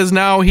hip. Problem is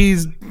now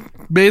he's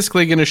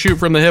basically going to shoot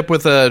from the hip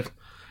with a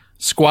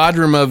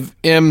squadron of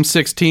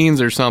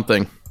M16s or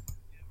something.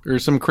 Or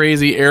some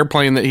crazy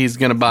airplane that he's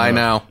going to buy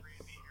now.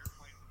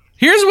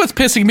 Here's what's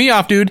pissing me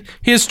off, dude.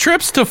 His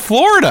trips to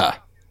Florida.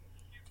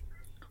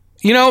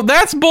 You know,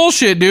 that's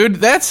bullshit, dude.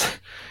 That's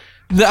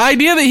the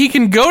idea that he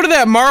can go to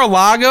that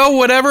Mar-a-Lago,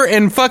 whatever,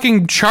 and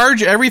fucking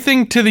charge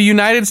everything to the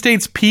United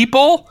States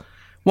people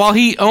while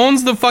he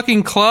owns the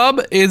fucking club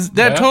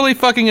that totally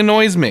fucking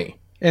annoys me.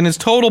 And is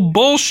total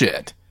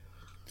bullshit.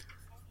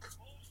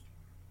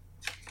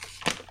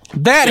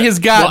 That has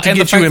got to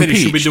get you impeached. That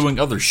he should be doing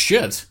other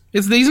shit.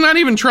 He's not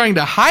even trying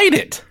to hide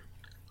it.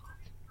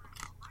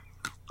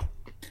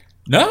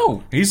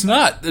 No, he's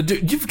not.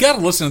 Dude, you've got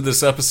to listen to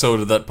this episode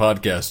of that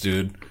podcast,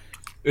 dude.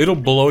 It'll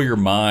blow your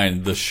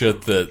mind, the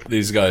shit that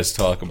these guys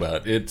talk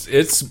about.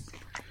 It's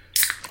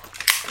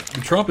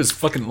Trump is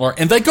fucking...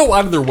 And they go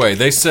out of their way.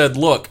 They said,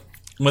 look,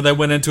 when they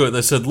went into it,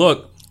 they said,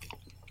 look,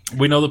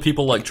 we know that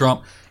people like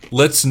Trump.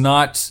 Let's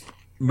not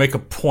make a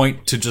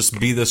point to just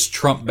be this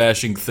Trump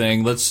bashing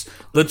thing. Let's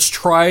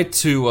try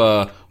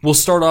to we'll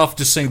start off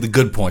just saying the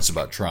good points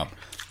about Trump.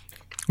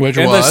 They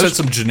said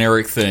some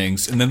generic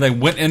things, and then they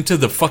went into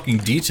the fucking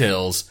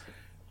details,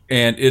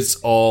 and it's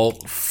all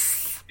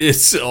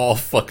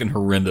fucking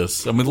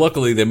horrendous. I mean,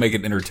 luckily they make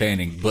it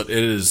entertaining, but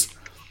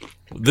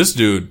this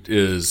dude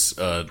is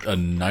a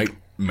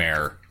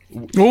nightmare.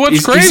 Well, what's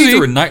He's crazy?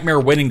 either a nightmare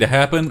waiting to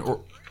happen,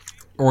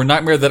 or a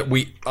nightmare that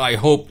I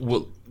hope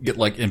will get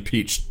like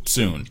impeached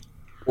soon.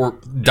 Or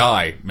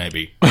die,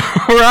 maybe.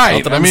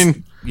 Right. I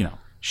mean, you know,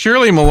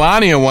 surely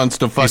Melania wants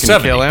to fucking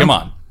 70, kill him. Come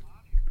on.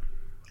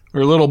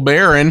 Or little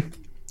Baron.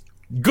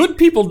 Good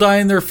people die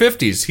in their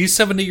 50s. He's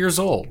 70 years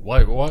old.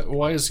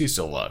 Why is he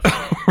still alive?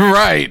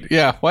 Right.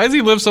 Yeah. Why does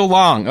he live so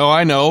long? Oh,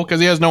 I know.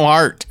 Because he has no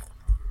heart.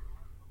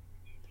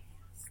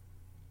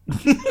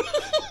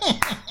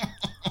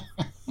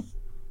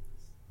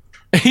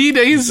 He's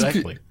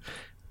Exactly.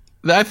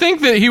 I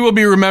think that he will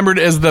be remembered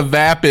as the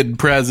vapid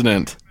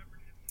president.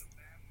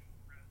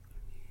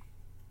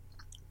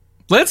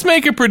 Let's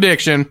make a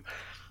prediction.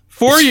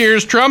 4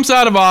 years, Trump's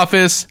out of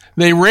office.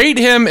 They rate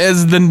him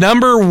as the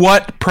number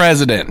what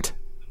president?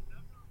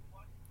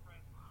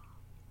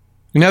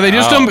 Now they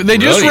just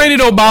rated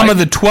Obama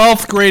the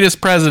 12th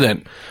greatest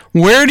president.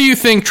 Where do you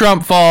think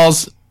Trump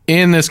falls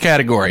in this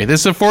category?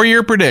 This is a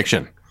 4-year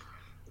prediction.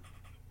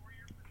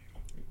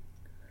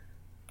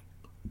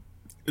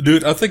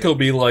 Dude, I think it'll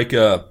be like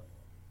you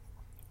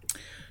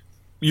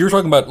were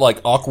talking about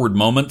like awkward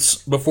moments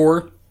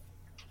before.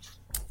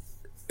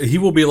 He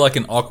will be like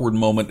an awkward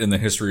moment in the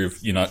history of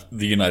the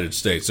United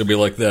States. It'll be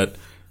like that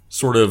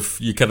sort of,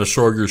 you kind of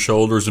shrug your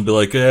shoulders and be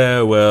like,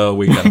 yeah, well,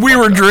 we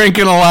were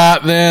drinking a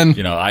lot then.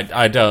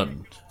 I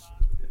don't.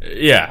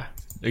 Yeah,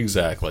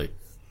 exactly.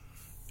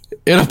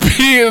 It'll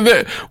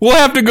be, we'll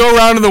have to go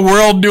around to the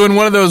world doing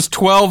one of those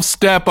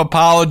 12-step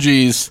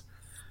apologies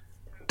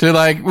to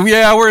like,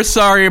 yeah, we're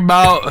sorry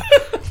about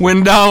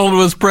when Donald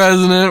was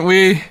president.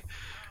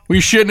 We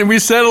shouldn't. We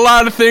said a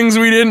lot of things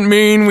we didn't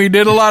mean. We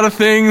did a lot of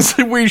things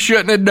we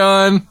shouldn't have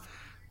done.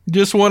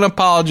 Just want to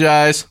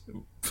apologize.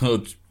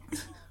 Oh,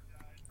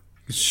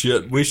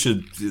 shit, we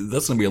should.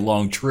 That's gonna be a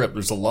long trip.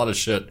 There's a lot of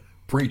shit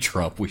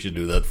pre-Trump we should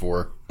do that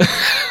for.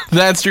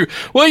 That's true.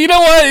 Well, you know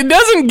what? It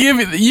doesn't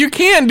give. You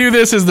can't do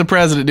this as the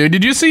president, dude.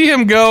 Did you see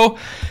him go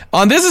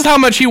on? This is how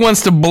much he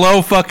wants to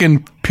blow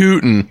fucking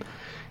Putin.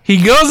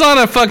 He goes on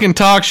a fucking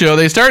talk show.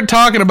 They start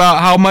talking about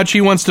how much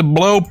he wants to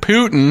blow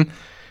Putin.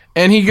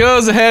 And he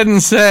goes ahead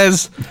and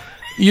says,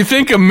 you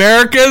think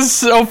America's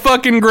so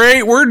fucking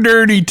great? We're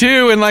dirty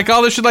too. And like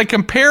all this shit, like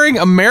comparing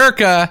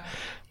America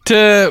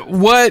to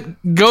what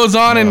goes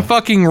on in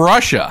fucking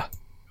Russia.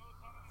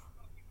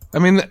 I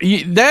mean,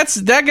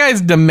 that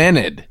guy's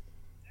demented.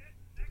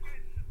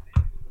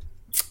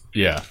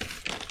 Yeah.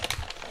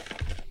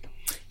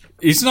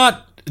 He's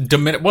not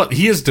demented. Well,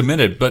 he is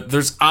demented, but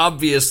there's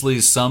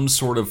obviously some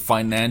sort of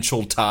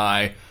financial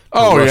tie to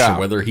Russia, yeah.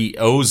 whether he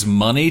owes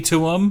money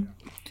to them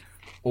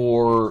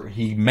or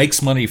he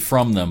makes money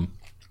from them.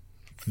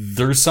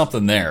 There's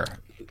something there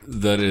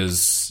that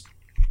is...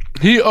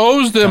 He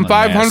owes them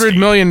 $500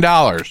 million.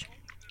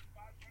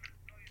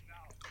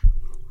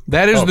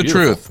 That is the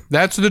truth.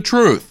 That's the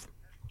truth.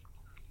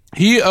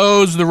 He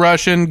owes the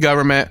Russian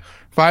government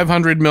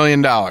 $500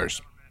 million.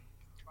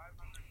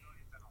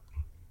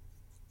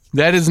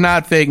 That is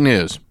not fake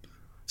news.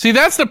 See,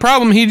 that's the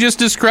problem. He just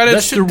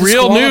discredits the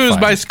real news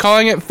by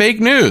calling it fake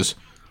news.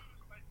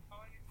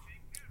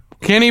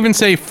 Can't even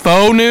say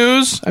faux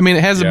news. I mean,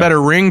 it has a better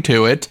ring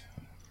to it.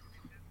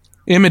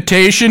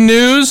 Imitation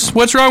news?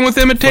 What's wrong with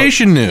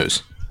imitation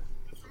news?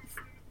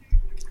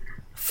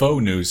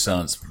 Faux news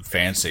sounds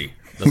fancy.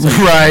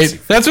 Right.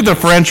 That's what the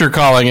French are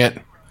calling it.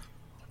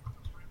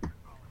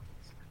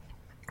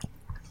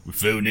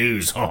 Faux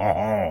news.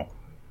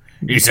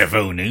 It's a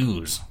faux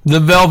news. The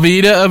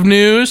Velveeta of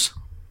news?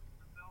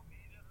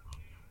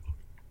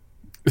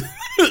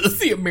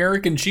 The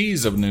American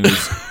cheese of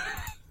news.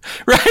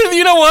 Right?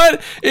 You know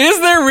what? Is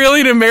there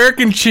really an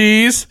American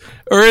cheese?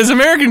 Or is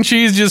American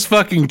cheese just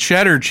fucking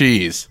cheddar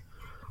cheese?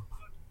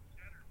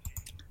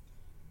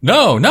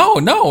 No.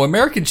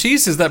 American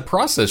cheese is that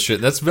processed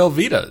shit. That's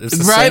Velveeta. It's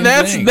the right?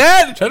 same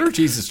thing. Cheddar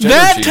cheese is cheddar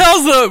cheese. That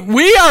tells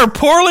we are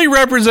poorly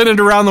represented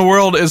around the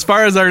world as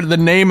far as the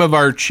name of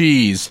our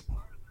cheese.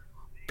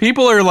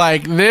 People are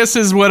like, this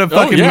is what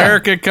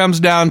America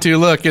comes down to.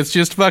 Look, it's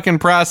just fucking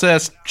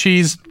processed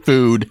cheese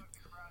food.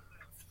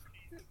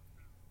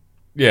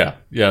 Yeah,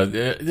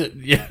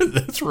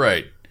 that's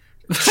right.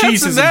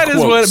 Cheese is that is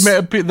what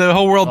the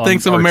whole world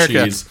thinks of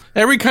America. Cheese.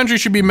 Every country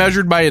should be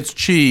measured by its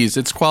cheese,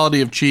 its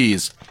quality of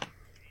cheese.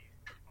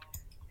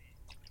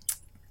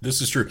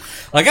 This is true.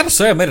 I got to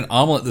say, I made an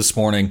omelet this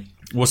morning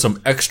with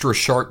some extra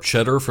sharp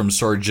cheddar from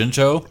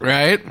Sargento.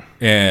 Right.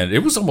 And it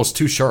was almost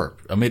too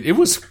sharp. I mean, it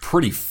was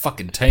pretty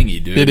fucking tangy,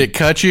 dude. Did it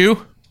cut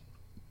you?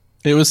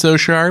 It was so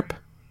sharp?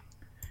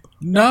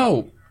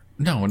 No,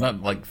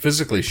 not like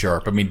physically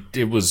sharp. I mean,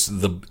 it was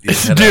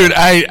Dude,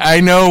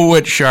 I know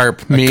what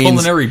sharp means.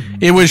 Culinary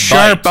it was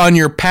sharp on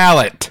your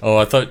palate. Oh,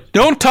 I thought...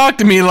 Don't talk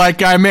to me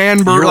like I'm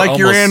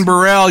you're Ann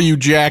Burrell, you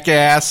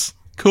jackass.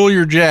 Cool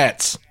your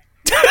jets.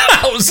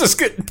 I was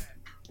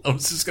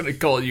just gonna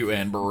call you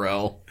Ann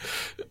Burrell.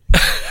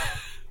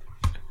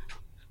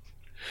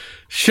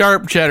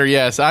 Sharp cheddar,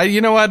 yes.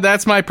 You know what?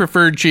 That's my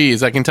preferred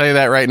cheese. I can tell you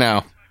that right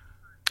now.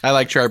 I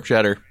like sharp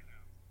cheddar.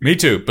 Me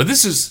too. But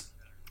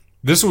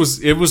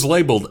it was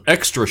labeled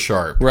extra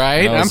sharp.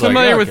 Right? I'm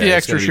familiar with the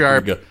extra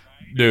sharp.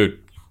 Dude.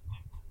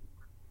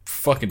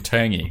 Fucking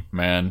tangy,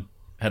 man.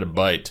 Had a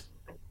bite.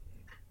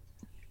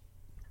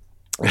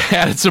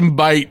 Added some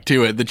bite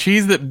to it. The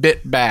cheese that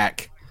bit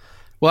back.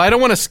 Well, I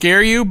don't want to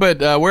scare you, but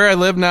where I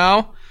live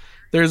now,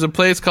 there's a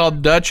place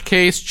called Dutch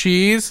Case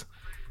Cheese,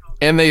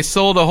 and they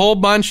sold a whole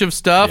bunch of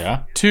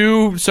stuff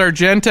to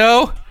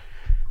Sargento,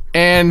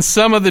 and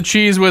some of the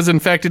cheese was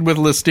infected with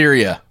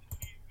listeria.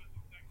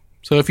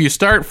 So if you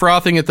start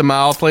frothing at the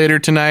mouth later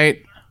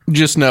tonight,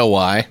 just know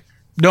why.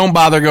 Don't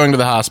bother going to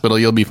the hospital.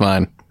 You'll be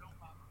fine.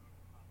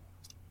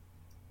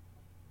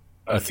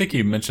 I think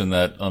you mentioned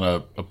that on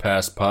a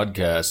past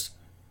podcast,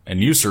 and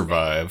you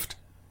survived.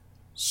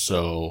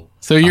 So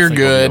you're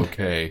good.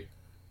 Okay.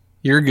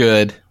 You're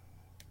good.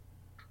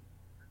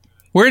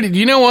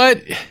 You know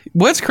what?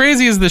 What's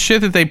crazy is the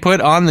shit that they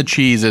put on the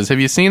cheeses. Have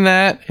you seen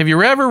that? Have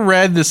you ever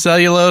read the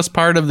cellulose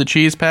part of the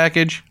cheese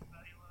package?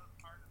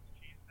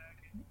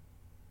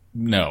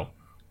 No.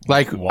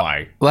 Like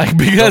why? Like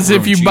because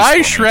if you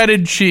buy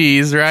shredded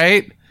cheese,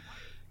 right?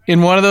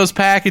 In one of those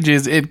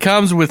packages, it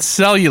comes with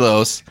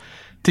cellulose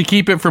to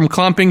keep it from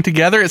clumping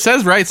together. It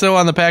says right so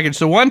on the package.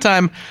 So one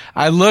time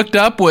I looked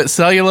up what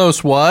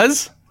cellulose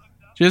was,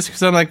 just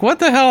because I'm like, what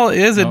the hell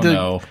is it?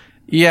 No.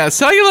 Yeah,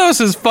 cellulose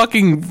is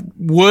fucking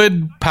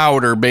wood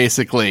powder,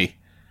 basically.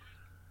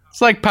 It's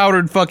like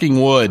powdered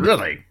fucking wood.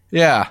 Really?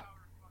 Yeah.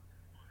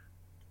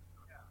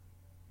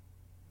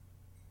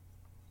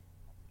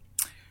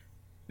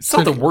 It's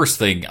not the worst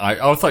thing.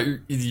 I thought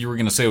you were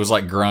going to say it was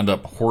like ground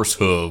up horse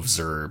hooves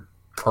or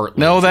cartilage.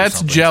 No,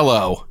 that's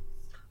Jell-O.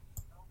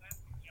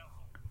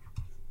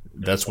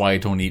 That's why I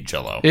don't eat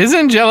Jell-O.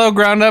 Isn't Jell-O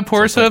ground up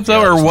horse hooves,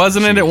 though? Or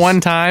wasn't it at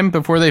one time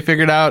before they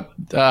figured out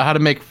how to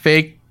make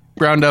fake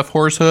ground up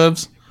horse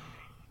hooves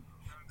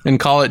and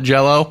call it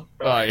Jell-O?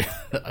 I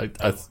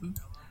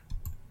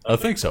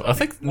think so. I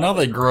think now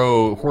they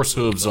grow horse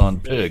hooves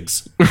on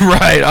pigs.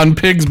 Right, on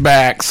pigs'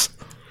 backs.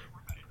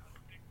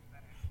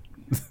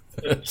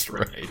 That's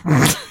right.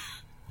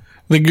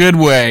 The good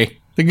way.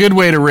 The good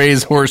way to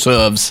raise horse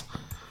hooves.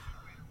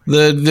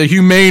 The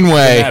humane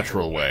way. The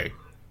natural way.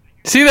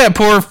 See that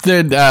poor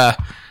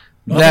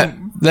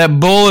that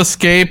bull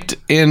escaped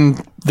in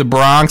the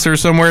Bronx or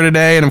somewhere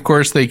today, and of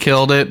course they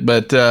killed it,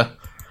 but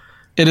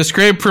it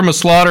escaped from a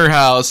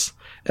slaughterhouse,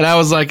 And I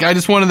was like, I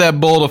just wanted that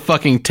bull to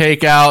fucking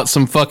take out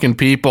some fucking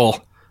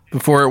people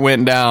before it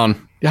went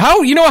down. How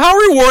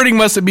rewarding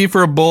must it be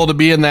for a bull to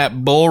be in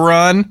that bull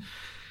run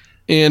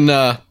in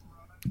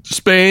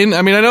Spain?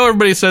 I mean, I know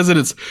everybody says that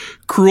it's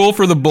cruel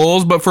for the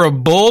bulls, but for a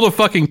bull to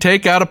fucking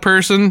take out a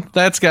person,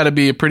 that's got to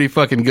be a pretty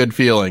fucking good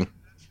feeling.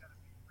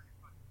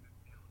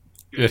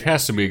 It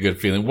has to be a good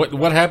feeling.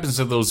 What happens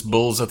to those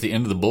bulls at the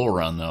end of the bull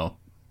run, though?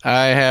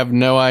 I have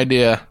no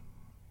idea.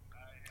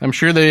 I'm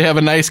sure they have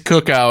a nice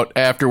cookout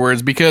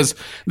afterwards because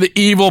the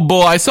evil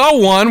bull. I saw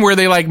one where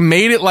they like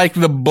made it like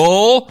the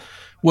bull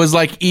was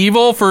like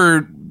evil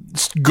for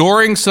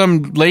goring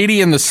some lady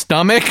in the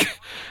stomach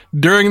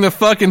during the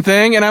fucking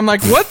thing, and I'm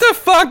like, what the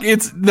fuck?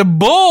 It's the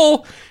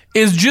bull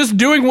is just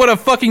doing what a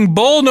fucking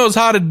bull knows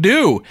how to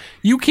do.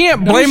 You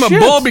can't blame a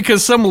bull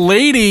because some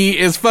lady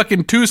is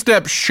fucking 2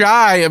 steps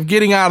shy of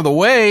getting out of the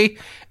way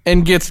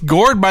and gets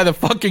gored by the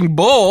fucking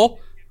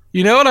bull.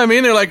 You know what I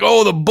mean? They're like,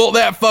 oh, the bull,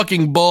 that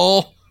fucking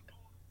bull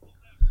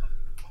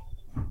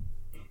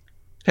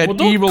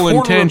had evil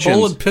intentions. A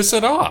bull and piss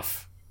it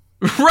off.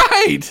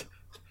 Right.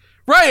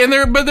 And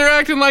they're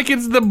acting like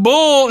it's the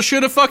bull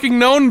should have fucking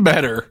known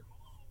better.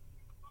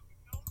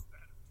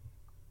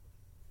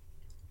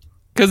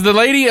 Because the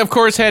lady, of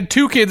course, had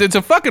 2 kids. It's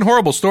a fucking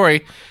horrible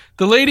story.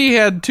 The lady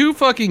had 2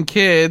 fucking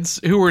kids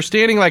who were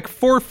standing like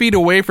 4 feet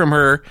away from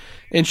her,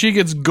 and she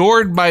gets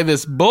gored by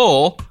this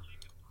bull,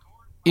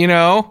 you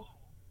know,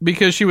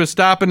 because she was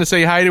stopping to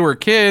say hi to her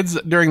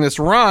kids during this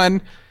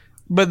run.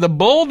 But the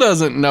bull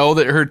doesn't know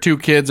that her 2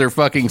 kids are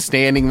fucking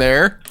standing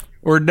there,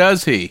 or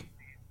does he?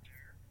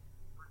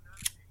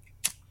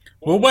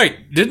 Well,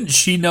 wait, didn't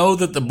she know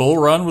that the bull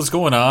run was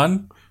going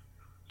on?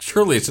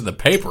 Surely it's in the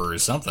paper or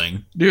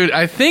something. Dude,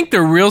 I think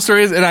the real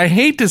story is, and I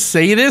hate to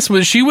say this,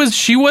 was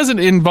she wasn't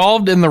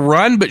involved in the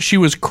run, but she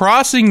was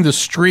crossing the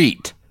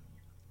street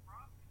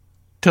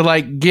to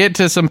like get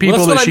to some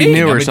people that she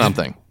knew or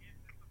something.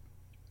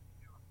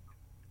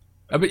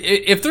 I mean,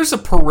 if there's a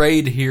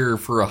parade here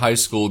for a high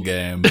school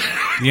game,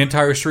 the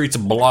entire street's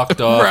blocked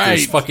off. Right.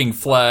 There's fucking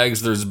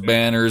flags. There's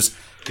banners.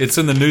 It's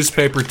in the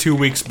newspaper 2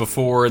 weeks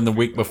before and the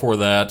week before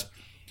that.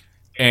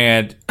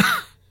 And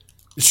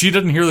she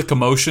doesn't hear the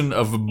commotion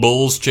of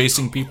bulls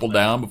chasing people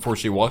down before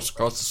she walks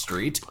across the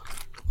street.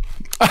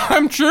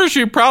 I'm sure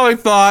she probably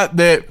thought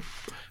that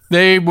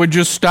they would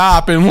just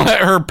stop and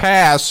let her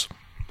pass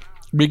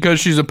because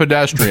she's a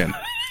pedestrian.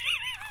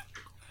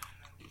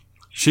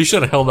 She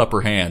should have held up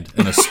her hand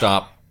in a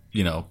stop,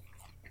 you know.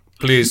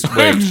 Please,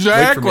 wait.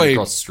 Exactly. Wait for me to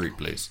cross the street,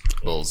 please.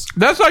 Bulls.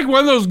 That's like one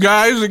of those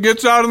guys that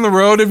gets out on the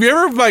road. Have you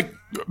ever like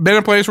been in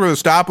a place where the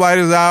stoplight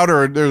is out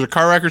or there's a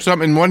car wreck or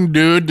something, and one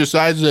dude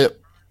decides that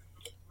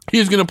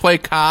he's going to play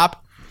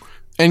cop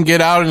and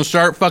get out and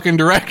start fucking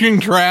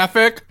directing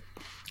traffic?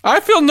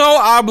 I feel no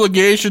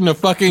obligation to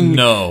fucking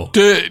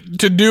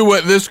to do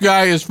what this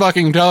guy is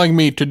fucking telling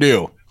me to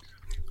do.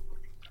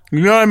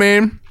 You know what I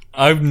mean?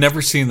 I've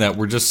never seen that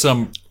where just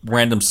some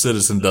random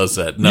citizen does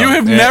that. No. You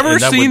have never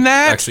seen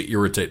that? Actually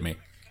irritate me.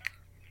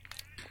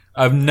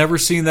 I've never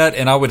seen that,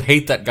 and I would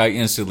hate that guy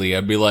instantly.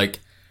 I'd be like,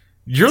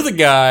 you're the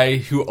guy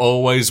who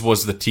always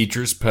was the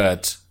teacher's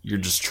pet. You're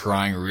just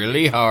trying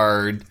really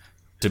hard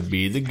to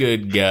be the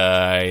good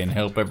guy and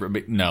help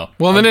everybody. No.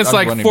 Well, then it's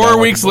like 4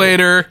 weeks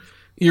later,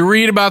 you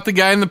read about the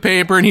guy in the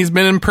paper, and he's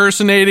been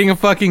impersonating a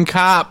fucking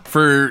cop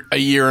for a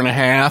year and a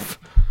half.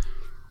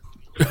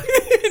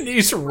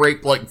 He's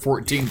raped like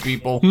 14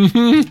 people.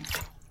 Mm-hmm.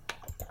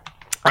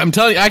 I'm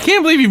telling you, I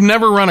can't believe you've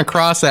never run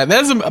across that.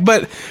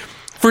 But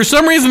for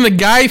some reason, the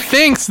guy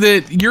thinks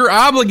that you're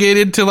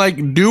obligated to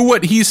like do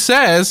what he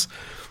says,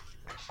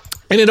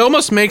 and it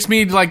almost makes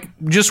me like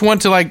just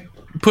want to like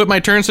put my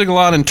turn signal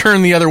on and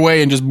turn the other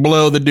way and just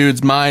blow the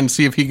dude's mind,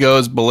 see if he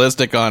goes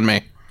ballistic on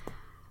me.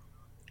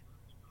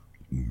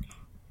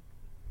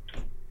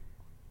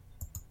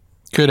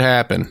 Could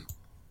happen.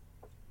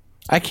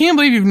 I can't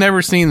believe you've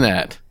never seen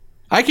that.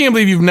 I can't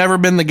believe you've never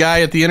been the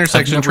guy at the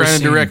intersection trying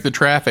to direct the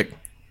traffic.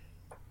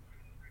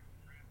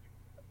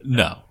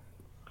 No.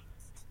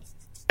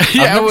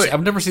 Yeah,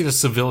 I've never seen a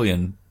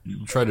civilian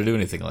try to do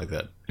anything like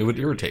that. It would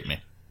irritate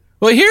me.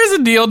 Well, here's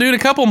the deal, dude.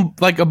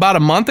 About a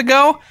month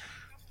ago,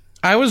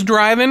 I was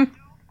driving,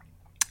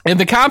 and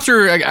the cops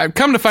I've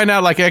come to find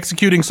out, like,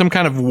 executing some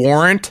kind of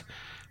warrant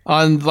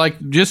on,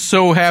 like, just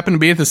so happened to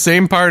be at the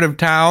same part of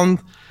town.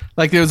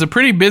 Like, there was a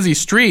pretty busy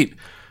street,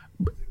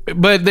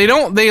 but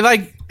they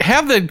like,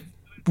 have the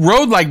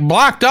road, like,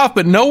 blocked off,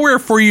 but nowhere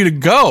for you to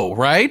go,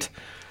 right?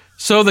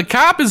 So the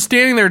cop is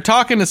standing there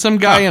talking to some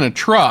guy in a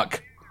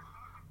truck,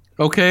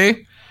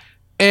 okay?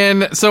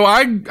 And so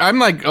I'm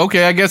like,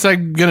 okay, I guess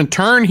I'm going to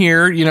turn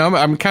here. You know,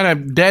 I'm kind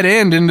of dead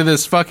end into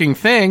this fucking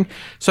thing.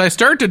 So I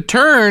start to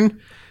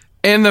turn,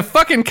 and the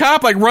fucking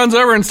cop, like, runs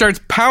over and starts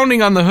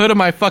pounding on the hood of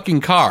my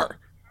fucking car.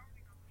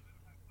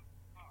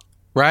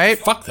 Right?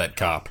 Fuck that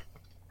cop.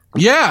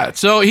 Yeah,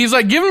 so he's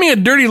like giving me a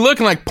dirty look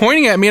and like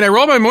pointing at me, and I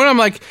roll my window. I'm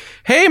like,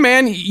 hey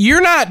man,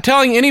 you're not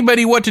telling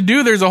anybody what to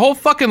do. There's a whole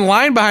fucking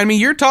line behind me.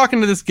 You're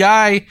talking to this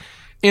guy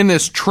in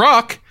this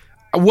truck.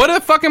 What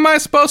the fuck am I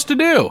supposed to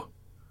do?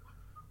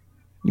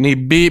 And he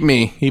beat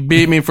me. He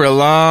beat me for a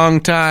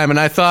long time. And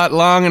I thought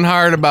long and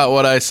hard about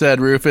what I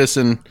said, Rufus,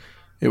 and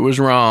it was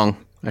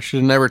wrong. I should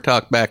have never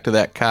talked back to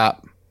that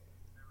cop.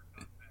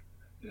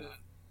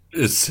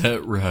 Is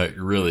that right?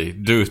 Really?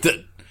 Dude,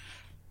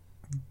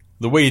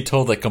 the way you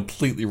told that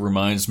completely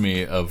reminds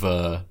me of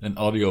an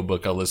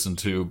audiobook I listened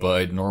to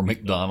by Norm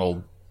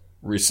Macdonald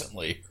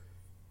recently.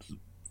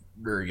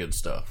 Very good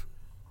stuff.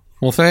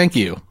 Well, thank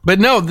you. But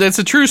no, that's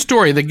a true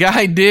story. The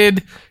guy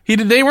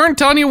they weren't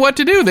telling you what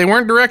to do. They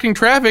weren't directing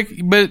traffic,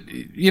 but,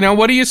 you know,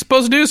 what are you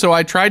supposed to do? So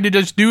I tried to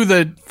just do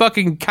the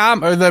fucking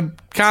the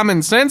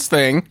common sense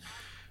thing,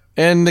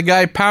 and the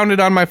guy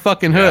pounded on my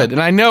fucking hood. Yeah.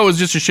 And I know it was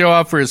just a show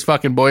off for his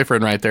fucking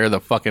boyfriend right there, the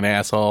fucking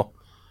asshole.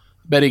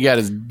 I bet he got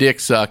his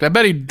dick sucked. I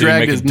bet he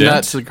dragged his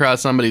nuts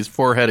across somebody's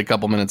forehead a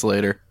couple minutes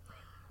later.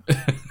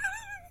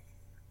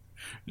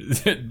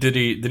 Did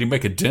he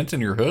make a dent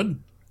in your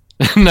hood?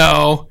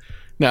 No,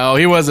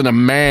 he wasn't a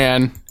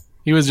man.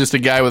 He was just a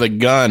guy with a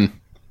gun.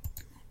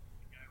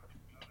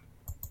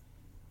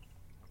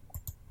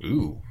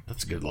 Ooh,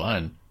 that's a good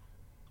line.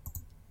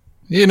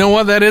 You know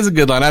what? That is a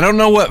good line. I don't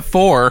know what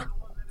for,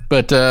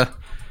 but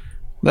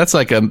that's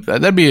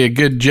that'd be a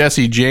good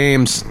Jesse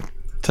James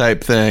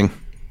type thing.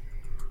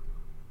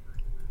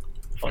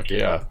 Fuck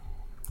yeah.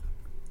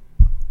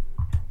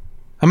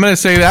 I'm gonna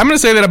say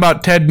that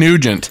about Ted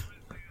Nugent.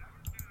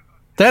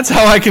 That's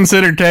how I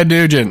consider Ted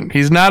Nugent.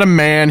 He's not a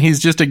man. He's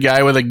just a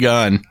guy with a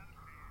gun.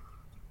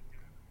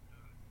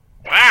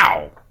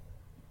 Wow.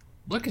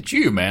 Look at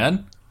you,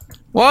 man.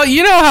 Well,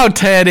 you know how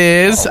Ted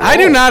is. I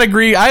do not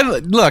agree.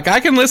 I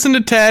can listen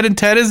to Ted, and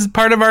Ted is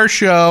part of our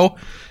show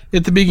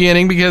at the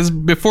beginning, because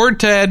before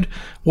Ted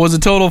was a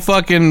total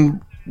fucking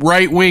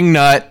right-wing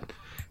nut,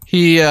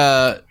 he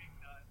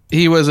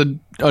was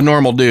a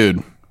normal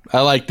dude.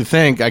 I like to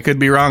think. I could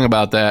be wrong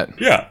about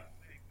that. Yeah.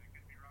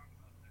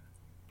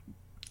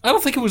 I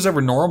don't think it was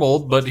ever normal,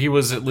 but he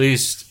was at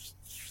least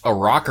a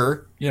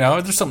rocker. You know,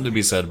 there's something to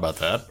be said about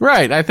that.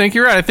 Right. I think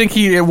you're right. I think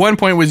he, at one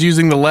point, was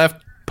using the left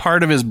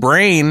part of his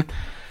brain,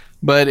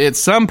 but at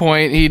some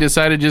point, he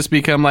decided to just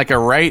become like a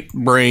right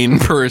brain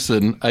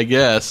person, I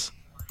guess.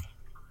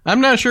 I'm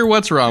not sure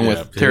what's wrong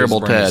with Terrible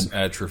Ted.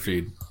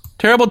 Atrophied.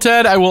 Terrible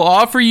Ted, I will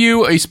offer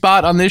you a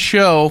spot on this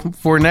show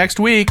for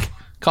next week.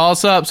 Call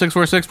us up,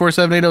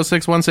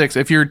 646-478-0616.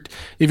 If you're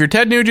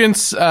Ted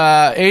Nugent's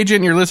agent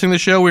and you're listening to the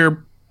show,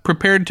 we're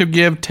prepared to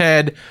give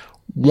Ted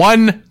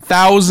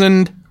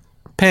 1,000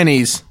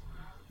 pennies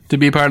to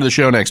be part of the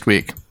show next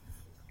week.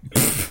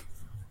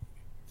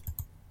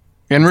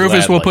 And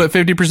Rufus will put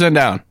 50%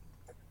 down.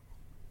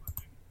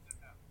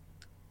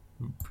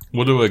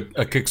 We'll do a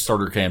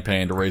Kickstarter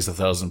campaign to raise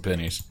 1,000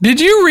 pennies.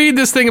 Did you read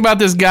this thing about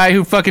this guy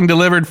who fucking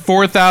delivered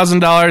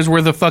 $4,000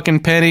 worth of fucking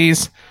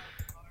pennies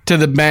to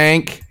the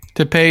bank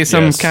to pay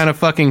some kind of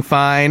fucking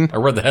fine? I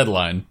read the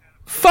headline.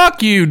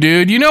 Fuck you,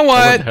 dude. You know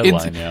what?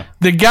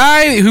 The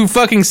guy who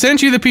fucking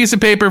sent you the piece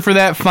of paper for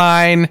that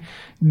fine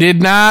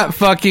did not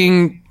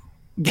fucking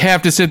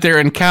have to sit there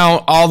and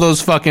count all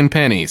those fucking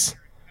pennies.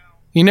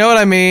 You know what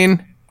I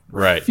mean?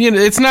 Right. You know,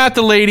 it's not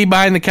the lady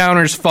behind the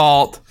counter's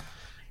fault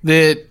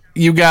that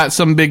you got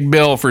some big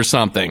bill for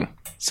something.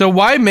 So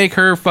why make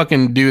her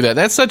fucking do that?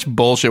 That's such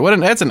bullshit.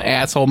 That's an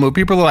asshole move.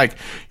 People are like,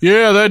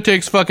 yeah, that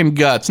takes fucking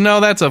guts.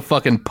 No, that's a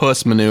fucking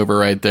puss maneuver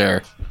right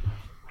there.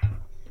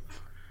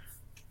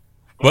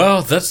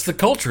 Well, that's the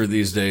culture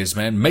these days,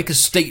 man. Make a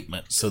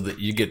statement so that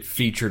you get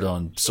featured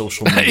on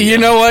social media. You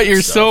know what?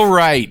 You're so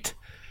right.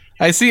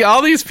 I see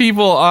all these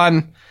people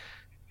on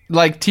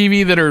like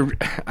TV that are,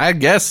 I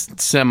guess,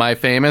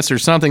 semi-famous or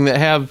something, that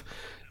have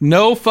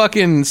no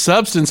fucking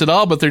substance at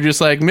all, but they're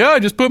just like, yeah, I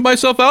just put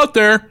myself out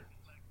there.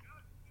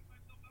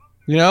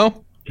 You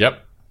know?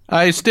 Yep.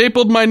 I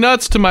stapled my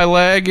nuts to my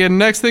leg, and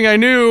next thing I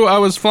knew, I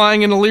was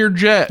flying in a Lear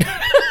jet.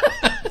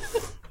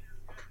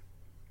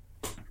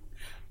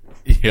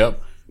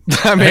 Yep.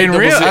 I mean,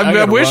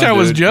 I wish I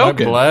was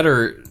joking. My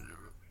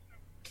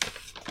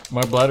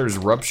bladder's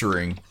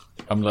rupturing.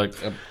 I'm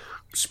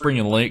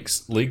springing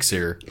leaks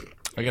here.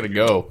 I gotta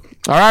go.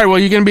 All right, well,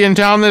 you gonna be in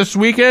town this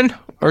weekend,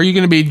 or are you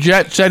gonna be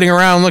jet setting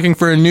around looking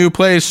for a new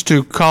place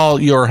to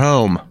call your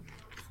home?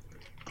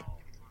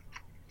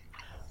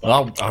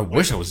 Well, I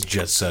wish I was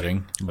jet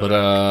setting, but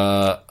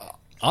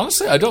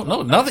honestly, I don't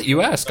know. Now that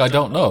you ask, I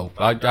don't know.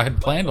 I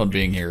had planned on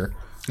being here.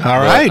 All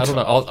right. I don't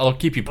know. I'll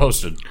keep you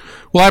posted.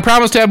 Well, I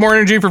promise to have more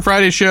energy for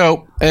Friday's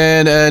show,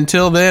 and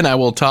until then, I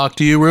will talk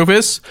to you,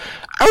 Rufus.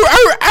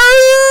 Right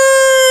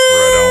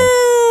on.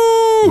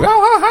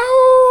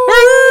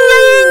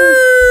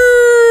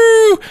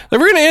 We're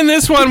going to end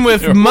this one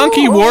with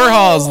Monkey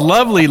Warhol's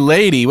Lovely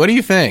Lady. What do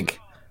you think?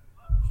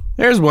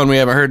 There's one we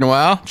haven't heard in a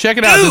while. Check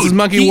it out. This is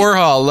Monkey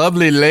Warhol,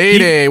 Lovely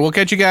Lady. We'll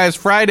catch you guys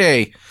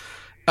Friday.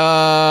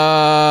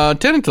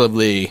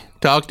 Tentatively.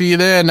 Talk to you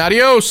then.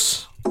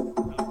 Adios.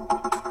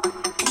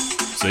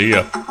 See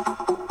ya.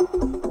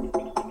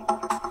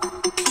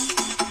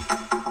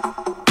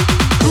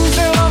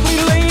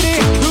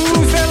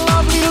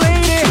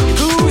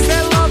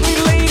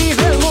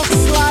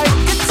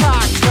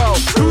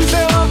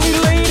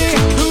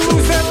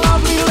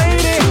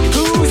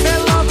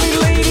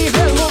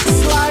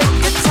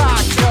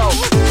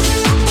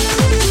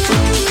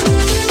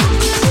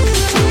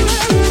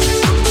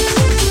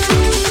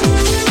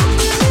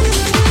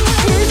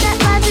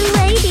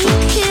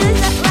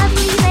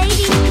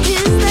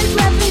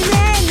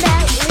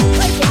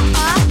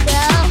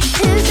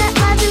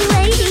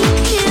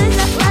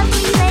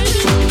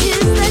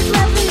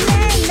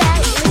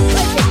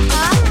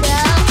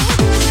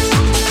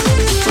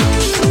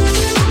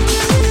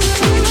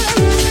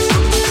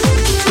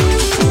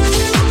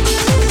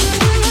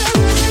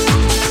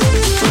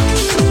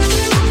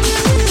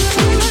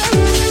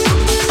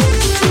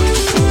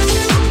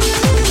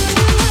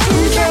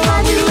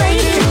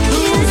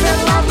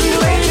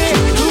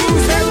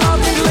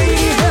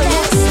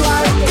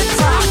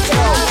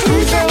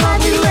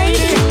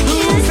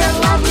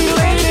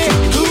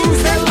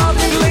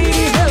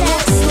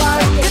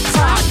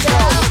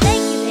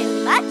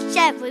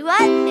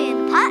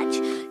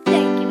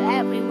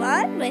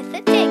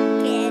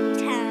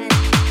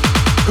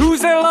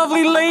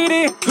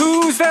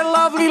 that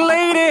lovely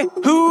lady?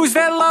 Who's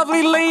that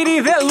lovely lady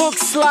that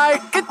looks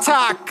like a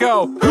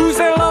taco? Who's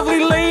that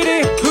lovely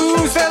lady?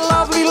 Who's that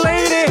lovely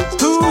lady?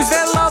 Who's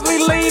that lovely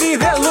lady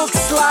that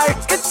looks like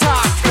a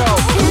taco?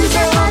 Who's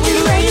that lovely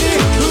lady?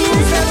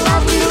 Who's that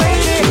lovely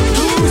lady?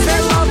 Who's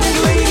that lovely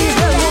lady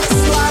that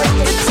looks like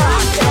a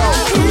taco?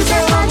 Who's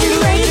that lovely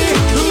lady?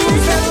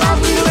 Who's that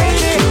lovely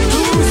lady?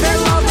 Who's that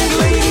lovely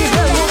lady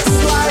that looks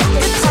like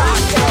a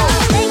taco?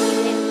 Thank you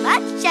very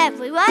much,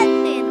 everyone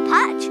in the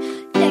patch.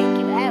 Thank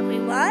you,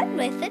 everyone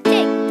with the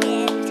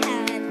ticket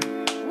time.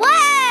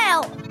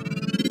 Wow!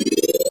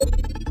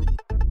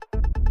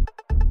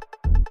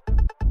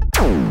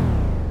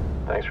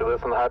 Thanks for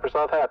listening to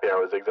Hypersloth Happy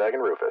Hour with Zigzag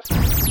and Rufus.